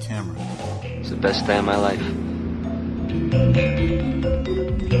touches Cameron. It's the best day of my life.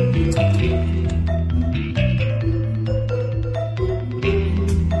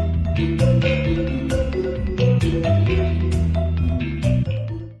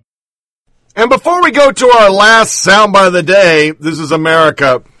 And before we go to our last soundbite of the day, this is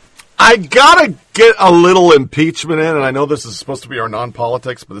America. I gotta get a little impeachment in, and I know this is supposed to be our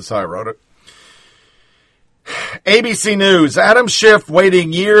non-politics, but this is how I wrote it. ABC News, Adam Schiff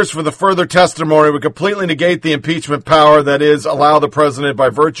waiting years for the further testimony would completely negate the impeachment power that is allow the president by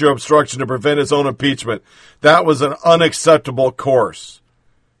virtue of obstruction to prevent his own impeachment. That was an unacceptable course.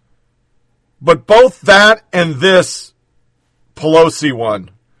 But both that and this Pelosi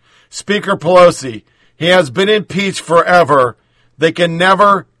one Speaker Pelosi, he has been impeached forever. They can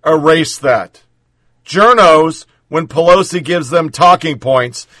never erase that. Journos, when Pelosi gives them talking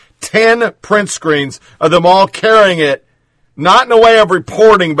points, 10 print screens of them all carrying it, not in a way of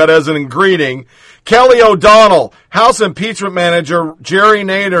reporting, but as an greeting. Kelly O'Donnell, House Impeachment Manager Jerry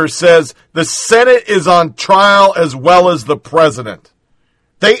Nader, says the Senate is on trial as well as the president.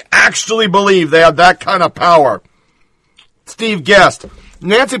 They actually believe they have that kind of power. Steve Guest,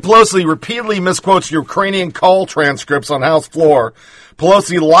 Nancy Pelosi repeatedly misquotes Ukrainian call transcripts on House floor.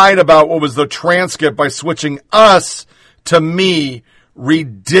 Pelosi lied about what was the transcript by switching us to me.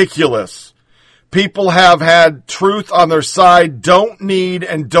 Ridiculous. People have had truth on their side, don't need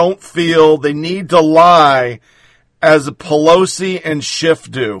and don't feel they need to lie as Pelosi and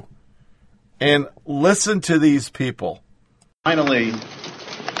Schiff do. And listen to these people. Finally,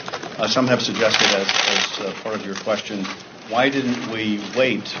 some have suggested as part of your question, why didn't we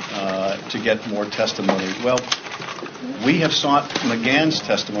wait to get more testimony? Well, we have sought McGahn's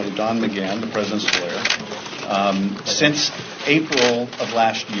testimony, Don McGahn, the president's lawyer, since April of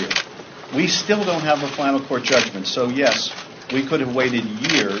last year. We still don't have a final court judgment. So, yes, we could have waited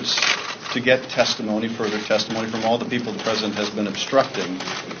years to get testimony, further testimony from all the people the president has been obstructing.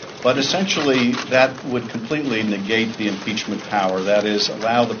 But essentially, that would completely negate the impeachment power. That is,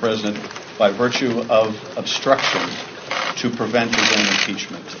 allow the president, by virtue of obstruction, to prevent his own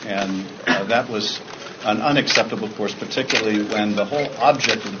impeachment. And that was an unacceptable course, particularly when the whole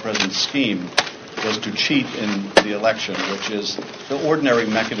object of the president's scheme was to cheat in the election, which is the ordinary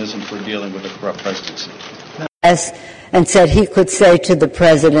mechanism for dealing with a corrupt presidency. And said he could say to the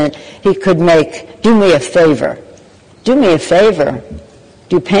president, he could make, do me a favor. Do me a favor.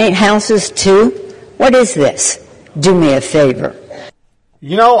 Do you paint houses too? What is this? Do me a favor.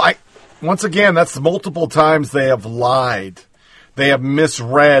 You know, once again, that's multiple times they have lied. They have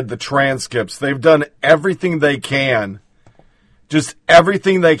misread the transcripts. They've done everything they can, just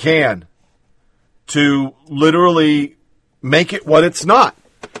everything they can, to literally make it what it's not.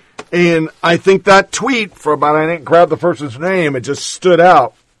 And I think that tweet I didn't grab the person's name, it just stood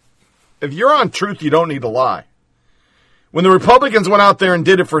out. If you're on truth, you don't need to lie. When the Republicans went out there and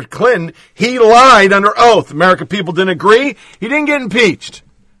did it for Clinton, he lied under oath. American people didn't agree. He didn't get impeached.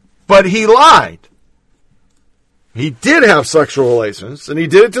 But he lied. He did have sexual relations, and he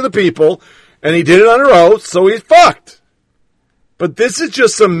did it to the people, and he did it under oath, so he's fucked. But this is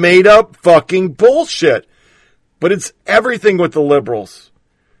just some made-up fucking bullshit. But it's everything with the liberals.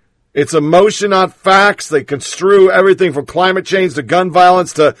 It's emotion, not facts. They construe everything from climate change to gun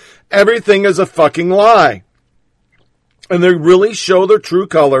violence to everything as a fucking lie. And they really show their true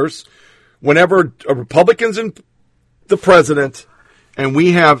colors whenever a Republican's in the president and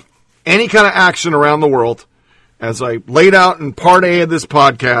we have any kind of action around the world. As I laid out in part A of this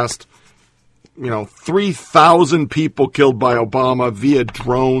podcast, 3,000 people killed by Obama via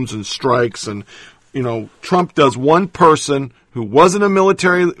drones and strikes. And, Trump does one person who was a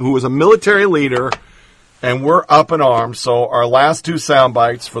military leader, and we're up in arms. So our last two sound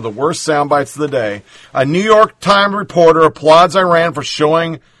bites for the worst sound bites of the day. A New York Times reporter applauds Iran for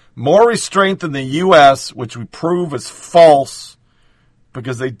showing more restraint than the U.S., which we prove is false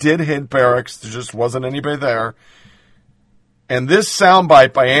because they did hit barracks. There just wasn't anybody there. And this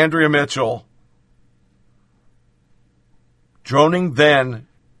soundbite by Andrea Mitchell, droning then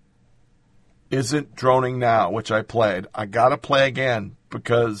isn't droning now, which I played. I got to play again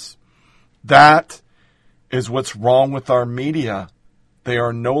because that is what's wrong with our media. They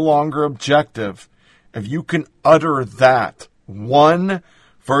are no longer objective. If you can utter that, 1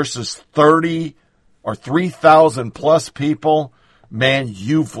 versus 30 or 3,000 plus people, man,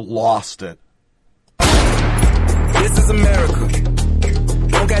 you've lost it. This is America.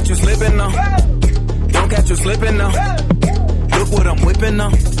 Don't catch you slipping now. Don't catch you slipping now. Look what I'm whipping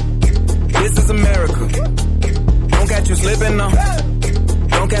now. This is America. Don't catch you slipping now.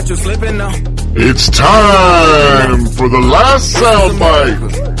 Don't catch you slipping now. It's time for the last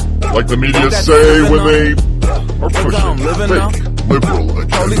soundbite. Like the media say when they are pushing fake liberal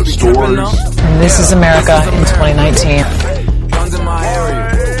agenda stories. This is America in 2019. Guns in my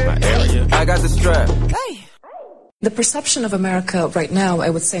area. I got the strap. The perception of America right now,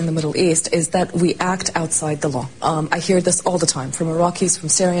 I would say in the Middle East, is that we act outside the law. I hear this all the time from Iraqis, from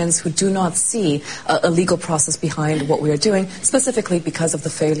Syrians who do not see a legal process behind what we are doing, specifically because of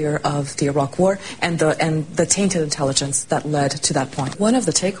the failure of the Iraq War and the tainted intelligence that led to that point. One of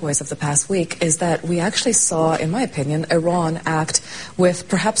the takeaways of the past week is that we actually saw, in my opinion, Iran act with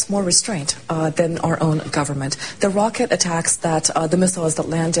perhaps more restraint than our own government. The rocket attacks the missiles that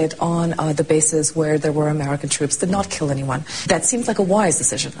landed on the bases where there were American troops, the not kill anyone. That seems like a wise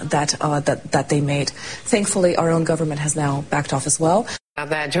decision that they made. Thankfully, our own government has now backed off as well.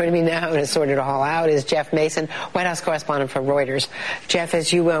 That joining me now to sort it all out is Jeff Mason, White House correspondent for Reuters. Jeff,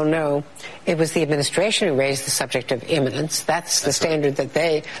 as you well know, it was the administration who raised the subject of imminence. That's the standard that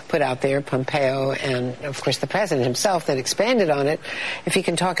they put out there, Pompeo and, of course, the president himself that expanded on it. If you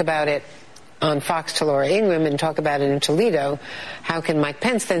can talk about it on Fox to Laura Ingraham and talk about it in Toledo, how can Mike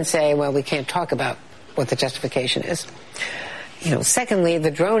Pence then say, well, we can't talk about what the justification is? Secondly,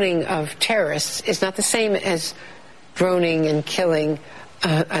 the droning of terrorists is not the same as droning and killing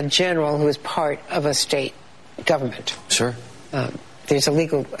a general who is part of a state government. Sure. There's a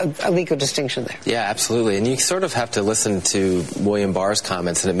legal distinction there. Yeah, absolutely. And you sort of have to listen to William Barr's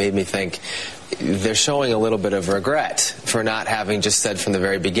comments, and it made me think they're showing a little bit of regret for not having just said from the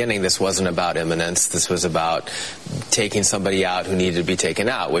very beginning this wasn't about imminence. This was about taking somebody out who needed to be taken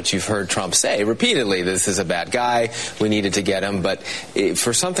out, which you've heard Trump say repeatedly. This is a bad guy. We needed to get him. But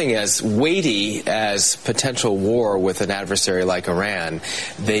for something as weighty as potential war with an adversary like Iran,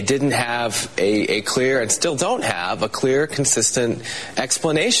 they didn't have a clear, and still don't have, a clear, consistent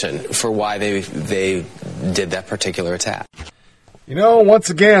explanation for why they did that particular attack. Once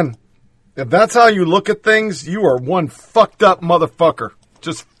again, if that's how you look at things, you are one fucked up motherfucker.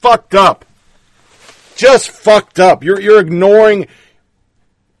 Just fucked up. Just fucked up. You're ignoring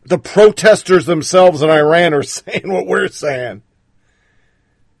the protesters themselves in Iran are saying what we're saying.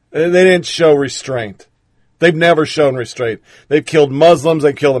 They didn't show restraint. They've never shown restraint. They've killed Muslims.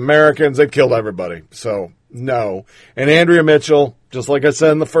 They've killed Americans. They've killed everybody. So, no. And Andrea Mitchell, just like I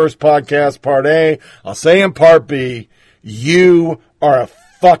said in the first podcast, part A, I'll say in part B, you are a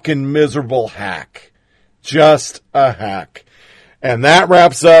fucking miserable hack. Just a hack. And that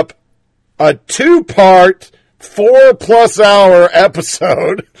wraps up a 2-part, 4+ hour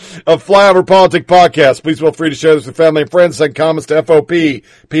episode of Flyover Politic Podcast. Please feel free to share this with family and friends. Send comments to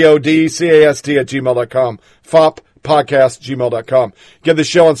FOPPODCAST@gmail.com. FOPpodcast@gmail.com. Get the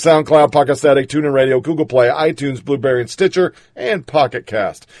show on SoundCloud, Podcast Addict, TuneIn Radio, Google Play, iTunes, Blueberry, and Stitcher, and Pocket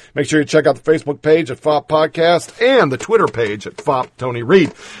Cast. Make sure you check out the Facebook page at FOP Podcast and the Twitter page at FOP Tony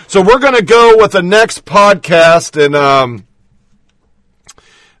Reed. So we're going to go with the next podcast, and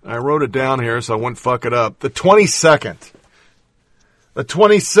I wrote it down here so I wouldn't fuck it up. The 22nd. The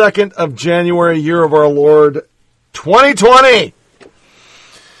 22nd of January, year of our Lord, 2020.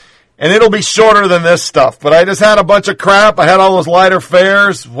 And it'll be shorter than this stuff. But I just had a bunch of crap. I had all those lighter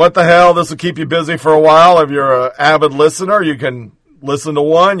fares. What the hell? This will keep you busy for a while. If you're an avid listener, you can listen to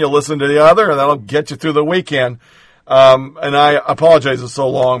one, you'll listen to the other, and that'll get you through the weekend. And I apologize it's so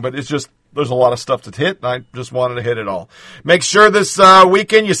long, but it's just, there's a lot of stuff to hit, and I just wanted to hit it all. Make sure this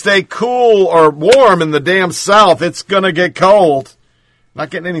weekend you stay cool or warm in the damn South. It's going to get cold. Not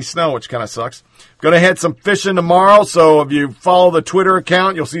getting any snow, which kind of sucks. Going to head some fishing tomorrow, so if you follow the Twitter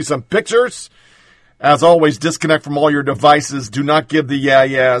account, you'll see some pictures. As always, disconnect from all your devices. Do not give the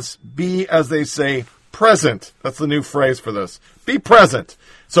yeah-yeahs. Be, as they say, present. That's the new phrase for this. Be present.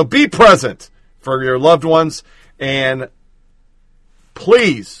 So be present for your loved ones, and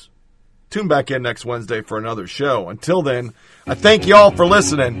please tune back in next Wednesday for another show. Until then, I thank you all for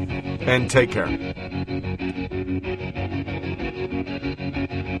listening, and take care.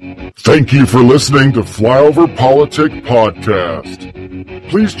 Thank you for listening to Flyover Politic Podcast.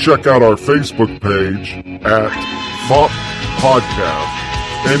 Please check out our Facebook page at FOP Podcast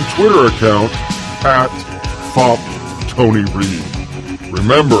and Twitter account at FOP Tony Reed.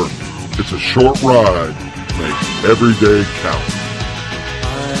 Remember, it's a short ride. Make every day count.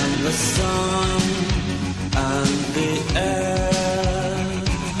 I'm the sun and the air.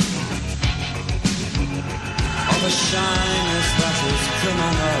 All the shyness that is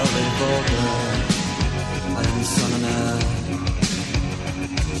criminally vulgar.